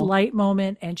nice light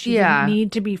moment and she didn't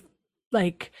need to be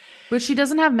like. Which she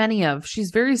doesn't have many of. She's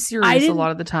very serious a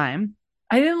lot of the time.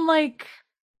 I didn't like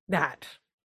that.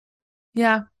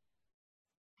 Yeah.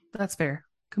 That's fair.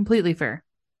 Completely fair.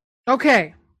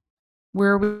 Okay.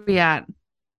 Where are we at?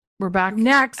 We're back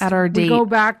next at our date. We go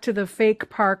back to the fake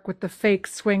park with the fake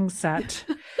swing set.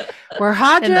 Where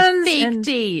Hodgins and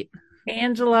date.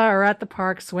 Angela are at the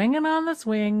park swinging on the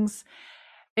swings.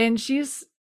 And she's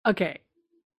okay.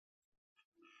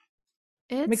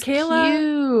 It's cute.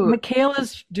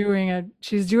 Michaela's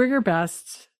she's doing her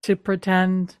best to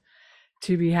pretend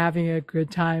to be having a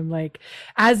good time, like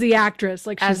as the actress,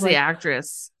 like she's the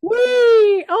actress. Whee!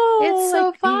 Oh, it's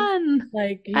so fun.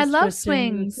 I love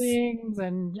swings,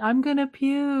 and I'm gonna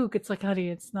puke. It's like, honey,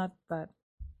 it's not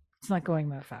going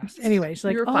that fast. Anyway, she's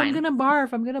like, oh, fine. I'm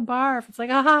gonna barf. It's like,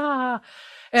 ah.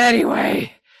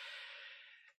 Anyway,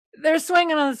 they're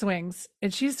swinging on the swings,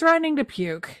 and she's threatening to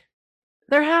puke.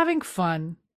 They're having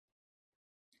fun.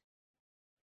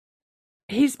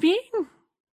 He's being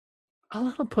a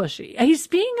little pushy.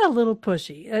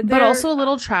 But also a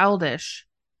little childish.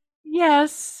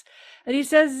 Yes. And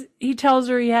he tells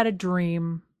her he had a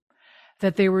dream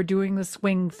that they were doing the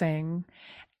swing thing,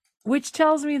 which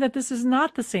tells me that this is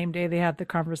not the same day they had the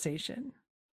conversation.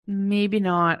 Maybe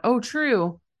not. Oh,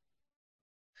 true.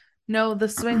 No, the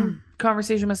swing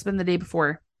conversation must have been the day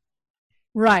before.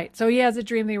 Right. So he has a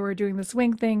dream they were doing the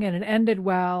swing thing and it ended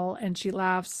well. And she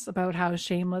laughs about how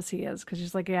shameless he is because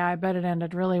she's like, yeah, I bet it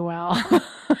ended really well.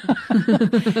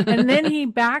 And then he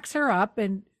backs her up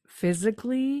and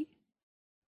physically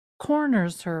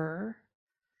corners her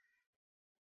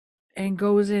and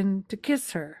goes in to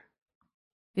kiss her.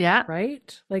 Yeah.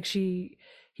 Right? Like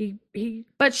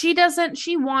But she doesn't,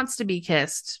 she wants to be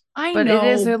kissed. I know. But it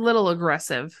is a little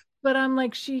aggressive. But I'm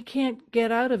like, she can't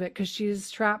get out of it because she's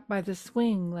trapped by the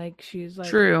swing. Like she's like,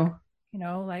 true. You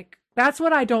know, like that's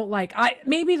what I don't like.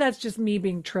 Maybe that's just me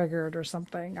being triggered or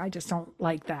something. I just don't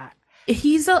like that.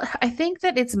 I think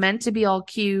that it's meant to be all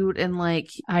cute and like.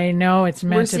 I know it's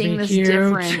meant to be cute.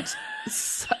 We're seeing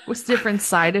this different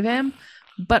side of him.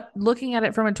 But looking at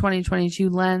it from a 2022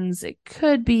 lens, it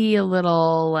could be a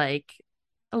little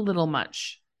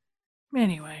much.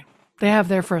 Anyway, they have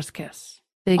their first kiss.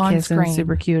 They kiss and it's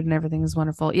super cute and everything is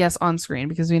wonderful. Yes, on screen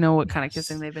because we know what kind of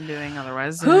kissing they've been doing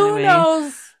otherwise. Who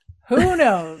knows? Who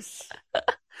knows?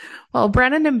 Well,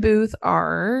 Brennan and Booth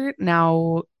are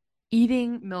now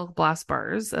eating Milk Blast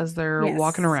bars as they're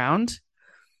walking around.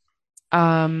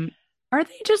 Are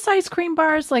they just ice cream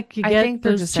bars? Like you get I think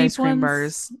they're just ice cream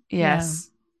bars. Yes.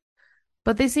 Yeah.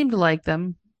 But they seem to like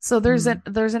them. So there's an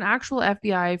actual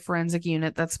FBI forensic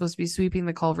unit that's supposed to be sweeping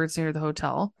the culverts near the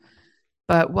hotel.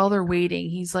 But while they're waiting,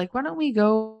 he's like, why don't we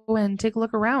go and take a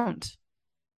look around?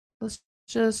 Let's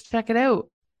just check it out.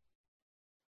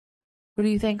 What do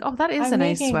you think? Oh, that is a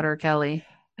nice sweater, Kelly.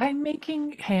 I'm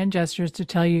making hand gestures to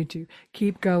tell you to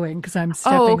keep going because I'm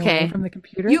stepping away from the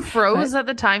computer. You froze at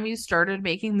the time you started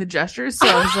making the gestures. So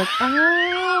I was like,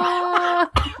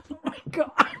 ah. Oh my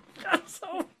God. That's so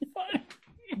funny.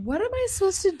 What am I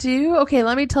supposed to do? Okay,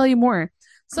 let me tell you more.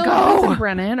 So Booth and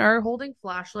Brennan are holding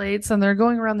flashlights and they're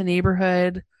going around the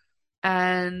neighborhood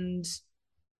and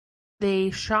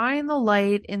they shine the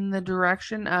light in the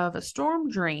direction of a storm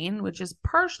drain, which is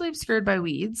partially obscured by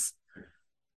weeds.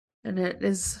 And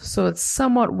it's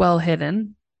somewhat well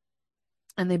hidden.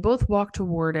 And they both walk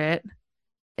toward it.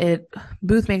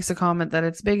 Booth makes a comment that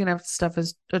it's big enough to stuff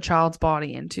a child's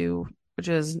body into, which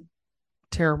is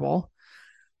terrible.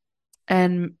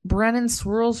 And Brennan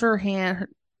swirls her hand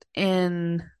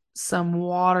in some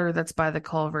water that's by the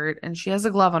culvert, and she has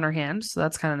a glove on her hand, so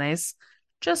that's kind of nice,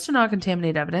 just to not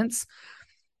contaminate evidence.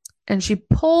 And she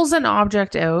pulls an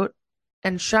object out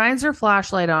and shines her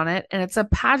flashlight on it, and it's a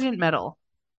pageant medal.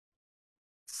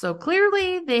 So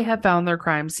clearly they have found their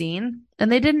crime scene,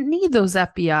 and they didn't need those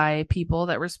FBI people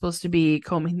that were supposed to be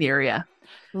combing the area.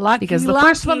 Lucky, Because the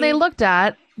first one they looked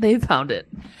at, they found it.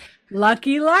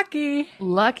 Lucky. Lucky.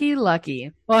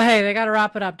 Well, hey, they got to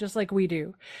wrap it up just like we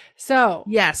do. So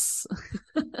Yes.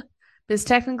 Because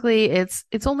technically it's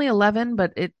only 11,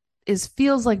 but it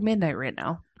feels like midnight right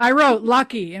now. I wrote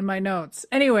lucky in my notes.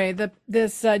 Anyway,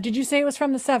 this did you say it was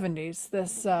from the 70s?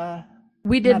 This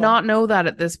We did medal? not know that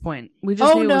at this point. We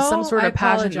just knew it was some sort of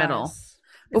pageant medal.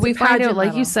 But we find out,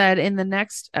 like you said, in the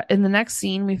next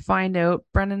scene, we find out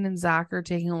Brennan and Zach are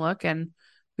taking a look, and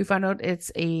we find out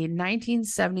it's a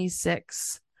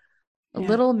 1976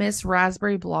 Little Miss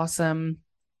Raspberry Blossom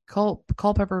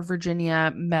Culpeper,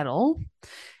 Virginia medal.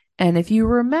 And if you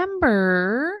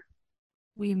remember,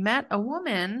 we met a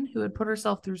woman who had put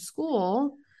herself through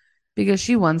school because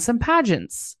she won some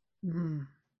pageants. Mm-hmm.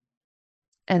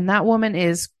 And that woman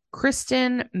is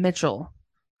Kristen Mitchell.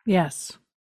 Yes.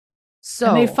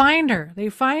 So and they find her. They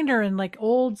find her in like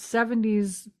old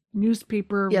 70s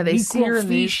newspaper. Yeah, they see her in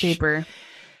the newspaper.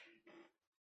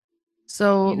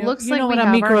 So looks like what we a have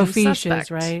our new microfiche suspect.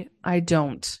 is, right? I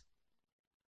don't.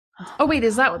 Oh wait,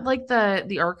 is that like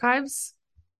the archives?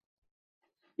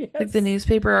 Yes. Like the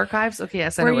newspaper archives? Okay,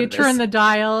 yes, I know where what you it turn is. the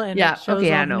dial and Yeah, it shows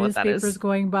okay, all I know the what that newspapers is.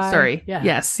 going by. Sorry. Yeah.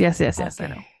 Yes, I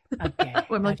know. Okay.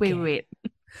 I'm like, wait.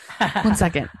 1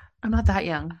 second. I'm not that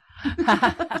young.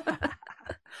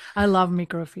 I love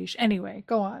microfiche. Anyway,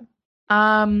 go on.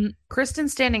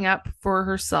 Kristen's standing up for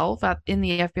herself in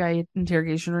the FBI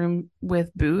interrogation room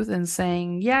with Booth and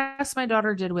saying, yes, my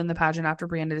daughter did win the pageant after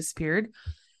Brianna disappeared.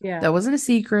 Yeah. That wasn't a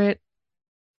secret.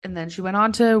 And then she went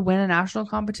on to win a national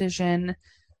competition.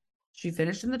 She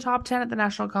finished in the top 10 at the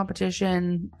national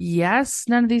competition. Yes,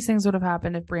 none of these things would have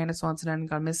happened if Brianna Swanson hadn't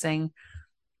gone missing,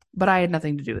 but I had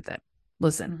nothing to do with it.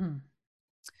 Listen. Mm-hmm.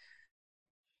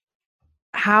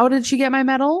 How did she get my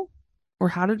medal? Or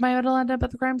how did my medal end up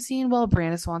at the crime scene? Well,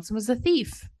 Brianna Swanson was a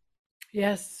thief.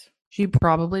 Yes. She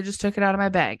probably just took it out of my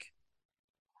bag.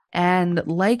 And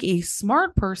like a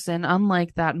smart person,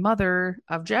 unlike that mother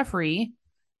of Jeffrey,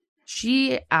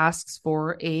 she asks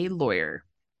for a lawyer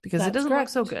because it doesn't look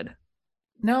so good.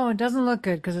 No, it doesn't look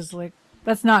good because it's like,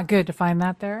 that's not good to find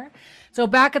that there. So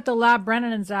back at the lab,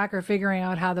 Brennan and Zach are figuring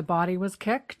out how the body was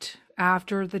kicked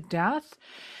after the death.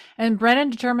 And Brennan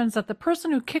determines that the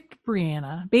person who kicked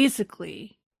Brianna,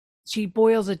 basically, she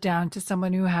boils it down to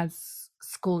someone who has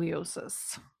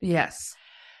scoliosis. Yes.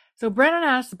 So Brennan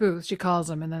asks Booth, she calls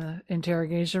him in the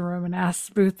interrogation room and asks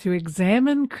Booth to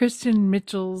examine Kristen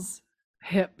Mitchell's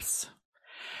hips.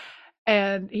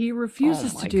 And he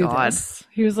refuses to do this.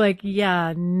 He was like,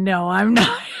 yeah, no, I'm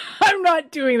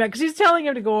not doing that. Because he's telling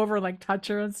him to go over and like touch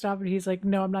her and stuff. And he's like,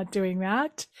 no, I'm not doing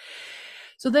that.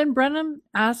 So then Brennan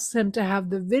asks him to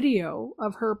have the video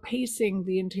of her pacing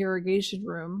the interrogation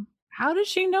room. How does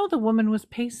she know the woman was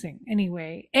pacing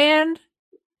anyway? And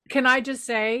can I just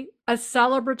say a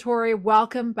celebratory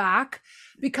welcome back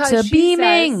because to she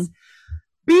beaming. Says,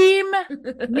 beam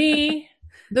me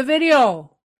the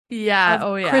video. Yeah.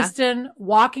 Oh yeah. Kristen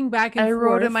walking back and forth. I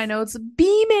wrote in my notes,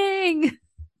 beaming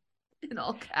in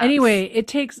all caps. Anyway, it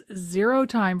takes 0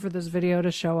 time for this video to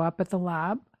show up at the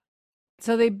lab.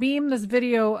 So they beam this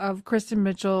video of Kristen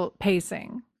Mitchell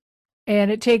pacing, and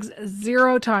it takes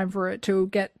 0 time for it to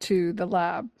get to the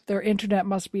lab. Their internet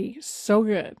must be so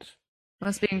good.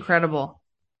 Must be incredible.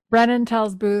 Brennan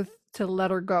tells Booth to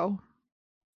let her go.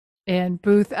 And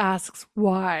Booth asks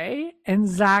why. And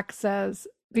Zach says,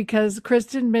 because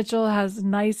Kristen Mitchell has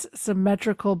nice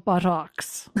symmetrical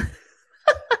buttocks.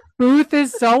 Booth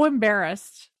is so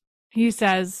embarrassed. He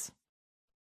says,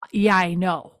 yeah, I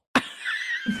know.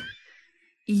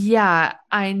 Yeah,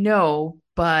 I know,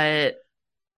 but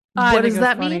what does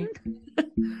that mean?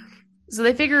 So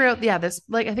they figure out, this,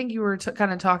 like, I think you were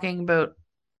kind of talking about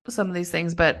some of these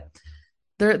things, but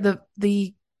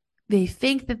they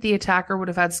think that the attacker would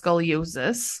have had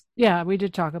scoliosis. Yeah, we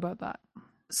did talk about that.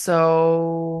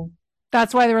 So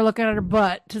that's why they were looking at her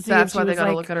butt to see. That's why they got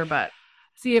to look at her butt.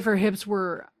 See if her hips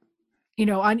were,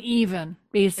 uneven,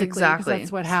 basically. Exactly.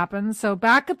 That's what happened. So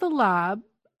back at the lab,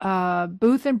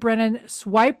 Booth and Brennan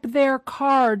swipe their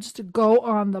cards to go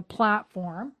on the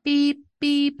platform. Beep,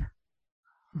 beep.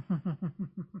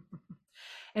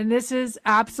 And this is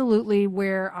absolutely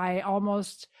where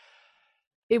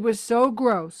it was so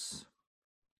gross.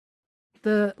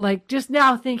 Just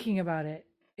now thinking about it,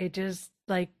 it just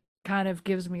kind of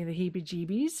gives me the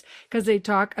heebie-jeebies, because they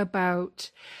talk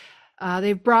about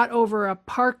they've brought over a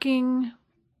parking,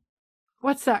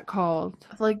 what's that called?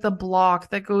 Like the block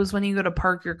that goes when you go to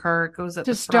park your car, it goes at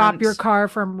To the stop front. your car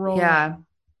from rolling. Yeah.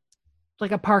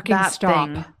 Like a parking That stop.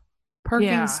 thing. Parking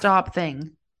Yeah. stop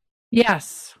thing.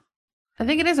 Yes. I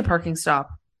think it is a parking stop.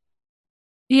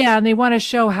 Yeah, and they want to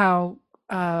show how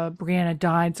Brianna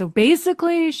died. So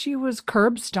basically, she was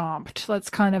curb stomped. That's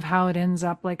kind of how it ends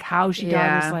up. Like how she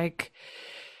died was Yeah. like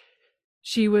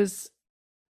she was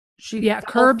She fell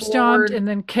curb stomped forward, and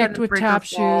then tried kicked to with break her tap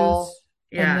fall. shoes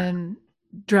Yeah. and then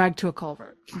dragged to a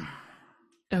culvert.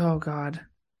 Oh, God.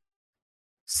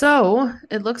 So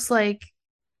it looks like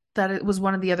that it was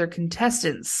one of the other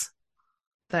contestants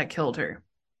that killed her,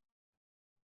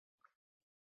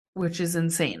 which is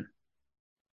insane.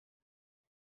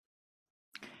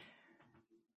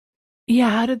 Yeah,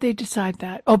 how did they decide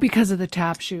that? Oh, because of the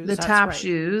tap shoes. The That's tap right.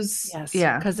 shoes. Yes.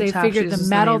 Yeah. Because the they tap figured shoes the was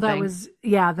metal main that thing. was,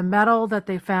 the metal that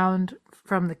they found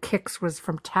from the kicks was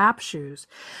from tap shoes.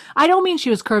 I don't mean she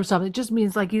was curb stomped. It just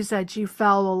means, like you said, she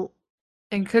fell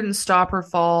And couldn't stop her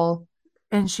fall.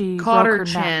 and she Caught broke her her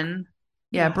chin. neck.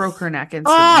 Yeah, Yes. broke her neck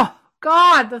instantly. Oh,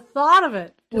 God, the thought of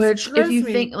it. Which, if disgusts you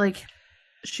me. think, like,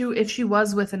 if she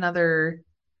was with another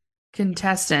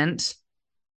contestant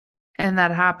and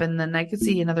that happened, then I could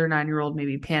see another 9-year-old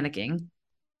maybe panicking.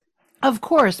 Of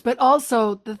course, but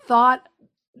also the thought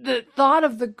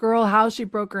of the girl, how she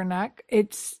broke her neck,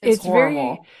 it's very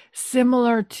horrible.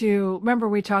 similar to, remember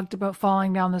we talked about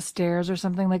falling down the stairs or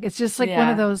something, like it's just like one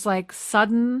of Yeah. those like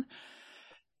sudden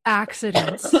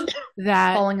accidents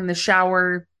that Falling in the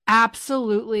shower.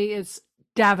 absolutely is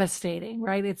devastating,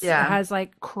 right? It Yeah. has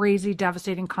like crazy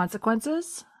devastating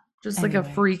consequences. Just like a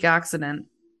Anyway. freak accident.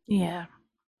 Yeah.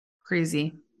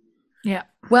 Crazy. Yeah.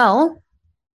 Well,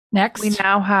 Next. we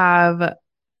now have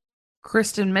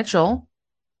Kristen Mitchell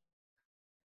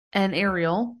and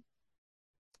Ariel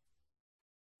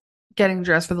getting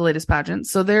dressed for the latest pageant.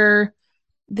 So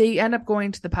they end up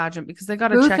going to the pageant because they got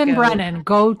to Ruth check and out Brennan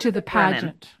go to the Brennan.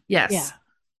 pageant. Yes. Yeah.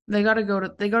 They got to go to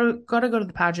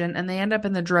the pageant, and they end up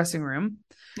in the dressing room.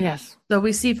 Yes. So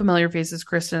we see familiar faces,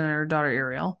 Kristen and her daughter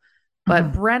Ariel, but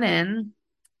Mhm. Brennan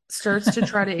starts to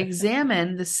try to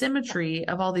examine the symmetry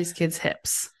of all these kids'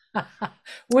 hips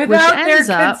Without their ends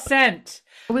up- consent.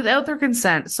 without their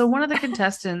consent. So one of the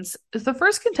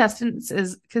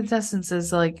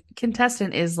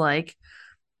contestant is like,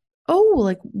 "Oh,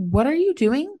 like, what are you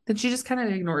doing?" Then she just kind of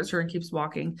ignores her and keeps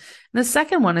walking. And the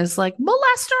second one is like,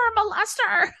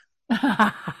 molester.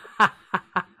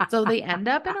 So they end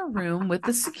up in a room with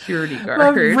the security But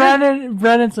guard.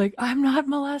 Brennan's like, I'm not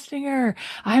molesting her.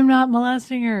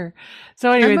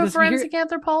 So anyway, I'm a this forensic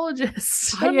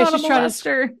anthropologist. I'm yeah, not a she's trying to-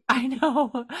 molester. I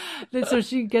know. So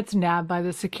she gets nabbed by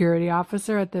the security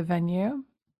officer at the venue.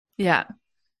 Yeah.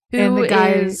 And Who the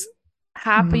guy- is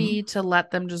happy to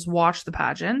let them just watch the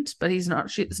pageant, but she's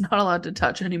not allowed to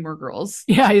touch any more girls.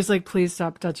 Yeah, he's like, please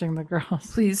stop touching the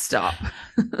girls. Please stop.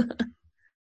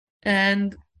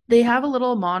 And they have a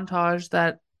little montage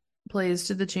that plays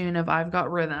to the tune of I've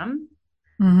Got Rhythm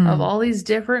of all these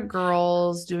different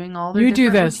girls doing all their You do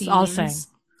different this, I'll routines.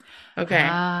 sing. Okay.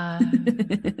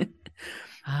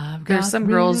 I've There's got some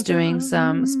girls doing rhythm,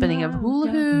 some spinning of I've hula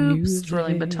got hoops,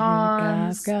 twirling music,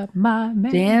 batons, I've got my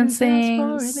man dancing,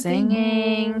 who asks for anything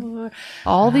singing, more.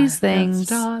 all these I've got things.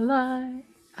 starlight,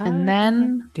 And I've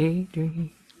then got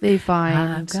daydream, they I've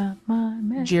find got my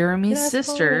man Jeremy's who asks for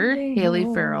sister, anything Haley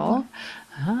more. Farrell,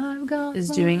 I've got is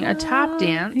my doing a tap love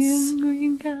dance, in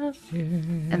green pastures.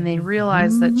 and they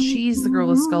realize that she's the girl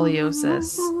with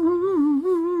scoliosis,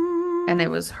 and it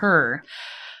was her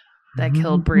that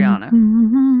killed Brianna.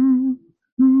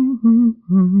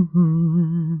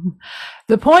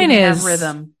 The point She didn't have is,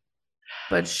 rhythm,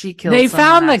 but she killed they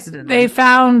someone accidentally. they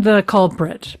found the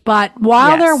culprit, but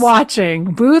while they're Yes.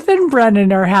 watching, Booth and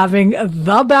Brennan are having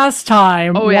the best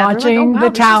time Oh, yeah. They're like, watching "Oh, wow, the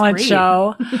this is talent great."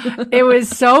 show. It was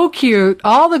so cute.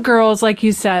 All the girls, like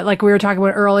you said, like we were talking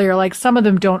about earlier, like some of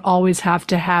them don't always have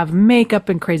to have makeup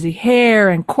and crazy hair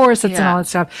and corsets and Yeah. all that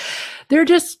stuff. They're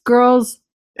just girls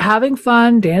having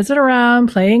fun, dancing around,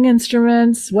 playing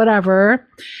instruments, whatever.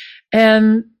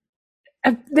 And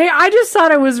I just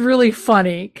thought it was really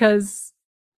funny because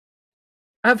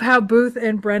of how Booth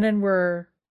and Brennan were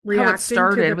reacting How it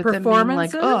started to the with them being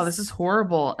like, performances. "Oh, this is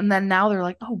horrible," and then now they're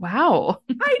like, "Oh, wow."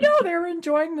 I know they were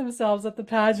enjoying themselves at the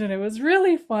pageant. It was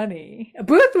really funny.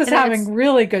 Booth was And having it's-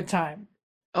 really good time.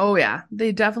 Oh, yeah.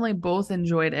 They definitely both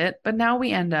enjoyed it. But now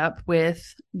we end up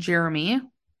with Jeremy,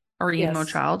 our emo Yes.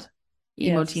 child,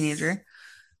 emo Yes. teenager,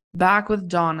 back with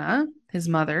Donna, his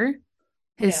mother,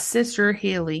 his Yeah. sister,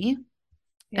 Haley,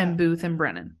 Yeah. and Booth and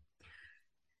Brennan.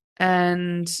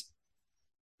 And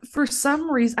for some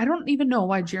reason, I don't even know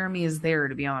why Jeremy is there,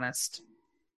 to be honest.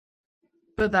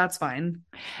 But that's fine.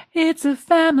 It's a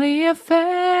family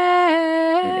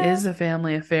affair. It is a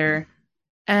family affair.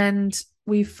 And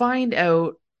we find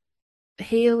out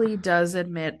Haley does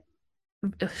admit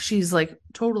she's like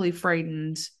totally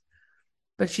frightened,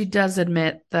 but she does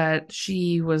admit that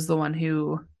she was the one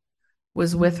who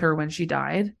was with her when she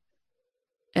died.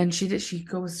 And she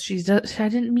goes, I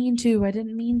didn't mean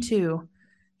to.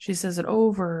 She says it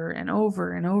over and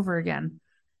over and over again.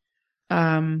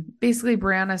 Basically,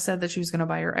 Brianna said that she was going to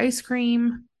buy her ice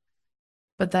cream,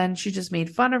 but then she just made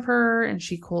fun of her and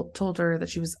she told her that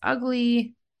she was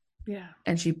ugly. Yeah.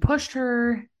 And she pushed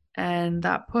her, and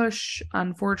that push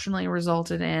unfortunately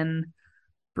resulted in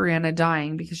Brianna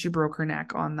dying because she broke her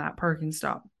neck on that parking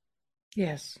stop.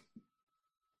 Yes.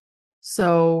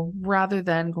 So rather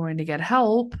than going to get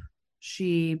help,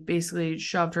 she basically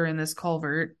shoved her in this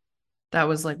culvert that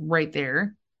was like right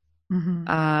there.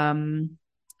 Mm-hmm.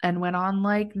 And went on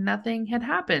like nothing had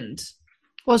happened.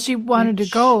 Well, she wanted to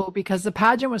go because the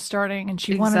pageant was starting and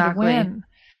she wanted to win.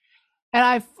 And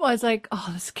I was like,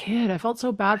 oh, this kid, I felt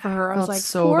so bad for her. I was like,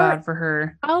 so bad for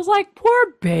her. I was like,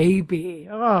 poor baby.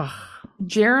 Ugh.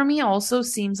 Jeremy also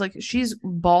seems like she's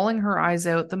bawling her eyes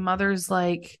out. The mother's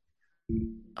like,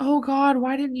 oh God,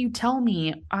 why didn't you tell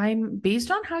me?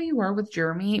 Based on how you are with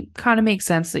Jeremy, kind of makes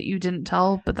sense that you didn't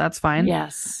tell, but that's fine.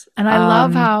 Yes. And I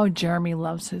love how Jeremy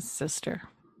loves his sister.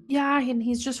 Yeah, and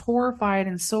he's just horrified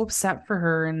and so upset for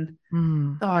her. And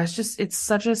it's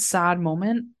such a sad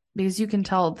moment because you can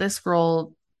tell this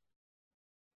girl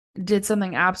did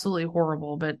something absolutely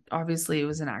horrible, but obviously it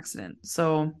was an accident.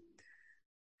 So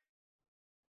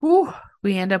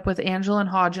we end up with Angela and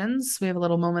Hodgins. We have a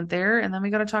little moment there, and then we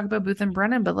got to talk about Booth and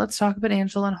Brennan, but let's talk about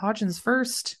Angela and Hodgins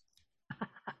first.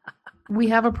 We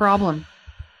have a problem.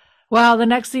 Well, the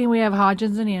next scene we have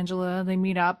Hodgins and Angela. They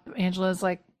meet up. Angela's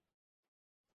like,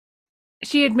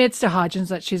 she admits to Hodgins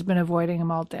that she's been avoiding him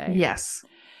all day. Yes.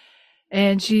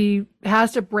 And she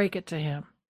has to break it to him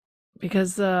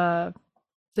because the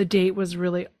date was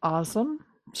really awesome.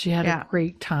 She had a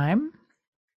great time,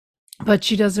 but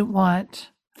she doesn't want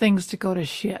things to go to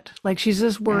shit. Like she's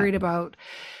just worried about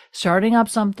starting up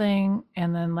something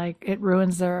and then like it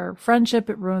ruins their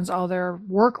friendship. It ruins all their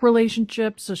work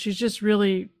relationships. So she's just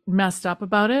really messed up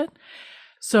about it.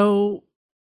 So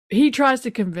he tries to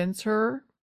convince her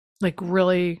like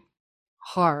really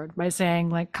hard by saying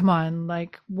like, come on,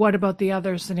 like what about the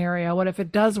other scenario? What if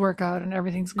it does work out and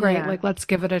everything's great? Yeah. Like, let's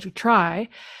give it a try.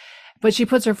 But she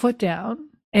puts her foot down.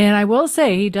 And I will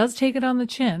say he does take it on the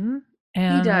chin.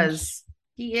 And he does.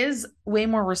 He is way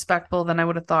more respectful than I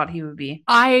would have thought he would be.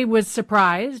 I was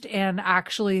surprised and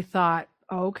actually thought,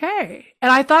 okay.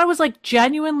 And I thought it was like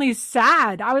genuinely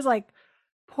sad. I was like,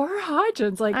 poor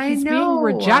Hodgins, like he's being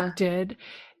rejected,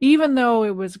 even though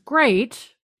it was great.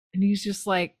 And he's just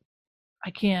like, I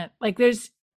can't, like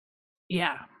there's,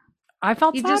 I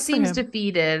felt he sad just for seems him.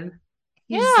 Defeated.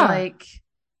 He's like,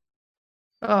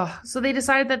 oh, so they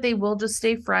decide that they will just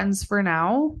stay friends for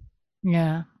now.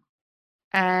 Yeah.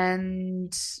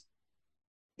 And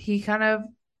he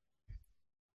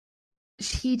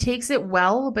takes it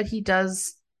well, but he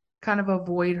does kind of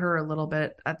avoid her a little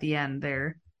bit at the end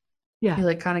there. Yeah. He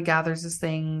like kind of gathers his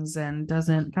things and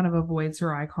kind of avoids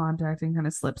her eye contact and kind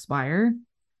of slips by her.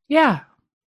 Yeah.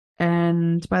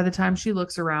 And by the time she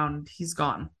looks around, he's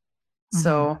gone. Mm-hmm.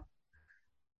 So,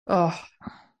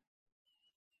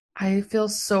 I feel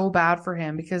so bad for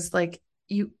him because like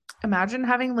you imagine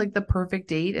having like the perfect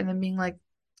date and then being like,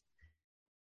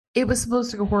 it was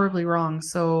supposed to go horribly wrong.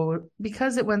 So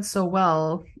because it went so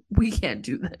well, we can't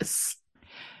do this.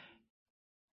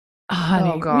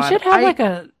 Honey, we should have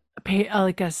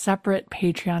like a separate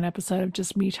Patreon episode of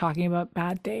just me talking about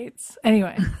bad dates.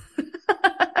 Anyway.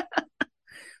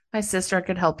 My sister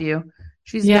could help you.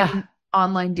 She's been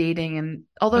online dating, and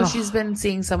although she's been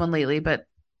seeing someone lately, but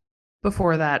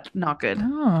before that, not good.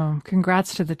 Oh,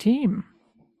 congrats to the team.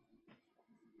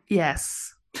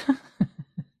 Yes.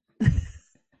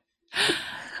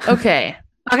 Okay.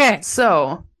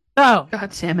 So,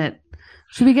 God damn it.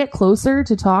 Should we get closer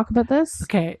to talk about this?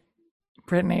 Okay.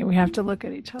 Brittany, we have to look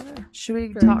at each other. Should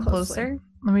we talk closer?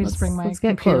 Let me just bring my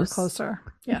computer closer.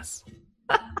 Yes.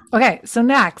 Okay, so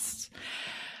next,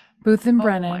 Booth and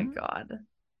Brennan. Oh my God.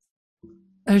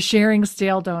 Are sharing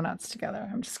stale donuts together.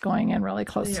 I'm just going in really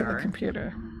close to the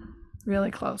computer.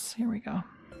 Really close. Here we go.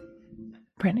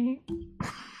 Brittany.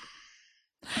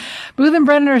 Booth and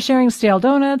Brennan are sharing stale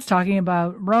donuts, talking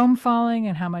about Rome falling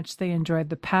and how much they enjoyed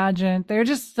the pageant. They're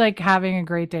just like having a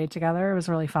great day together. It was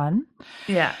really fun.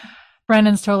 Yeah.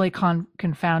 Brennan's totally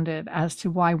confounded as to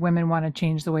why women want to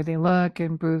change the way they look.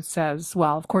 And Booth says,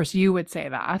 well, of course you would say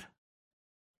that.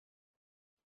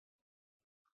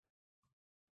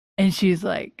 And she's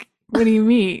like, what do you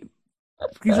mean?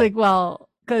 He's like, well,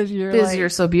 because you're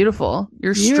so beautiful.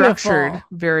 You're structured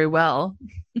very well.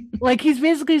 Like, he's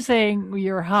basically saying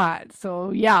you're hot.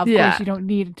 So, yeah, of course, you don't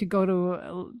need to go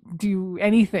to do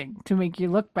anything to make you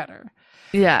look better.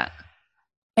 Yeah.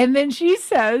 And then she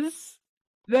says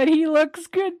that he looks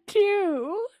good,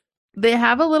 too. They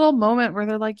have a little moment where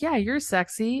they're like, yeah, you're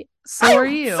sexy. So are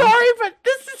you. Sorry, but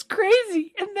this is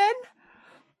crazy. And then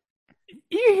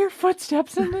you hear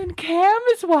footsteps, and then Cam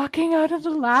is walking out of the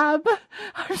lab.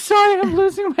 I'm sorry, I'm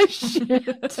losing my shit.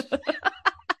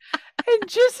 And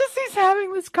just as he's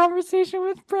having this conversation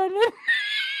with Brennan,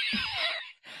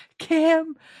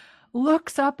 Cam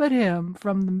looks up at him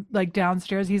from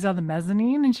downstairs. He's on the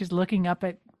mezzanine, and she's looking up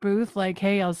at Booth like,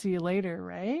 hey, I'll see you later,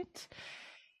 right?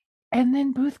 And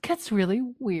then Booth gets really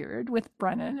weird with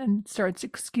Brennan and starts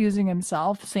excusing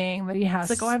himself, saying that he has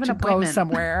to go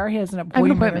somewhere. He has an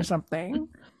appointment or something.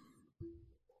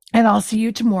 And I'll see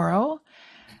you tomorrow.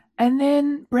 And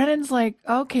then Brennan's like,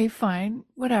 okay, fine,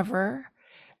 whatever.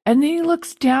 And then he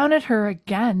looks down at her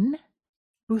again.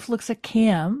 Booth looks at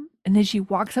Cam, and then she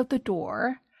walks out the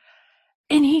door.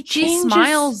 And she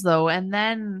smiles, though, and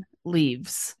then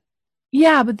leaves.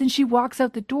 Yeah, but then she walks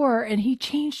out the door, and he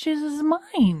changes his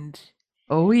mind.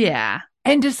 Oh, yeah.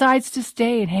 And decides to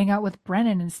stay and hang out with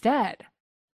Brennan instead.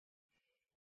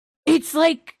 It's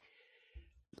like,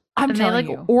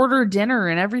 they order dinner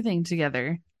and everything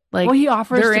together. Like, well, he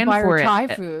offers to buy her Thai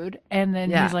food, and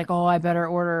then he's like, oh, I better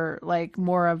order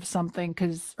more of something,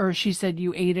 or she said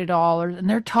you ate it all, and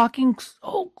they're talking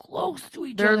so close to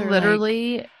each other. They're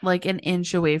literally like an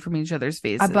inch away from each other's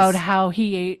faces. About how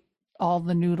he ate all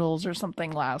the noodles or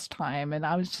something last time, and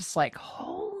I was just like,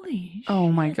 holy shit. Oh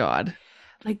my God.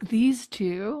 Like, these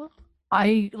two,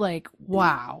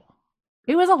 wow.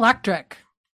 It was electric.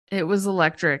 It was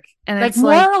electric. And it's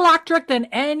more electric than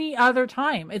any other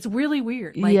time. It's really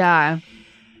weird. Yeah.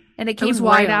 And it came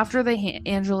right after the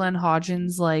Angela and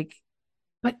Hodgins,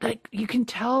 But, you can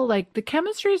tell, the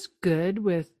chemistry is good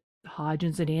with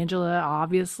Hodgins and Angela,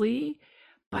 obviously.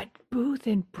 But Booth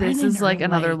and Brennan this is,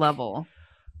 another level.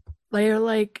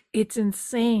 They're, it's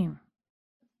insane.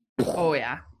 Oh,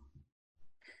 yeah.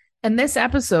 And this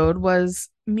episode was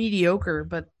mediocre,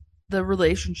 but the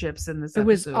relationships in this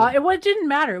episode. It didn't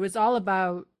matter. It was all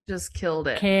about just killed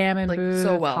it. Cam and Booth,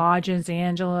 so well. Hodgins,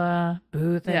 Angela,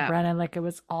 Booth and Brennan. It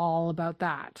was all about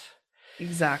that.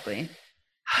 Exactly.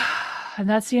 And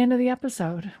that's the end of the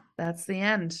episode. That's the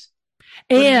end.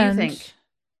 What do you think?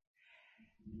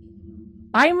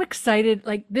 I'm excited.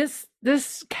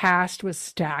 This cast was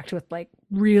stacked with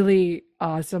really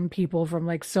awesome people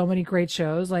from so many great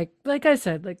shows. Like I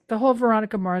said, the whole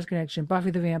Veronica Mars connection,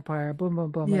 Buffy the Vampire, boom,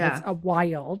 boom, boom. Yeah. It's a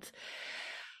wild.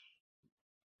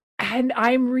 And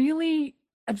I'm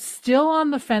still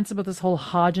on the fence about this whole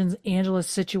Hodgins Angela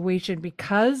situation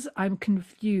because I'm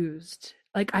confused.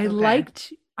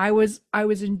 I was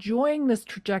enjoying this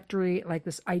tragedy,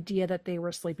 this idea that they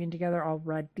were sleeping together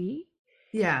already.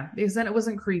 Yeah, because then it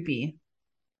wasn't creepy.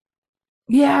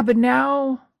 Yeah, but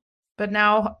now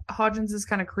Hodgins is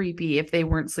kind of creepy if they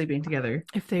weren't sleeping together.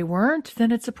 If they weren't,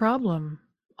 then it's a problem,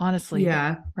 honestly.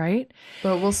 Yeah. Right?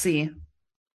 But we'll see.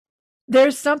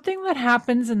 There's something that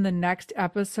happens in the next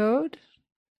episode.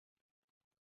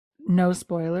 No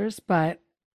spoilers, but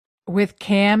with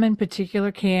Cam in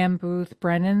particular, Cam, Booth,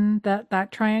 Brennan,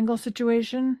 that triangle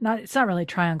situation. It's not really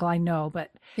triangle, I know,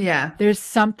 but yeah. There's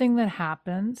something that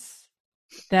happens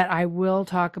that I will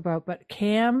talk about, but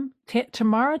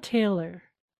Tamara Taylor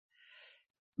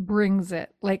brings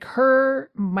it. Her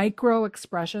micro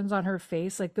expressions on her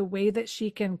face, the way that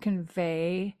she can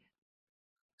convey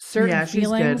certain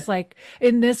feelings.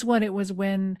 In this one, it was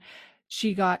when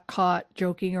she got caught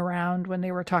joking around when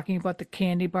they were talking about the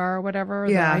candy bar or whatever,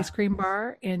 the ice cream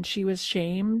bar, and she was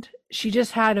shamed. She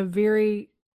just had a very,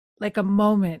 a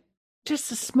moment,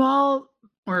 just a small,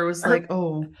 where it was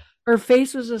her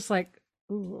face was just I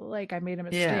made a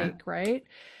mistake, right?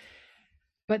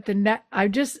 But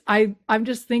I'm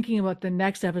just thinking about the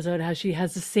next episode, how she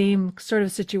has the same sort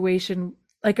of situation,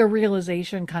 a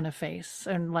realization kind of face,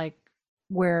 and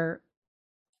where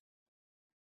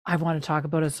I want to talk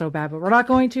about it so bad, but we're not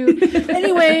going to.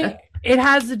 Anyway, it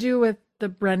has to do with the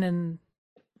Brennan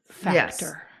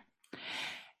factor. Yes.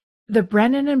 The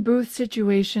Brennan and Booth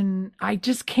situation, I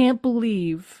just can't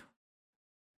believe.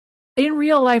 In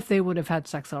real life, they would have had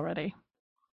sex already.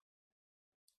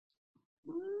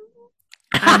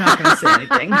 I'm not going to say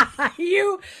anything.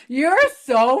 You're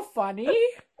so funny.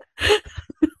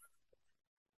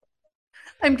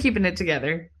 I'm keeping it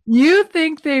together. You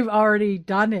think they've already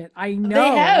done it? I know.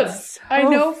 They have. It's I so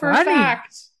know for a funny.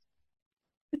 fact.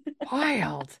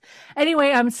 Wild.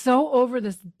 Anyway, I'm so over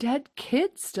this dead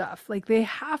kid stuff. Like they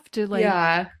have to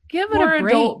Yeah. give it More a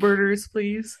break. adult murders,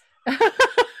 please.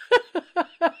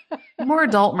 More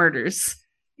adult murders.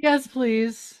 Yes,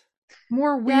 please.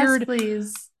 More weird Yes,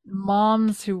 please.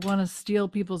 moms who want to steal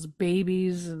people's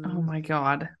babies. And... Oh my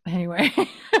God. Anyway.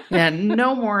 Yeah,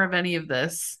 no more of any of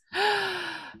this.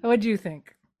 What do you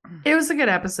think? It was a good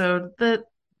episode.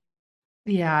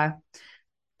 Yeah.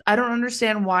 I don't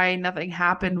understand why nothing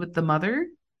happened with the mother,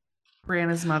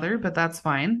 Brianna's mother, but that's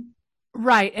fine.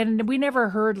 Right. And we never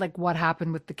heard like what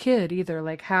happened with the kid either.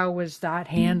 Like how was that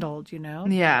handled, you know?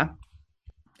 Yeah.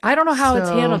 I don't know how it's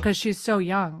handled because she's so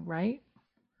young, right?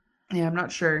 Yeah, I'm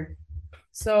not sure.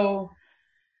 So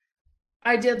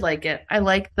I did like it. I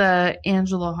like the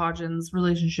Angela Hodgins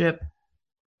relationship.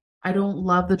 I don't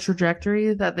love the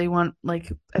trajectory that they want.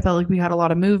 Like, I felt like we had a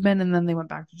lot of movement and then they went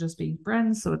back to just being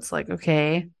friends. So it's like,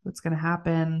 okay, what's going to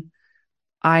happen?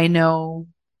 I know,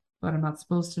 but I'm not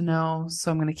supposed to know.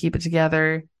 So I'm going to keep it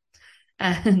together.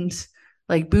 And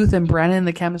like Booth and Brennan,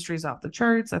 the chemistry's off the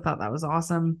charts. I thought that was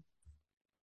awesome.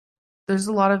 There's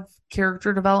a lot of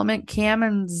character development. Cam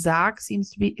and Zach seem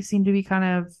to be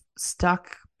kind of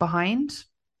stuck behind.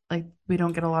 Like we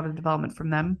don't get a lot of development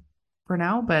from them for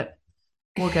now, but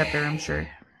we'll get there, I'm sure.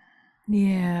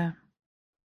 Yeah.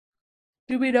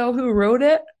 Do we know who wrote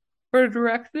it or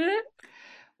directed it?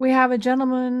 We have a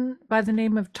gentleman by the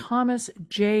name of Thomas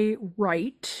J.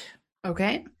 Wright.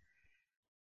 Okay.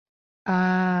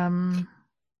 A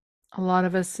lot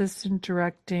of assistant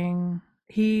directing.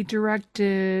 He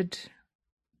directed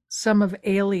some of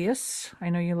Alias. I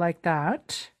know you like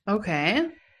that. Okay.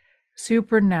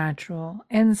 Supernatural,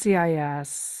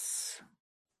 NCIS,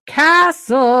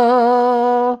 Castle.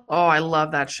 Oh, I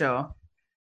love that show.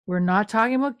 We're not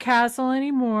talking about Castle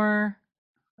anymore.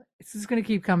 This is going to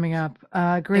keep coming up.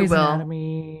 Grey's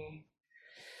Anatomy,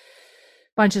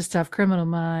 bunch of stuff. Criminal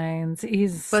Minds.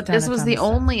 But this was the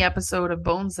only episode of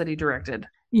Bones that he directed.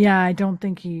 Yeah, I don't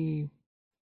think he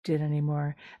did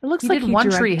anymore. It looks like he did One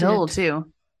Tree Hill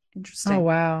too. Interesting. Oh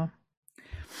wow.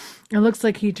 It looks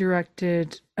like he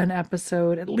directed an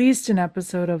episode, at least an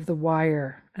episode of The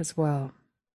Wire as well.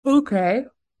 Okay.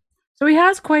 So he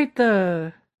has quite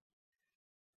the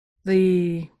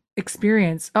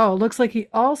experience. Oh, it looks like he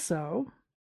also,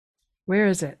 where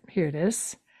is it? Here it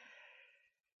is.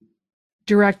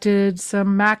 Directed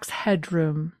some Max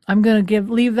Headroom. I'm going to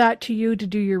leave that to you to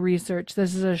do your research.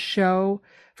 This is a show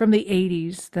from the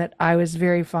 80s that I was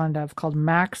very fond of called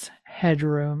Max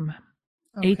Headroom.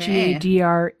 Okay.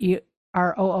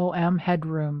 Headroom.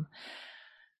 Headroom.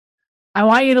 I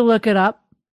want you to look it up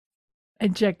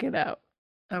and check it out.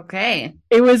 Okay.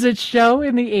 It was a show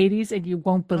in the 80s and you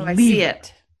won't believe I see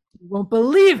it. You won't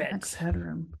believe it. Max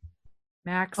Headroom.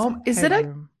 Max is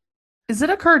Headroom. Is it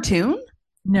a cartoon?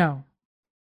 No.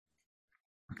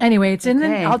 Anyway,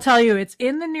 I'll tell you, it's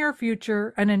in the near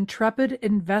future. An intrepid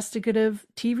investigative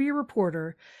TV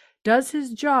reporter does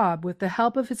his job with the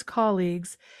help of his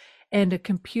colleagues and a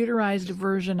computerized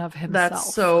version of himself.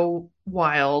 That's so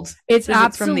wild. It's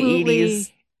absolutely from the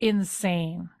 80s.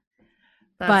 Insane.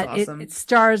 That's awesome. It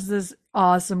stars this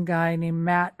awesome guy named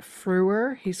Matt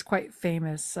Frewer. He's quite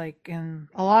famous, like in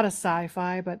a lot of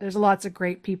sci-fi, but there's lots of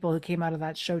great people who came out of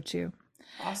that show too.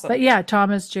 Awesome. But yeah,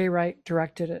 Thomas J. Wright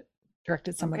directed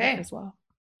some of it as well.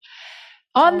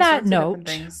 On that note,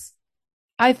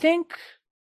 I think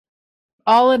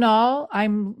all in all,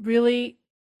 I'm really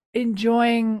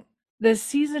enjoying this.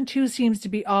 Season 2 seems to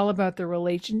be all about the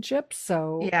relationships.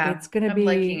 So it's going to be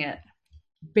liking it.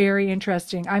 Very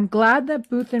interesting. I'm glad that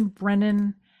Booth and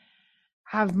Brennan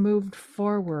have moved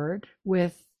forward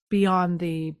with beyond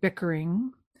the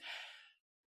bickering.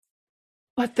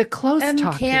 But the close and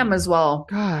talking. Cam as well.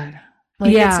 God.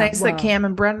 Like it's nice that Cam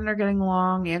and Brennan are getting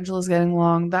along. Angela's getting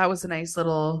along. That was a nice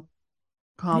little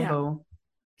combo.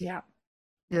 Yeah.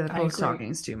 Yeah, the close talking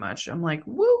is too much. I'm like,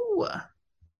 woo.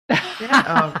 Get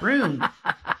a room.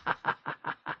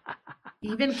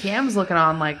 Even Cam's looking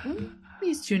on like,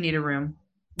 these two need a room.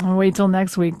 I'll wait till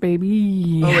next week,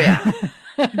 baby. Oh, yeah.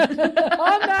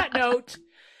 On that note,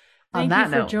 thank you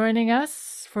for joining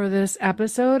us for this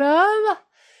episode of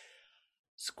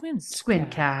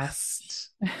Squincast.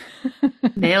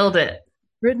 Nailed it.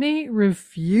 Brittany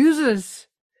refuses.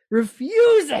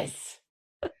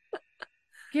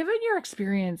 Given your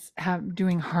experience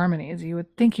doing harmonies, you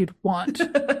would think you'd want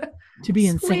to be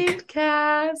in sync.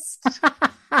 Squincast.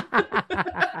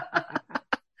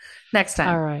 Next time.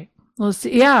 All right. We'll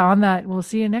see. Yeah, on that. We'll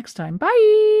see you next time.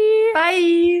 Bye.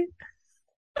 Bye.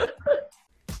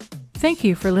 Thank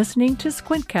you for listening to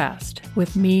Squintcast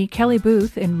with me, Kelly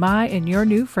Booth, and your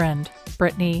new friend,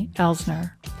 Brittany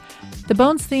Elsner. The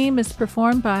Bones theme is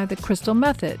performed by The Crystal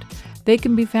Method. They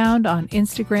can be found on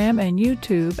Instagram and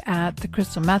YouTube at The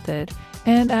Crystal Method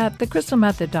and at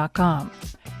thecrystalmethod.com.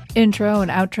 Intro and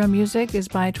outro music is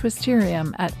by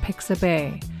Twisterium at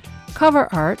Pixabay.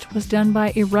 Cover art was done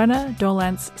by Irena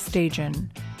Dolence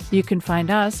Stajan. You can find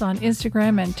us on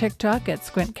Instagram and TikTok at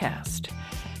Squintcast.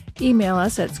 Email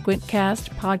us at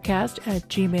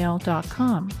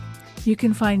squintcastpodcast@gmail.com. You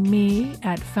can find me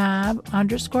at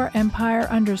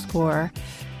fab_empire_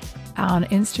 on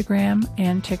Instagram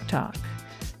and TikTok.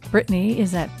 Brittany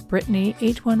is at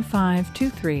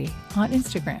Brittany81523 on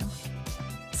Instagram.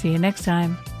 See you next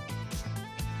time.